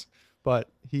Nass, but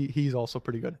he's also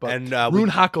pretty good. But And, Rune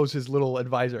Hako's his little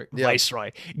advisor. Yeah.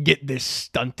 Viceroy, get this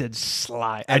stunted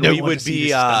slime. And I don't we want would to see be,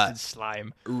 this stunted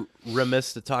slime.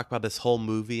 Remiss to talk about this whole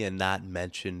movie and not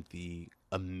mention the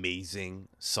amazing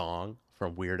song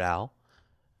from Weird Al.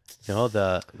 You know,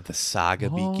 the saga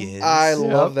begins. I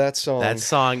love that song. That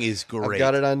song is great. I've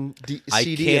got it on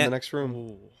CD in the next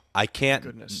room. I can't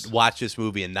watch this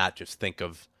movie and not just think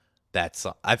of that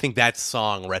song. I think that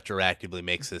song retroactively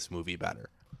makes this movie better.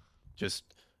 Just,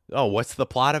 what's the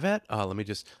plot of it? Let me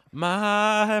just,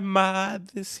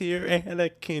 this here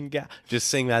Anakin guy. Just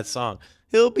sing that song.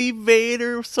 He'll be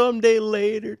Vader someday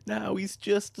later. Now he's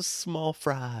just a small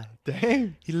fry.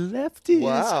 Dang. He left his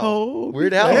home.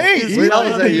 Weird Al. Hey, Weird Al,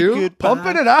 is that you?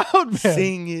 Pumping it out, man.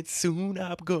 Sing it soon.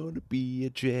 I'm gonna be a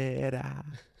Jedi.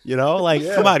 You know, like,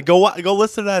 come on, go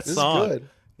listen to that This song. is good.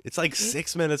 It's like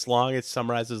 6 minutes long. It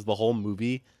summarizes the whole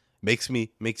movie. Makes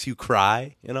you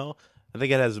cry. You know, I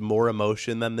think it has more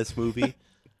emotion than this movie.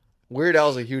 Weird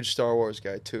Al's a huge Star Wars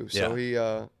guy too, so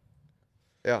Yeah.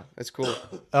 yeah, it's cool.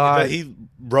 But he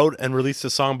wrote and released a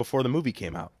song before the movie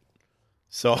came out.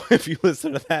 So if you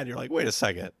listen to that, you're like, wait a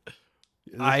second.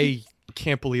 I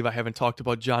can't believe I haven't talked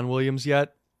about John Williams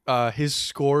yet. His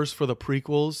scores for the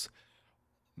prequels.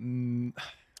 I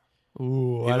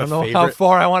don't know how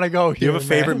far I want to go here. Do you have a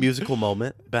favorite man. musical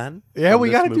moment, Ben? Yeah, from we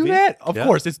this got to do movie? that. Of Yeah.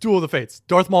 course, it's Duel of the Fates.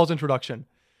 Darth Maul's introduction.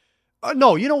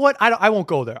 No, you know what? I won't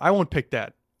go there. I won't pick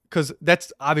that because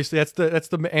that's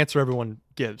the answer everyone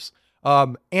gives.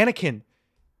 Anakin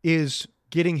is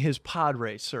getting his pod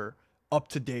racer up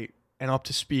to date and up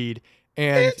to speed,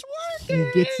 and he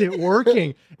gets it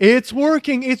working. It's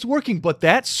working. But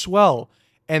that swell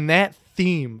and that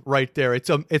theme right there, it's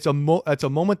a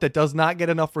moment that does not get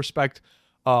enough respect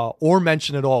or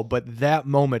mention at all. But that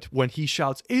moment when he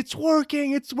shouts, "It's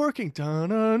working!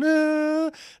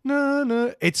 Da-na-na,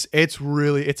 na-na," it's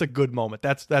a good moment.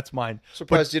 That's mine.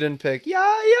 Surprised you didn't pick. Yeah.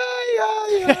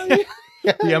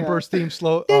 The Emperor's theme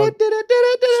sped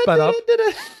up.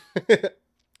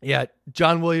 Yeah,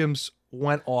 John Williams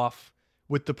went off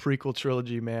with the prequel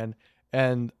trilogy, man,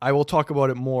 and I will talk about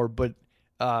it more, but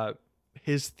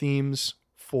his themes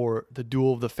for the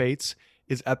Duel of the Fates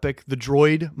is epic. The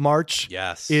droid march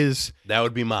is... That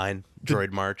would be mine.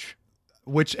 Droid march.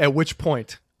 At which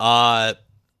point?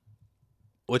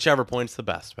 Whichever point's the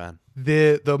best, man.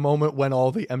 The moment when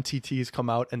all the MTTs come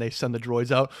out and they send the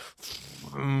droids out.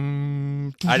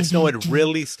 I just know it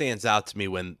really stands out to me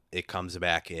when it comes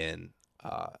back in.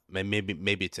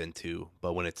 Maybe it's in 2,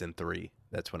 but when it's in 3,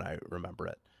 that's when I remember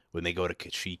it. When they go to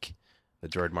Kashyyyk, the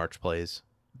droid march plays.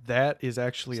 That is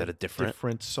actually a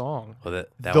different song. Well,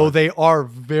 though they are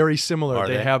very similar. Are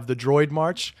they? Have the droid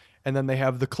march and then they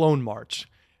have the clone march.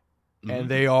 And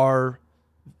they are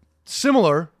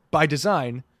similar by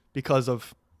design because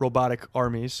of robotic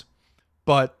armies,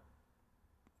 but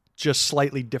just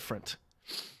slightly different.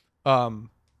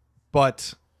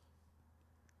 But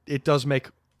it does make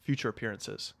future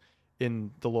appearances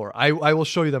in the lore. I will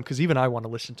show you them because even I want to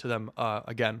listen to them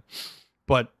again.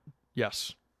 But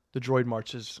yes, the droid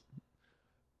march is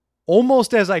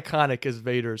almost as iconic as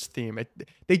Vader's theme.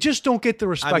 They just don't get the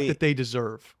respect that they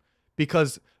deserve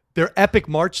because they're epic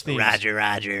march themes.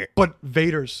 Roger. But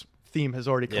Vader's theme has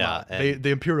already come out. and-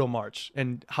 The Imperial March,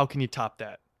 and how can you top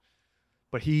that?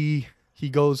 But he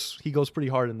goes pretty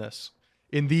hard in this.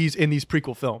 in these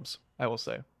prequel films. I will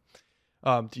say.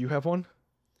 Do you have one?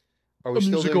 Are we A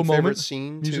still musical doing favorite moment?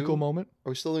 scene Musical too? moment. Are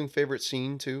we still doing favorite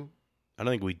scene too? I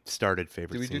don't think we started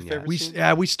favorite Did we do scene favorite yet.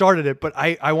 scene? We started it, but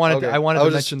I wanted Okay. I wanted I to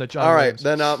was mention that John All right, Williams.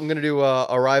 then I'm gonna do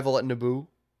Arrival at Naboo.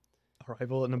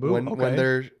 Arrival at Naboo. When Okay.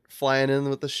 they're flying in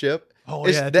with the ship. Oh,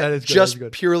 It's- yeah, that is good, just that's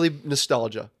good. purely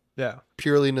nostalgia. Yeah.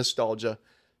 Purely nostalgia,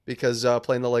 because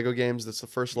playing the Lego games, that's the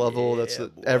first level. That's Yeah,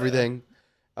 boy. everything.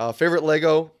 Favorite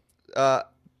Lego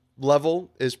level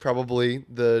is probably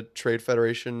the Trade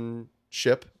Federation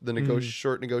ship. The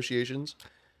short negotiations.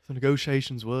 The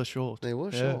negotiations were short. They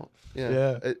were Yeah. short.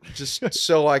 Yeah. Yeah. Just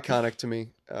so iconic to me.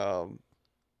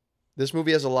 This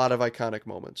movie has a lot of iconic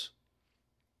moments.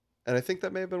 And I think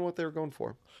that may have been what they were going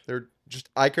for. They're just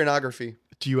iconography.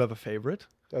 Do you have a favorite?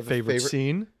 Do I have a Favorite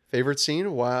scene? Favorite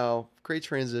scene? Wow. Great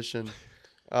transition.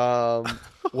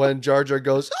 When Jar Jar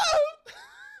goes,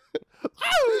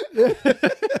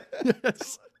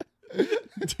 Yes.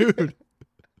 Dude.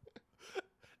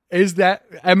 Is that,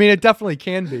 I mean, it definitely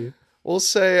can be. we'll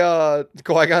say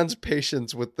Qui-Gon's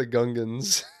patience with the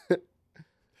Gungans.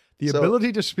 The So-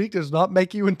 ability to speak does not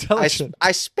make you intelligent.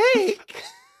 I speak.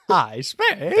 I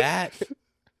speak.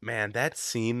 That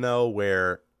scene though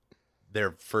where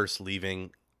they're first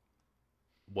leaving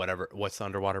what's the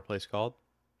underwater place called?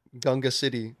 Gunga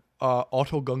City.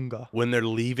 Autogunga. When they're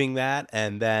leaving that,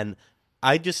 and then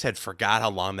I just had forgot how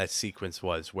long that sequence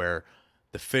was where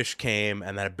the fish came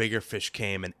and then a bigger fish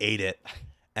came and ate it,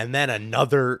 and then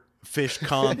another fish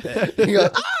come. He goes,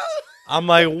 I'm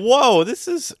like, whoa, this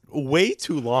is way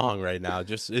too long right now.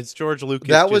 It's George Lucas.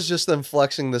 that was just them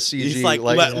flexing the CG. he's like,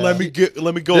 let me go.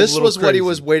 This a little was what he crazy.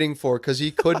 was waiting for, because he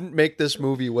couldn't make this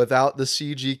movie without the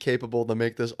CG capable to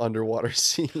make this underwater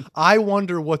scene. I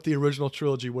wonder what the original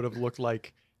trilogy would have looked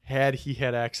like had he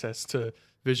had access to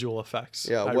visual effects.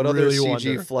 Yeah, I what other really CG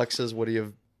wonder. flexes would he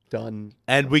have done?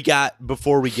 And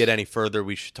before we get any further,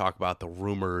 we should talk about the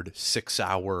rumored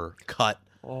 6-hour cut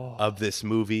of this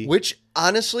movie. Which,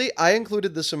 honestly, I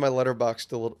included this in my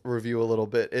Letterboxd review a little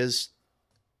bit, is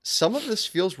some of this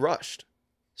feels rushed.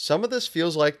 Some of this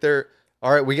feels like they're,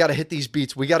 all right, we got to hit these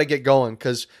beats. We got to get going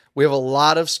because we have a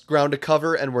lot of ground to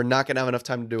cover and we're not going to have enough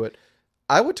time to do it.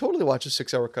 I would totally watch a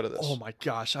 6-hour cut of this. Oh my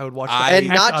gosh, I would watch I- that.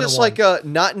 And not just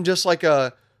like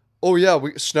oh yeah,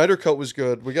 Snyder cut was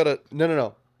good. We got to,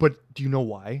 no. But do you know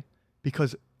why?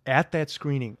 Because at that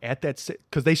screening,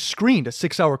 because they screened a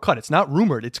 6-hour cut. It's not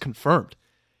rumored, it's confirmed.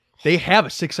 They have a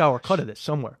 6-hour cut of this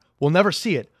somewhere. We'll never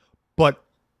see it. But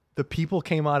the people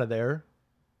came out of there,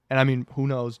 and I mean, who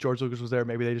knows? George Lucas was there.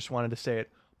 Maybe they just wanted to say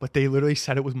it. But they literally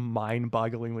said it was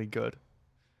mind-bogglingly good.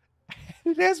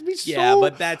 It has me so... Yeah,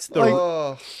 but that's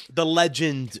Oh, the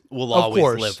legend will Of always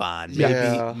course. live on.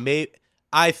 Yeah. Maybe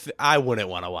I wouldn't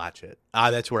want to watch it.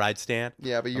 That's where I'd stand.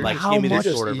 yeah, but you're Like, How give me the much-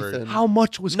 shorter Ethan. version. How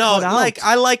much was No, cut out? like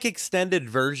I like extended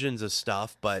versions of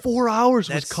stuff, but 4 hours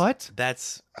was that's cut?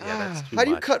 That's that's too How do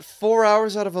you much. cut 4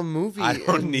 hours out of a movie? I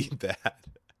don't And- need that.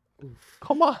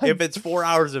 Come on. If it's 4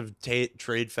 hours of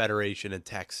trade federation and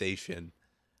taxation,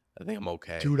 I think I'm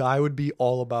okay. Dude, I would be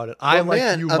all about it. I But like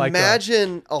man, you, Micah.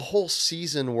 imagine a whole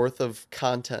season worth of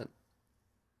content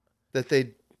that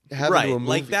they have right, into a movie.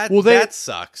 like that. Well, that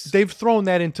sucks. They've thrown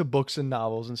that into books and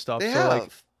novels and stuff. They so have,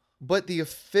 like, but the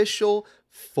official,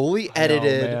 fully I know,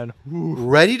 edited, man. Ooh.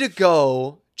 ready to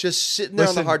go, just sitting there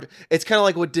on the Listen. hard. It's kind of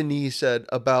like what Denis said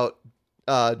about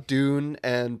Dune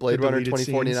and Blade The Runner deleted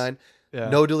 2049. Yeah.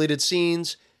 No deleted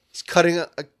scenes. He's cutting,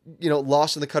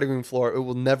 lost in the cutting room floor. It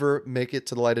will never make it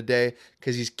to the light of day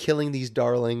because he's killing these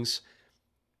darlings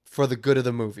for the good of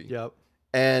the movie. Yep.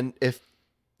 And if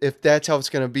that's how it's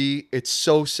going to be, it's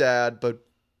so sad, but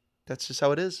that's just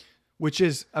how it is. Which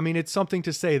is, I mean, it's something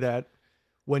to say that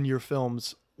when your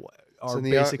films are in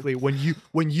the basically when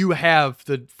you have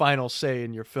the final say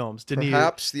in your films.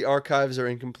 Perhaps the archives are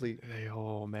incomplete.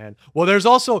 Oh man. Well, there's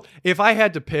also, if I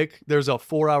had to pick, there's a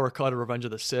 4-hour cut of Revenge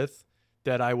of the Sith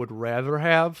that I would rather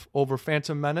have over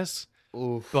Phantom Menace,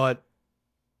 Oof. but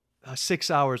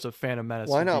 6 hours of Phantom Menace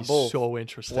Why would not be both? so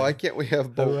interesting. Why can't we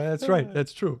have both? That's right.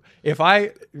 That's true.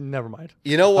 Never mind.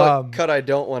 You know what Um, cut I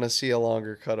don't want to see a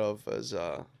longer cut of is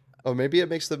maybe it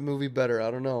makes the movie better. I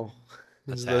don't know.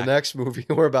 This is the Attack. next movie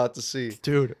we're about to see.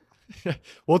 Dude,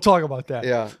 we'll talk about that.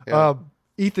 Yeah.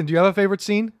 Ethan, do you have a favorite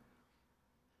scene?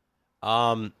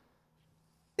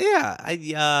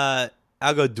 Yeah,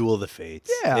 I'll go Duel of the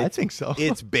Fates. Yeah, I think so.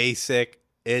 It's basic.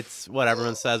 It's what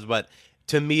everyone says, but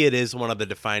to me, it is one of the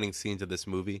defining scenes of this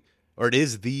movie, or it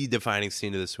is the defining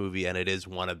scene of this movie, and it is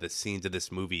one of the scenes of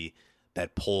this movie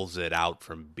that pulls it out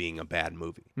from being a bad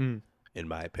movie, in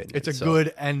my opinion. It's a So,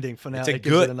 good ending finale. It's a It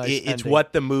gives it good. a nice It's ending.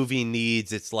 what the movie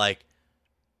needs. It's like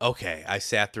okay, I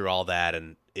sat through all that,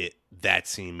 and that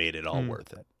scene made it all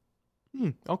worth it.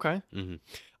 Okay. Mm-hmm.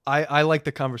 I like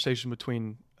the conversation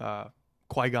between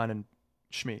Qui-Gon and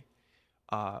Shmi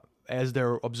as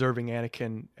they're observing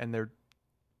Anakin, and they're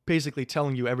basically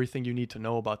telling you everything you need to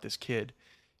know about this kid.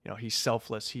 He's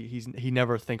selfless. He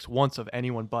never thinks once of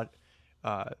anyone but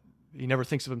he never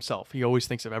thinks of himself. He always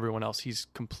thinks of everyone else. He's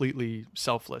completely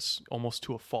selfless, almost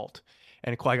to a fault.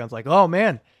 And Qui-Gon's like, oh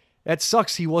man, that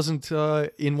sucks. He wasn't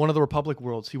in one of the Republic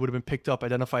worlds. He would have been picked up,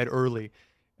 identified early,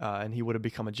 and he would have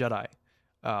become a Jedi.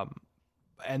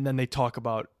 And then they talk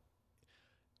about,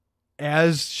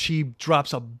 as she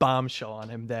drops a bombshell on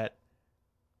him, that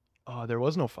there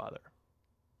was no father.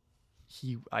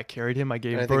 I carried him. I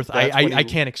gave him birth. I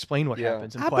can't explain what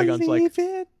happens. And Qui-Gon's like,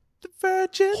 the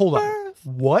virgin hold birth.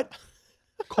 on, what?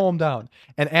 Calm down.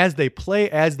 And as they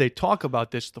talk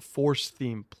about this, the Force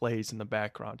theme plays in the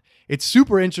background. It's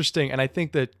super interesting, and I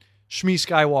think that Shmi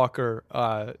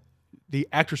Skywalker, the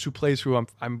actress who plays who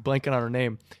I'm blanking on her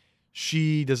name,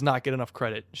 she does not get enough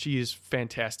credit. She is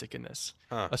fantastic in this,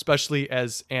 especially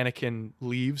as Anakin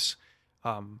leaves.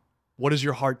 What does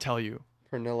your heart tell you?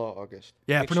 Pernilla August.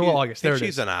 Yeah, Pernilla August. There it is.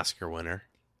 She's an Oscar winner.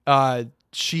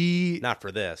 She Not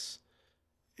for this.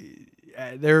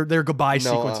 their goodbye No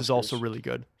sequence is Oscars. also really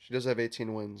good. She does have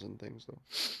 18 wins and things,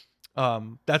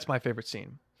 though. That's my favorite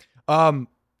scene.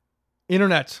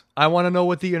 Internet. I want to know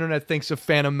what the internet thinks of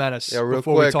Phantom Menace Yeah, real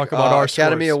before quick. we talk about our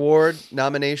Academy scores. Award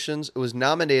nominations. It was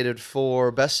nominated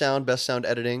for Best Sound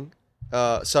Editing,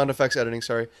 Sound Effects Editing,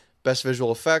 sorry. Best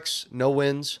Visual Effects, no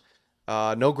wins.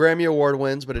 No Grammy Award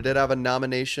wins, but it did have a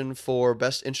nomination for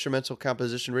Best Instrumental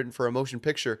Composition written for a motion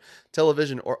picture,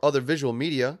 television, or other visual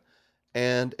media.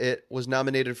 And it was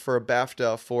nominated for a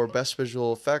BAFTA for Best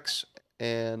Visual Effects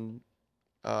and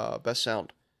Best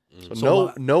Sound.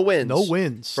 So no wins. No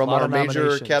wins. From A lot our of major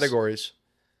nominations. categories.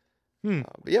 But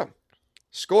yeah.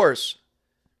 Scores.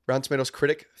 Rotten Tomatoes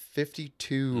critic,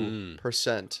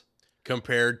 52%.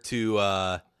 Compared to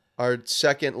Our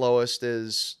second lowest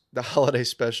is the holiday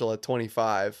special at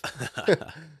 25.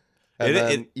 And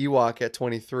then Ewok at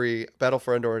 23. Battle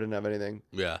for Endor didn't have anything.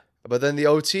 yeah. But then the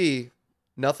OT,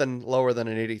 nothing lower than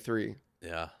an 83.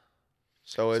 Yeah.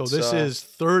 So it's this is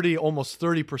almost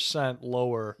 30%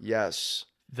 lower yes.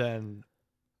 than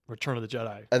Return of the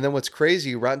Jedi. And then what's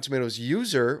crazy, Rotten Tomatoes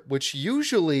user, which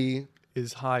usually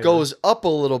Is higher. goes up a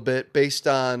little bit based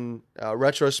on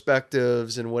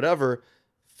retrospectives and whatever,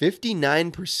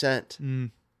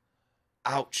 59%.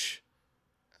 Ouch.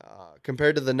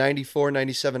 Compared to the 94,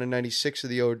 97, and 96 of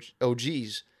the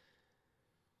OGs.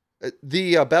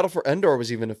 The Battle for Endor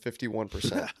was even a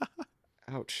 51%.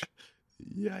 Ouch.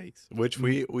 Yikes. Which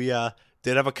we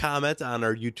did have a comment on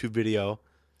our YouTube video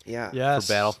Yeah. Yes.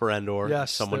 for Battle for Endor.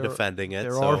 Yes. Someone defending it.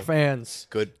 There so are fans.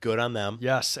 Good on them.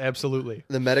 Yes, absolutely.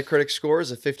 The Metacritic score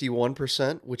is a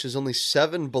 51%, which is only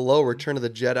 7 below Return of the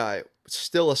Jedi. It's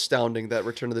still astounding that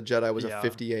Return of the Jedi was a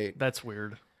 58. That's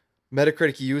weird.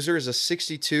 Metacritic user is a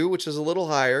 62, which is a little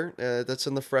higher. That's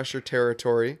in the fresher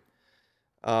territory.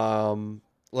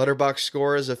 Letterboxd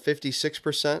score is a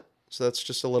 56%, so that's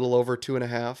just a little over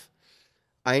 2.5.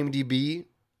 IMDb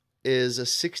is a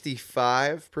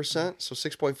 65%, so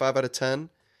 6.5 out of 10,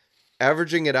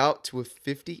 averaging it out to a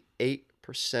 58%.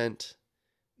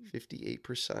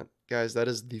 58%. Guys, that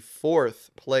is the fourth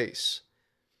place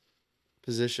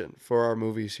position for our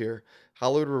movies here.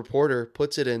 Hollywood Reporter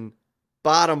puts it in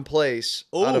bottom place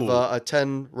out of a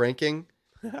 10 ranking.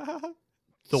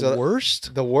 The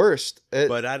worst? The worst.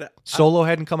 Solo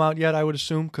hadn't come out yet, I would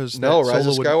assume, because No, Rise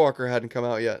of Skywalker hadn't come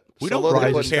out yet. We Solo don't they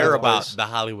really put in care third about place. the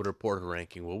Hollywood Reporter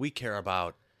ranking. What we care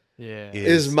about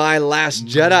is my Last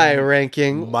Jedi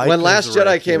ranking. Micah's When Last Jedi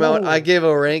ranking. came out, I gave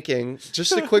a ranking,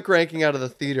 just a quick ranking out of the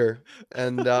theater,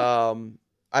 and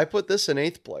I put this in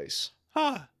 8th place.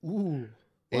 Ooh.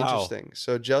 Interesting.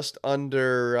 So just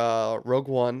under Rogue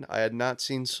One. I had not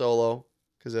seen Solo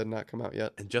because it had not come out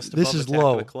yet. and just This above is Attack of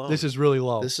low. the Clones. This is really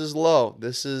low. This is low.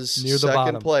 This is Near the second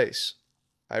bottom. place.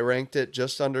 I ranked it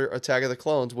just under Attack of the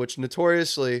Clones, which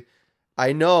notoriously,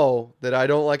 I know that I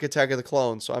don't like Attack of the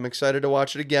Clones, so I'm excited to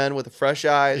watch it again with fresh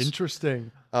eyes. Interesting.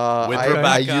 With I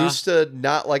Rebecca. used to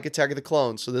not like Attack of the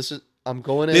Clones, so I'm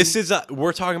going in.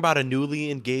 We're talking about a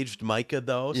newly engaged Micah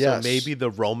though, Yes. so maybe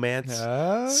the romance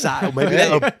Ah. side, maybe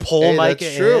that'll pull Hey, Micah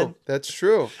that's true. in. That's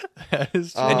true. That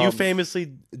is true. And you Um,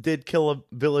 famously did kill a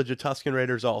village of Tusken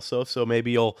Raiders also, so maybe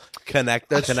you'll connect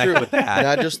That's true. with that.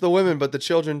 Not just the women, but the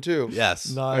children too. Yes.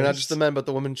 Nice. Or not just the men, but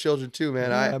the women and children too, man.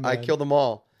 Yeah, I man. killed them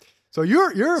all. So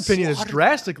your opinion has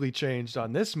drastically changed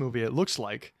on this movie, it looks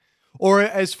like. Or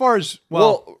as far as,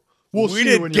 well We'll we see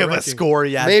didn't when you're give a ranking. score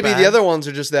yet. Maybe Ben. the other ones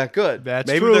are just that good. That's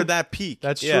Maybe true. they're that peak.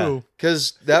 That's Yeah. true.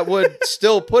 Because that would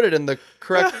still put it in the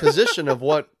correct position of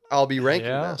what I'll be ranking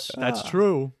Yeah, this. that's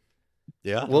true.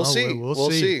 Yeah. We'll Oh, see.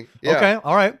 We'll see. Yeah. Okay,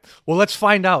 all right. Well, let's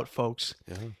find out, folks.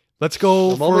 Yeah. Let's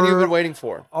go The moment you've for been waiting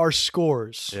for. our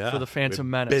scores Yeah. for the Phantom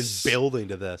We've Menace. been building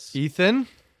to this. Ethan?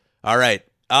 All right.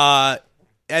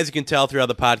 As you can tell throughout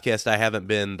the podcast, I haven't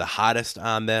been the hottest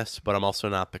on this, but I'm also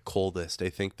not the coldest. I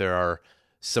think there are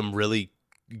some really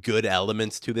good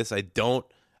elements to this. I don't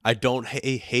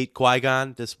hate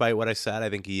Qui-Gon, despite what I said. I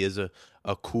think he is a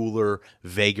cooler,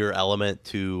 vaguer element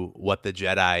to what the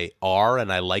Jedi are,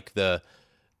 and I like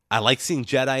seeing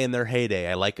Jedi in their heyday.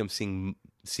 I like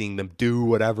seeing them do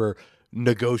whatever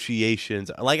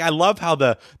negotiations. Like, I love how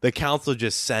the council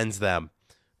just sends them.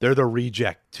 They're the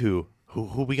reject too. Who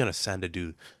are we gonna send to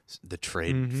do the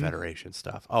Trade Federation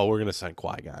stuff? Oh, we're gonna send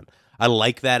Qui-Gon. I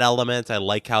like that element. I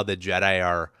like how the Jedi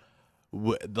are,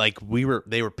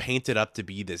 they were painted up to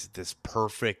be this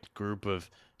perfect group of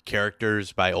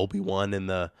characters by Obi-Wan in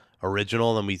the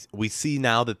original, and we see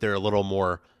now that they're a little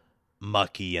more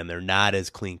mucky and they're not as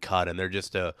clean cut, and they're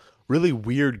just a really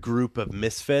weird group of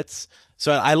misfits.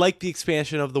 So I like the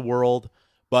expansion of the world,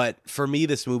 but for me,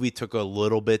 this movie took a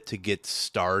little bit to get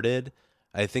started.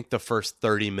 I think the first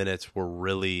 30 minutes were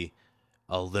really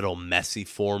a little messy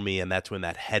for me, and that's when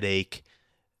that headache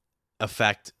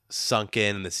effect sunk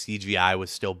in and the CGI was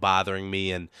still bothering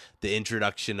me, and the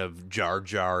introduction of Jar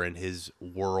Jar and his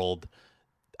world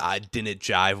didn't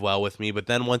jive well with me. But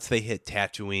then once they hit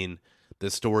Tatooine, the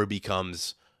story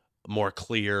becomes more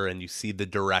clear and you see the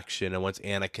direction, and once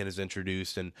Anakin is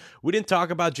introduced, and we didn't talk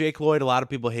about Jake Lloyd. A lot of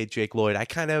people hate Jake Lloyd. I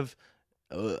kind of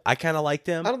liked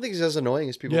him. I don't think he's as annoying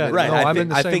as people. Yeah, make him Right, out. No, I I'm think, in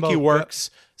the I same think he boat.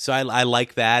 works. So I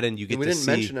like that, and you get And we to didn't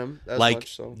see, mention him as like,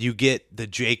 much, so. you get the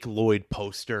Jake Lloyd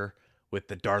poster with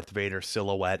the Darth Vader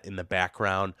silhouette in the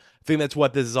background. I think that's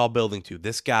what this is all building to.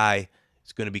 This guy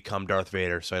is going to become Darth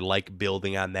Vader, so I like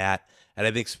building on that. And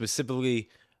I think specifically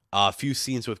a few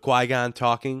scenes with Qui-Gon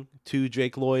talking to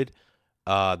Jake Lloyd,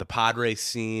 the pod race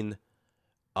scene,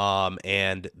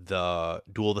 and the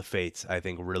Duel of the Fates, I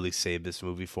think really saved this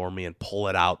movie for me and pull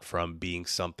it out from being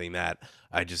something that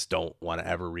I just don't want to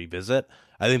ever revisit.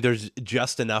 I think there's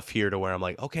just enough here to where I'm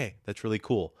like, okay, that's really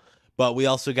cool. But we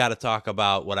also got to talk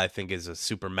about what I think is a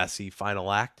super messy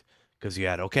final act, because you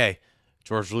had,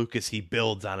 George Lucas, he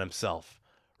builds on himself,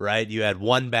 right? You had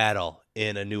one battle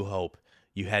in A New Hope.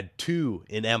 You had 2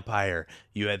 in Empire.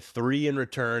 You had 3 in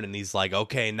Return, and he's like,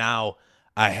 okay, now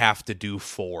I have to do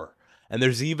 4. And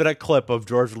there's even a clip of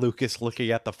George Lucas looking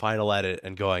at the final edit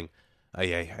and going,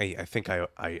 I think I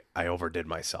overdid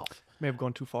myself. May have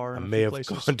gone too far. I in a may few have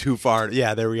places. gone too far.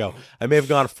 Yeah, there we go. I may have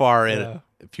gone far in Yeah.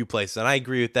 a few places, and I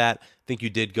agree with that. I think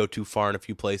you did go too far in a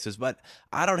few places, but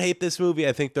I don't hate this movie.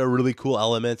 I think there are really cool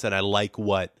elements, and I like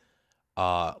what,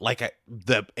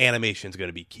 the animation is going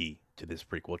to be key to this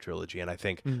prequel trilogy, and I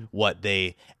think what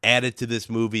they added to this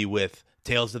movie with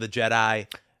Tales of the Jedi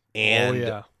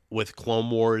and with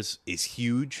Clone Wars is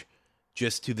huge,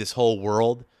 just to this whole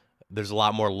world. There's a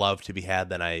lot more love to be had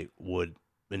than I would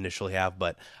initially have,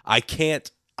 but I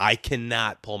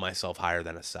cannot pull myself higher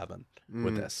than a 7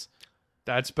 with this.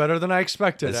 That's better than I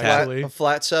expected, This actually. A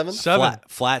flat 7? 7.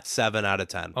 Flat 7 out of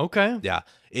 10. Okay. Yeah,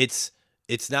 it's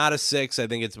not a 6. I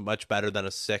think it's much better than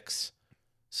a 6.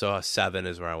 So a 7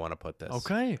 is where I want to put this.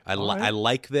 Okay. I All right.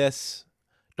 like this.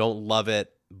 Don't love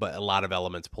it, but a lot of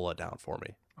elements pull it down for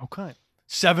me. Okay.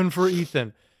 7 for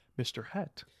Ethan. Mr.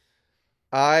 Het.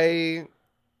 I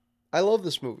love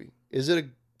this movie. Is it a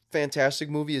fantastic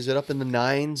movie? Is it up in the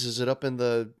 9s? Is it up in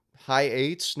the high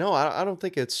 8s? No, I don't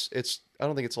think it's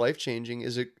life changing.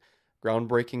 Is it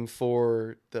groundbreaking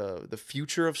for the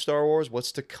future of Star Wars?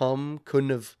 What's to come couldn't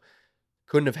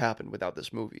have happened without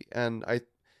this movie. And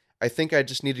I think I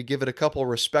just need to give it a couple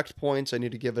respect points. I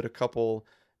need to give it a couple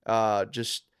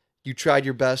just you tried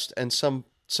your best, and some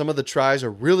of the tries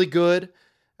are really good.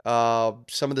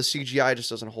 Some of the CGI just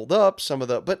doesn't hold up.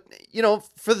 But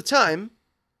for the time,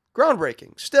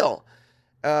 groundbreaking still.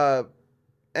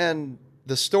 And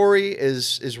the story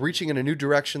is reaching in a new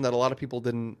direction that a lot of people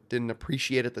didn't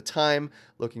appreciate at the time.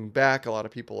 Looking back, a lot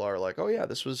of people are like, "Oh yeah,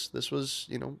 this was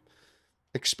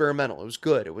experimental. It was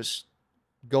good. It was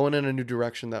going in a new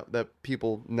direction that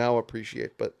people now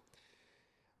appreciate." But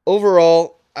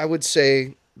overall, I would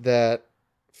say that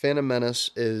Phantom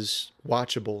Menace is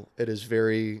watchable. It is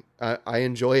I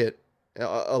enjoy it.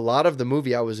 A lot of the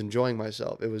movie, I was enjoying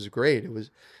myself. It was great. It was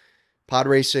pod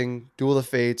racing, Duel of the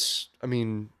Fates. I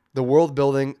mean, the world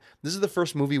building. This is the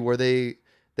first movie where they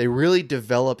really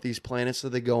develop these planets that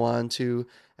they go on to.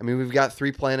 I mean, we've got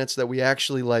 3 planets that we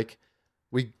actually like.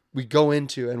 go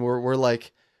into, and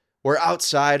we're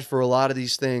outside for a lot of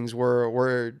these things.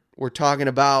 We're talking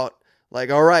about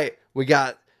like, all right, we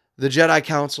got the Jedi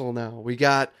Council now, we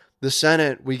got the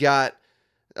Senate, we got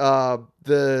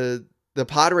the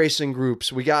pod racing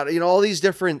groups, we got all these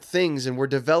different things, and we're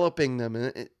developing them,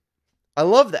 and I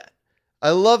love that. I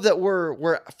love that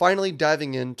we're finally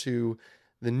diving into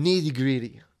the nitty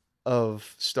gritty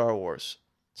of Star Wars.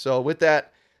 So with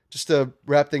that, just to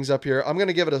wrap things up here, I'm going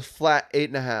to give it a flat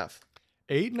 8.5.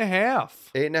 8.5.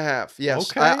 8.5.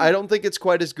 Yes. Okay. I don't think it's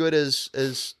quite as good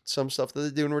as some stuff that they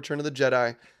do in Return of the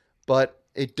Jedi, but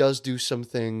it does do some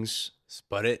things.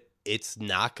 But it's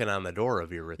knocking on the door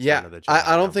of your Return Yeah. of the Jedi.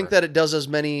 I don't think that it does as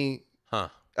many.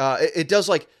 It does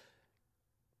like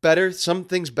better, some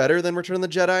things better than Return of the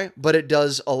Jedi, but it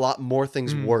does a lot more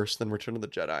things worse than Return of the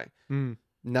Jedi.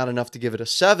 Not enough to give it a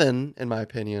 7, in my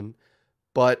opinion,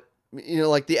 but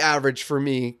like the average for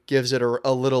me gives it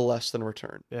a little less than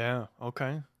Return. Yeah.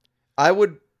 Okay. I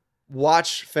would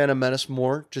watch Phantom Menace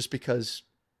more just because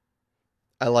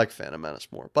I like Phantom Menace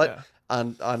more. But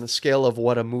on the scale of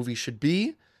what a movie should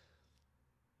be,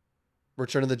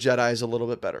 Return of the Jedi is a little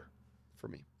bit better for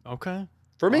me. Okay.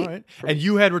 For me. All right. And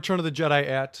you had Return of the Jedi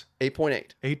at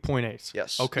 8.8. 8.8.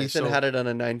 Yes. Okay. Ethan had it on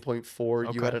a 9.4. You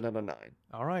Okay. had it on a 9.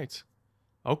 All right.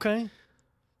 Okay.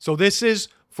 So this is,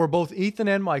 for both Ethan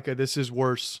and Micah, this is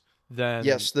worse than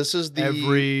Yes, this is the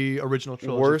every original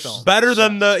trilogy worst- film. Better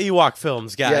than the Ewok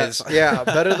films, guys. Yes, yeah,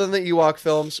 better than the Ewok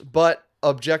films, but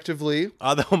objectively,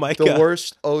 Although the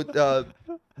worst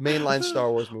mainline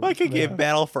Star Wars movie, Micah gave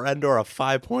Battle for Endor a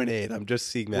 5.8. I'm just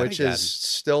seeing that which again. is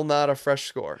still not a fresh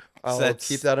score. I'll That's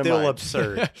keep that in still mind.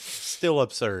 absurd. Still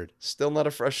absurd. Still not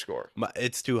a fresh score.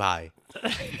 It's too high.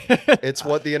 It's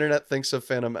what the internet thinks of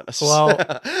Phantom Menace.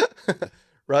 Well-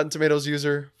 Rotten Tomatoes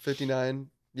user 59.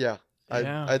 Yeah,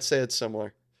 Yeah. I'd say it's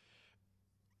similar.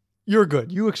 You're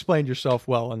good. You explained yourself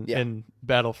well in, Yeah. in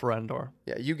Battle for Endor.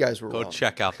 Yeah, you guys were Go wrong.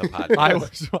 check out the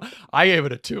podcast. I gave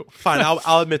it a 2. Fine,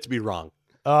 I'll admit to be wrong.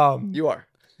 You are.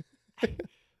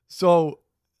 So,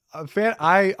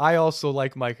 I also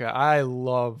like Micah. I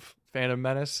love Phantom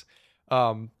Menace.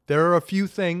 There are a few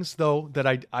things though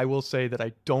that I will say that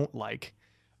I don't like.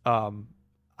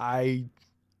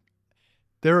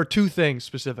 There are 2 things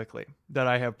specifically that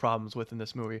I have problems with in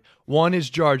this movie. One is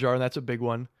Jar Jar, and that's a big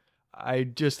one.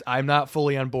 I'm not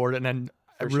fully on board, and then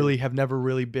I really have never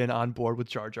really been on board with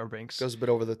Jar Jar Binks. Goes a bit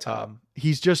over the top.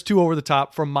 He's just too over the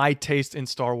top for my taste in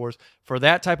Star Wars, for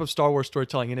that type of Star Wars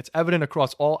storytelling. And it's evident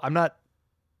across all. I'm not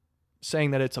saying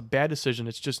that it's a bad decision.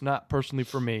 It's just not personally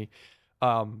for me.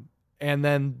 And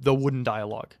then the wooden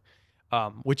dialogue,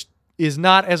 which is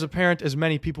not as apparent as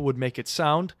many people would make it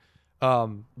sound.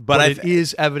 But it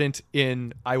is evident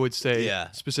in, I would say,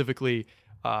 specifically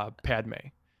Padme.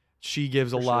 She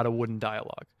gives a lot of wooden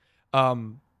dialogue.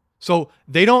 So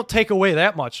they don't take away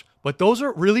that much, but those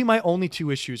are really my only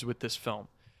 2 issues with this film.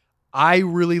 I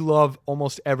really love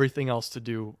almost everything else to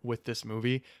do with this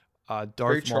movie. Darth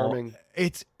Very Maul. charming.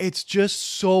 It's just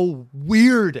so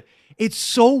weird. It's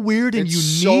so weird and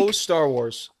It's unique. so Star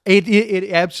Wars.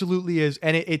 It absolutely is,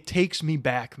 and it takes me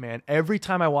back, man. Every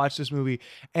time I watch this movie,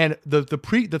 and the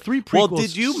 3 prequels. Well,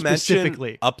 did you specifically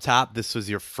mention up top this was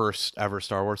your first ever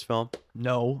Star Wars film?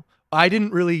 No, I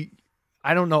didn't really.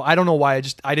 I don't know why.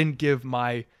 I didn't give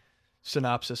my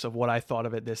synopsis of what I thought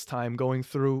of it this time going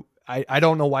through. I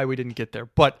don't know why we didn't get there,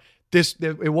 but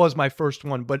it was my first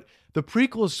one. But the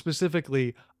prequels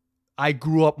specifically, I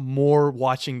grew up more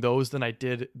watching those than I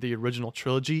did the original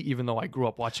trilogy, even though I grew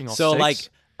up watching all 6. So like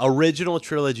original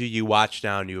trilogy you watch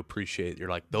now and you appreciate. You're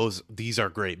like, these are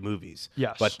great movies.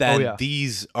 Yes. But then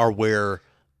these are where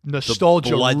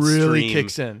nostalgia really bloodstream-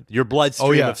 kicks in. Your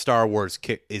bloodstream of Star Wars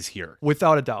is here.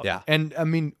 Without a doubt. Yeah. And I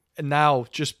mean, now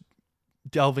just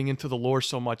delving into the lore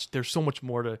so much, there's so much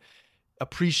more to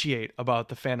appreciate about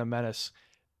the Phantom Menace.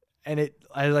 And it,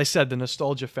 as I said, the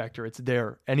nostalgia factor, it's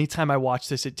there. Anytime I watch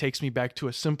this, it takes me back to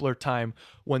a simpler time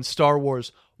when Star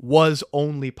Wars was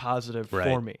only positive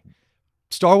for me.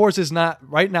 Star Wars is not,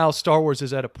 right now, Star Wars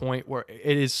is at a point where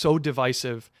it is so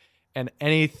divisive, and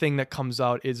anything that comes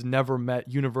out is never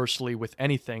met universally with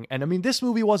anything. And I mean, this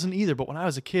movie wasn't either, but when I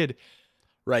was a kid,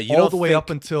 right, all the way up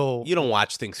until... You don't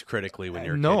watch things critically when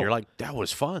you're a kid. You're like, that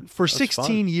was fun. For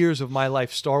 16 years of my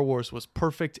life, Star Wars was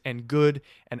perfect and good,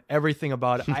 and everything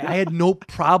about it. I had no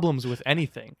problems with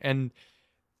anything. And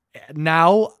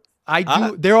now I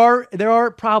do. There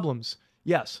are problems,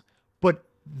 yes. But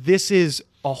this is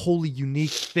a wholly unique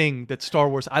thing that Star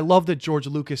Wars... I love that George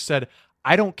Lucas said,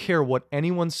 I don't care what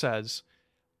anyone says.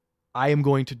 I am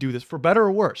going to do this, for better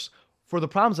or worse. For the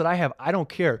problems that I have, I don't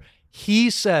care. He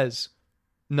says,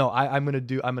 no, I'm gonna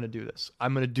do this.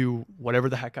 I'm gonna do whatever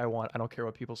the heck I want. I don't care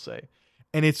what people say.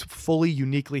 And it's fully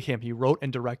uniquely him. He wrote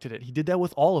and directed it. He did that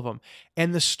with all of them.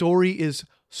 And the story is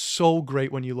so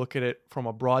great when you look at it from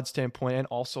a broad standpoint, and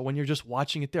also when you're just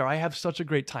watching it there. I have such a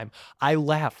great time. I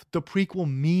laugh. The prequel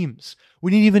memes.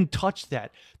 We didn't even touch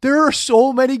that. There are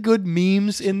so many good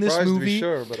memes in this Surprised to be movie.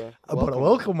 sure, but A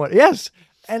welcome one. Yes.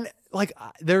 And like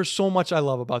there's so much I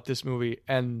love about this movie.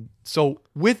 And so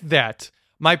with that,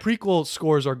 my prequel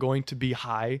scores are going to be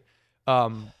high.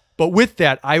 But with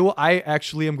that, I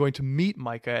actually am going to meet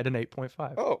Micah at an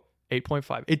 8.5. Oh.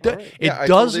 8.5. It Right. Yeah, I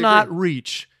does totally not agree.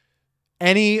 reach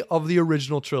any of the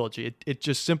original trilogy. It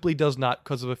just simply does not,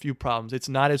 because of a few problems. It's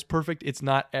not as perfect. It's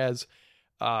not as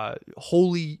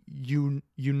wholly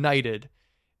united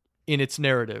in its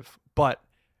narrative. But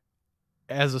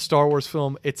as a Star Wars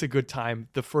film, it's a good time.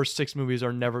 The first 6 movies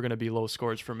are never going to be low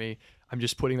scores for me. I'm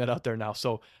just putting that out there now.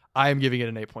 So I am giving it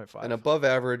an 8.5. An above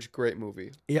average, great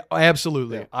movie. Yeah,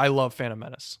 absolutely. Yeah. I love Phantom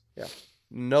Menace. Yeah.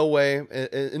 No way.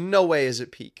 In no way is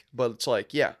it peak, but it's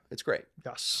like, yeah, it's great.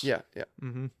 Yes. Yeah. Yeah.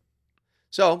 Mm-hmm.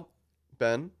 So,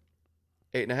 Ben,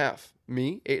 8.5.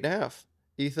 Me, 8.5.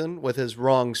 Ethan with his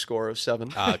wrong score of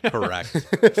 7. Correct.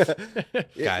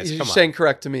 Guys, He's come on. saying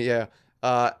correct to me. Yeah.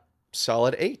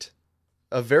 Solid 8.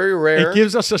 A very rare. It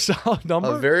gives us a solid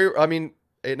number. a very. I mean,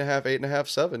 8.5, 8.5,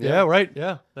 7. yeah, right.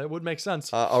 Yeah, that would make sense.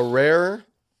 A rare,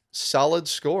 solid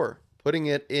score, putting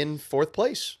it in 4th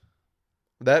place.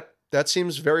 That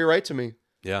seems very right to me.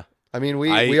 Yeah. I mean,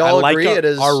 we all like agree it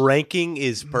is. Our ranking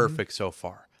is perfect so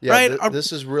far. Yeah, right?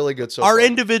 this is really good so Our far.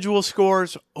 individual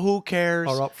scores, who cares?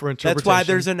 Are up for interpretation. That's why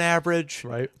there's an average.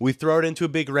 Right. We throw it into a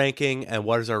big ranking, and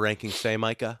what does our ranking say,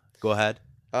 Micah? Go ahead.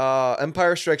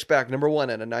 Empire Strikes Back, number 1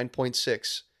 at a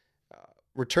 9.6.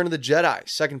 Return of the Jedi,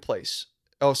 2nd place.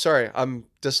 Oh, sorry, I'm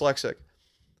dyslexic.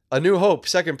 A New Hope,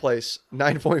 2nd place,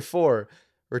 9.4.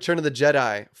 Return of the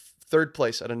Jedi, 3rd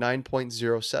place at a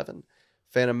 9.07.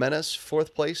 Phantom Menace,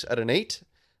 4th place at an 8.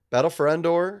 Battle for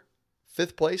Endor,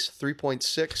 5th place,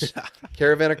 3.6.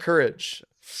 Caravan of Courage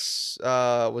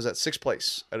was at 6th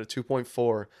place at a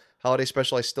 2.4. Holiday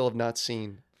Special I still have not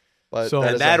seen. But So- that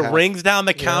And is a that half. rings down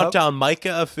the countdown.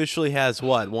 Micah officially has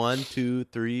what? 1, 2,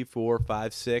 3, 4,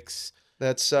 5, 6.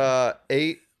 That's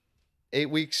 8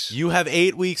 weeks. You have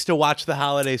 8 weeks to watch the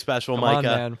holiday special, Come on, Micah.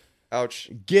 man. Ouch.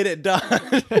 Get it done.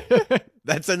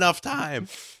 That's enough time.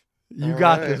 You All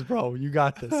got right. this, bro. You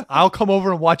got this. I'll come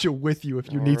over and watch it with you if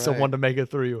you All need right. someone to make it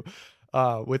through you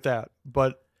with that.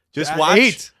 But Just at watch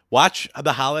 8. watch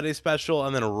the holiday special,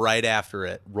 and then right after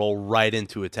it, roll right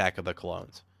into Attack of the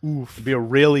Clones. Oof. It'd be a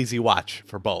real easy watch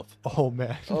for both. Oh,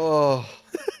 man. Oh,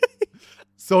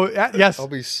 So, yes. I'll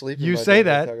be sleeping. You by say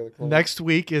the end of that. Attack of the Clones. Next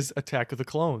week is Attack of the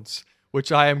Clones,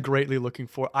 which I am greatly looking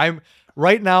for. I'm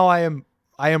right now. I am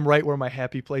right where my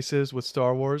happy place is with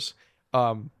Star Wars.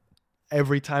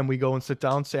 Every time we go and sit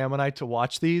down, Sam and I, to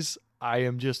watch these, I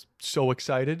am just so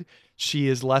excited. She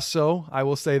is less so. I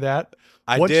will say that.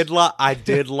 I What's-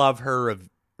 did love her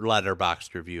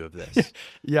letterboxed review of this.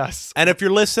 Yes. And if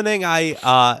you're listening,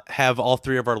 I have all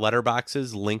 3 of our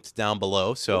letterboxes linked down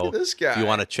below. So Look at this guy. if you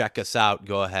want to check us out,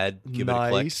 go ahead, give it a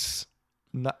click. Nice.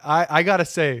 I gotta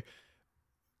say,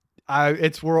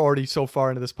 we're already so far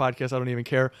into this podcast. I don't even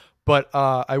care. But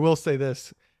I will say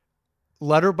this: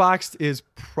 Letterboxd is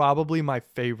probably my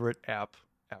favorite app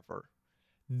ever.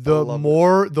 The love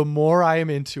more I am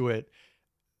into it,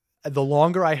 the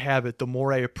longer I have it, the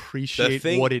more I appreciate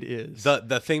what it is.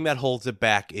 The thing that holds it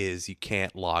back is you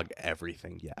can't log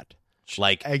everything yet.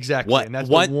 Like Exactly, and that's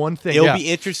the one thing. It'll yeah. be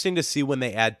interesting to see when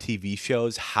they add TV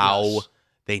shows how Yes.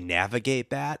 they navigate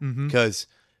that, Mhm. because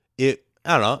I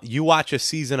don't know. You watch a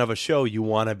season of a show, you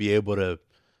want to be able to,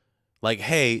 like,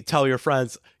 hey, tell your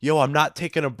friends, yo, I'm not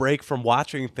taking a break from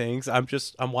watching things. I'm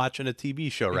watching a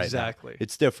TV show right now. Exactly.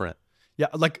 It's different. Yeah,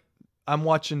 like I'm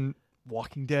watching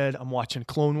Walking Dead. I'm watching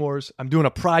Clone Wars. I'm doing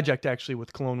a project actually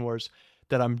with Clone Wars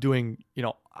that I'm doing,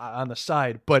 on the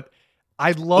side. But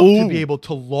I'd love to be able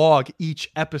to log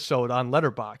each episode on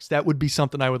Letterboxd. That would be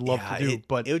something I would love to do.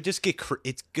 But it would just get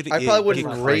it's good. I probably wouldn't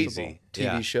get rate crazy. TV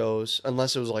Yeah. shows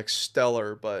unless it was like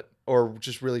stellar, or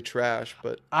just really trash.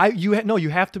 But you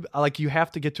have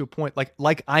to get to a point like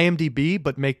IMDb,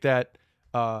 but make that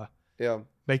yeah,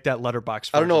 Letterboxd.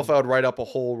 I don't know if version. I would write up a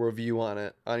whole review on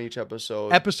it on each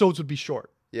episode. Episodes would be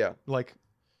short. Yeah, Like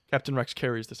Captain Rex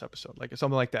carries this episode, like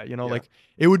something like that. Like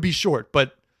it would be short,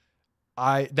 but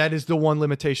that is the one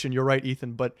limitation. You're right,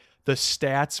 Ethan. But the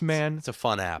stats, man, It's a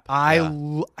fun app.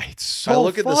 it's so I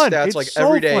look at the fun. stats It's like so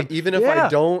every day. fun. Even if Yeah.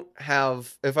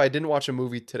 if I didn't watch a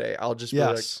movie today, I'll just be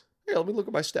like, Yes. hey, let me look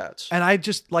at my stats. And I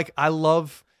just I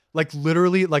love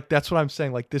literally that's what I'm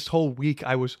saying. Like this whole week,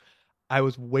 I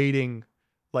was waiting,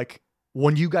 like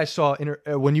when you guys saw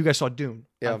Dune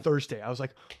on Thursday. I was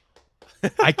like,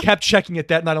 I kept checking it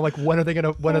that night. I'm like, when are they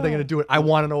gonna do it? I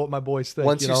want to know what my boys think.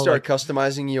 Once you start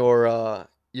customizing your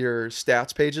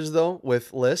stats pages though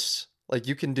with lists, like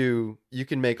you can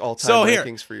make all-time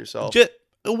rankings for yourself.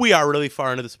 We are really far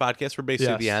into this podcast. We're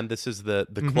basically the end. This is the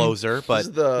closer. But this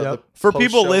is the for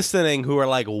people post-show. listening who are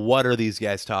like, what are these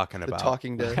guys talking about?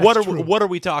 Talking Dead. What are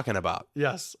we talking about?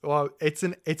 Yes. Well, it's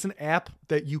an app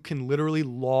that you can literally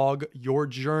log your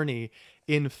journey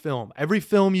in film. Every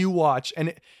film you watch,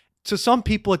 and to some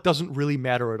people it doesn't really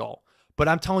matter at all. But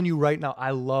I'm telling you right now,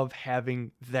 I love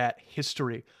having that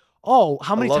history. Oh,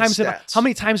 how many times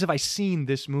have I seen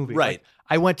this movie? Right. Like,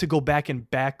 I went to go back.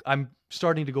 I'm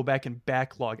starting to go back and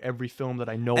backlog every film that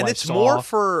I know and I it's saw. more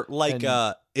for like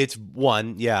it's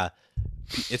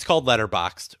called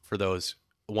Letterboxd for those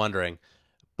wondering,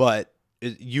 but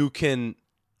you can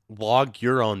log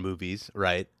your own movies,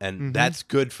 right? And that's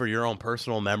good for your own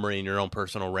personal memory and your own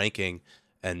personal ranking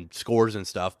and scores and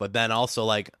stuff. But then also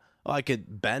like,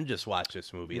 Ben just watched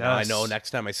this movie. Now I know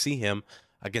next time I see him,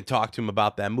 I can talk to him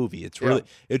about that movie. It's really,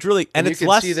 and you it's can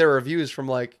less. see their reviews from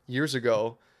like years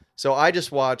ago. So I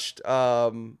just watched.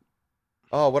 What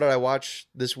did I watch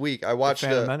this week? I watched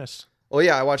Phantom Menace. Oh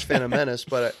yeah, I watched Phantom Menace,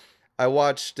 but I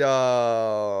watched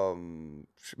Minari,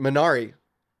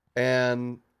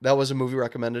 and that was a movie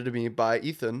recommended to me by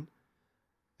Ethan,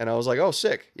 and I was like, oh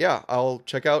sick, yeah, I'll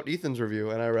check out Ethan's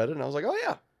review, and I read it, and I was like, oh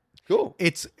yeah, cool.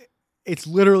 It's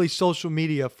literally social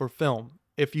media for film.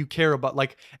 If you care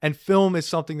about and film is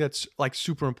something that's like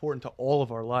super important to all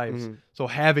of our lives. So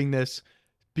having this,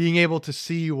 being able to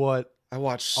see what I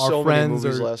watched our so friends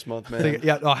many movies are, last month,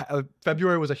 man.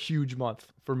 February was a huge month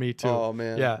for me too. Oh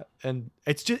man, yeah, and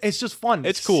it's just fun.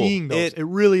 It's cool seeing those. It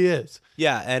really is.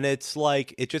 Yeah, and it's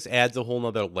like it just adds a whole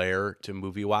nother layer to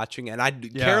movie watching, and I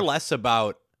care less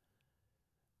about.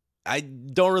 I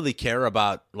don't really care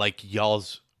about like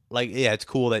y'all's. Like, yeah, it's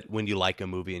cool that when you like a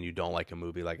movie and you don't like a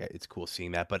movie, like it's cool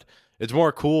seeing that. But it's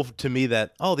more cool to me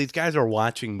that, these guys are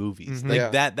watching movies.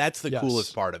 Like that's the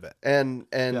coolest part of it. And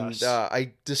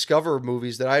I discover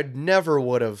movies that I never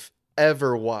would have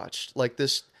ever watched. Like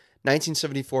this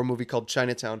 1974 movie called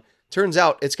Chinatown. Turns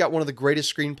out it's got one of the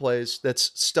greatest screenplays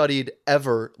that's studied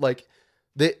ever. Like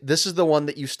this is the one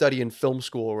that you study in film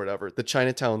school or whatever, the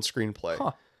Chinatown screenplay.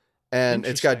 Huh. And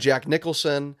it's got Jack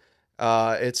Nicholson.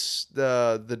 It's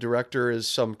the director is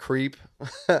some creep,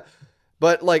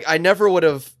 but like I never would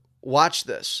have watched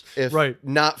this if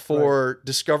not for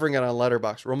discovering it on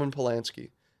Letterboxd. Roman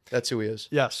Polanski, that's who he is.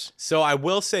 Yes. So I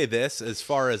will say this, as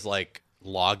far as like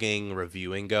logging,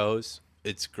 reviewing goes,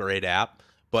 it's a great app.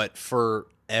 But for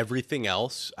everything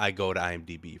else, I go to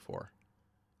IMDb for.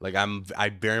 Like I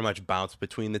very much bounce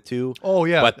between the two. Oh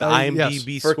yeah. But the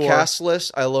IMDb score for cast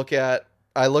list, I look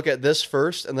at this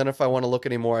first, and then if I want to look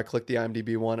anymore, I click the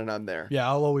IMDb one, and I'm there.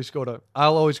 Yeah, I'll always go to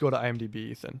IMDb,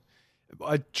 Ethan.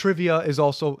 Trivia is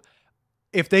also,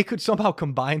 if they could somehow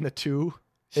combine the two,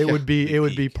 it would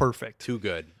be perfect. Too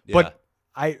good. Yeah. But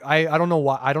I don't know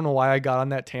why I got on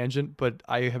that tangent, but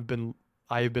I have been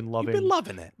loving. You've been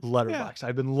loving it. Letterboxd. Yeah.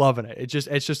 I've been loving it.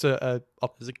 It's just a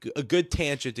good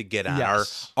tangent to get on.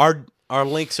 Yes. Our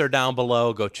links are down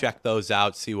below. Go check those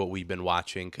out. See what we've been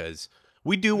watching, because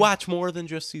we do watch more than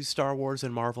just these Star Wars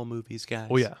and Marvel movies, guys.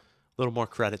 Oh, yeah. A little more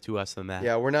credit to us than that.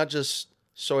 Yeah, we're not just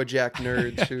soy jack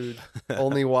nerds who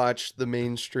only watch the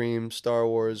mainstream Star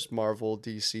Wars, Marvel,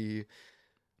 DC.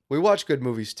 We watch good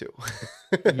movies, too.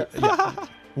 Yeah.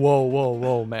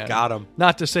 Whoa, man. Got him.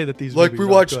 Not to say that these like movies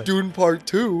we watched good. Dune Part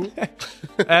 2.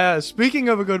 Speaking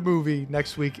of a good movie,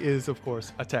 next week is, of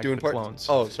course, Attack of the Clones.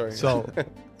 Oh, sorry. So,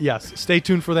 yes, stay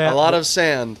tuned for that. A lot of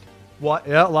sand.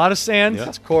 Yeah, a lot of sand. Yeah.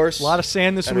 Of course. A lot of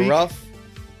sand this and week. Rough.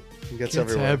 It gets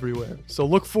everywhere. So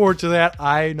look forward to that.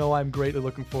 I know I'm greatly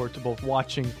looking forward to both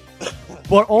watching,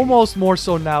 but almost more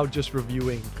so now just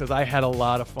reviewing, because I had a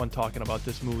lot of fun talking about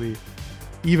this movie,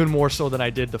 even more so than I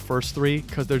did the first three,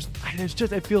 because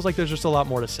it feels like there's just a lot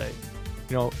more to say,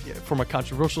 from a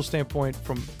controversial standpoint,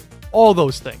 from all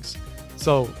those things.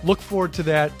 So look forward to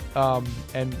that,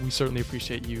 and we certainly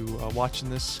appreciate you watching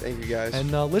this. Thank you, guys.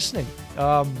 And listening.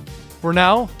 For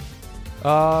now,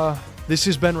 this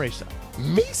has been Rayson.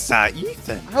 Misa,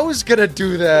 Ethan. I was going to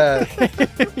do that.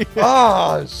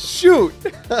 Shoot.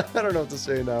 I don't know what to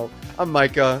say now. I'm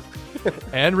Micah.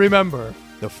 And remember,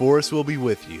 the Force will be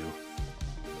with you.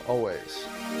 Always.